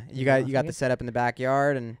 Yeah, you got the setup in the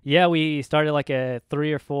backyard, and yeah, we started like at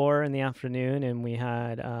 3 or 4 in the afternoon, and we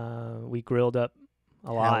had we grilled up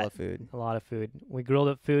a lot of food. We grilled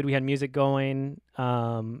up food. We had music going,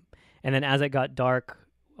 and then as it got dark,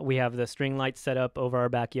 we have the string lights set up over our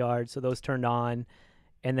backyard, so those turned on,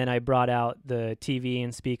 and then I brought out the TV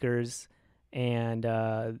and speakers, and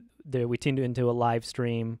we tuned into a live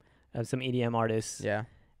stream of some EDM artists. Yeah.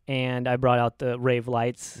 And I brought out the rave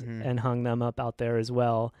lights and hung them up out there as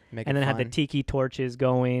well. And then had the tiki torches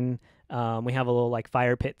going. We have a little like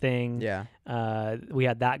fire pit thing. Yeah. We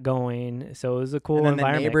had that going. So it was a cool and then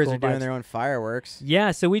environment. The neighbors cool are doing vibes. their own fireworks.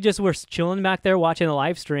 Yeah. So we just were chilling back there watching the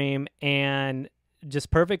live stream, and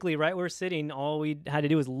just perfectly right where we're sitting, all we had to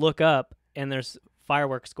do was look up and there's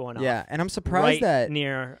fireworks going off. Yeah. And I'm surprised right that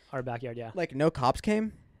near our backyard. Yeah. like no cops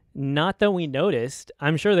came. Not that we noticed.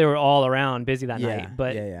 I'm sure they were all around busy that Yeah, night.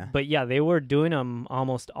 But yeah. but yeah, they were doing them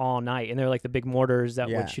almost all night, and they're like the big mortars that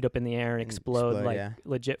Yeah. would shoot up in the air and explode like yeah.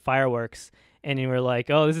 legit fireworks. And you were like,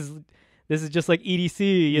 oh, this is just like EDC,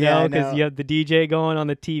 you Yeah, know, I because know. you have the DJ going on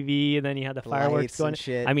the TV, and then you had the fireworks Lights going. and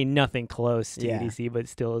shit. I mean, nothing close to Yeah. EDC, but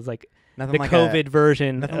still, it's like Nothing the like COVID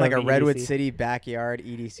version. nothing of like a Redwood EDC. City backyard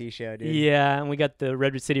EDC show, dude. Yeah, and we got the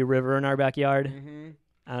Redwood City River in our backyard. Mm-hmm.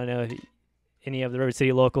 I don't know if any of the Redwood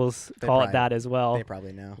City locals They call probably- it that as well. They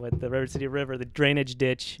probably know. With the Redwood City River, the drainage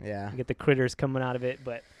ditch. Yeah. You get the critters coming out of it,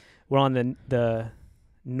 but we're on the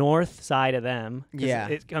north side of them. 'Cause Yeah.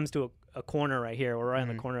 It comes to a corner right here. We're right on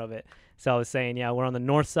Mhm. the corner of it. So I was saying, yeah, we're on the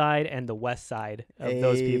north side and the west side of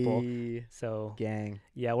those people. Ayy, So gang.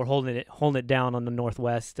 yeah, we're holding it down on the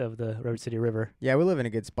northwest of the Redwood City River. Yeah, we live in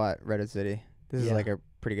a good spot, Redwood City. This is Yeah. like a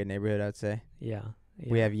pretty good neighborhood, I'd say. Yeah.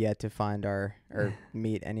 We have yet to find or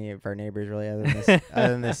meet any of our neighbors really, other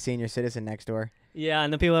than this senior citizen next door. Yeah,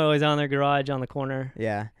 and the people are always on their garage on the corner.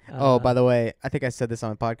 Yeah. Oh, by the way, I think I said this on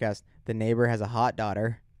the podcast. The neighbor has a hot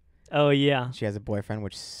daughter. Oh yeah, She has a boyfriend,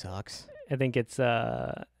 which sucks. I think it's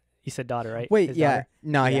you said daughter, right? Wait, His yeah. daughter?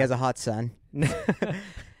 No, he Yeah. has a hot son. No,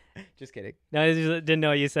 Just kidding. I just didn't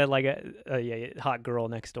know you said like a hot girl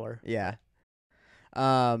next door. Yeah.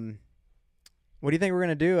 What do you think we're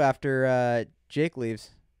gonna do after Jake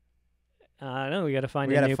leaves? I don't know. We got to find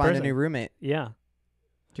We a gotta new find person. a new roommate. Yeah.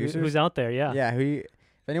 Juicers? Who's out there? Yeah. Yeah. If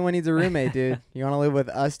anyone needs a roommate, dude, you want to live with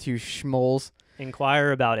us two schmoles?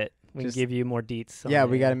 Inquire about it. We Just- can give you more deets. Yeah, on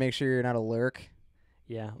we it. got to make sure you're not a lurk.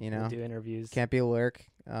 Yeah, You know, we'll do interviews. Can't be a lurk.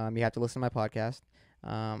 You have to listen to my podcast.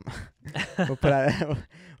 We'll put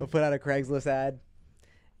out a Craigslist ad.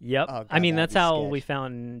 Yep. Oh, God, I mean, that'd that's be how sketch. we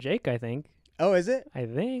found Jake, I think. Oh, is it? I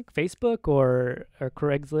think Facebook or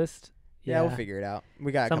Craigslist. Yeah, we'll figure it out.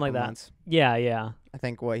 We got a Something couple like that. months. Yeah, yeah. I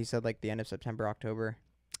think what he said, like the end of September, October.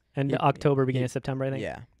 And He- October, beginning he- of September, I think.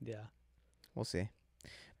 Yeah, Yeah. we'll see.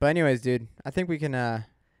 But anyways, dude, I think we can.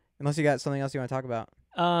 Unless you got something else you want to talk about.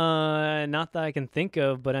 Not that I can think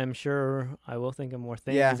of, but I'm sure I will think of more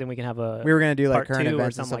things, Yeah. and we can have a. We were gonna do like part current 2 or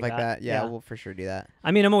events and something stuff like like that. that. Yeah, Yeah. we'll for sure do that.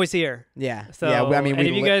 I mean, I'm always here. Yeah. So yeah. I mean, and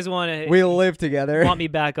if you guys want we to live together. want me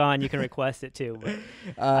back on, you can request it too. But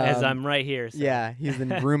as I'm right here. So. Yeah, he's the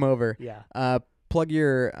room over. Yeah. Plug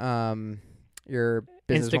your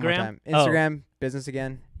business one more Instagram? time. Oh. Instagram business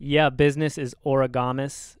again. Yeah, business is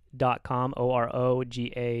orogamis.com,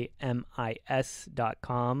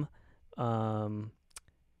 orogamis.com.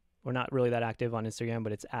 We're not really that active on Instagram,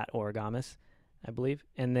 but it's at Orogamis, I believe.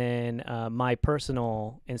 And then my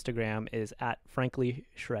personal Instagram is at Frankly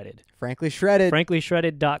Shredded. Frankly Shredded.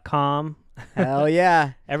 FranklyShredded.com. Hell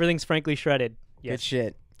yeah. Everything's Frankly Shredded. Good Yes.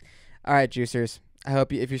 shit. All right, juicers. I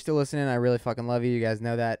hope if you're still listening, I really fucking love you. You guys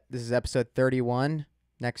know that. This is episode 31.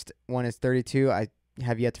 Next one is 32. I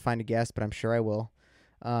have yet to find a guest, but I'm sure I will.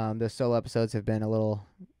 The solo episodes have been a little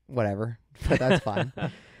whatever, but that's fine.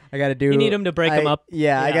 I got to do. You need them to break them up.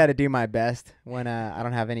 Yeah, I Yeah. got to do my best when I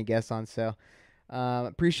don't have any guests on. So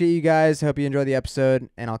appreciate you guys. Hope you enjoy the episode,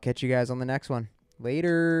 and I'll catch you guys on the next one.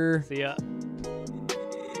 Later. See ya.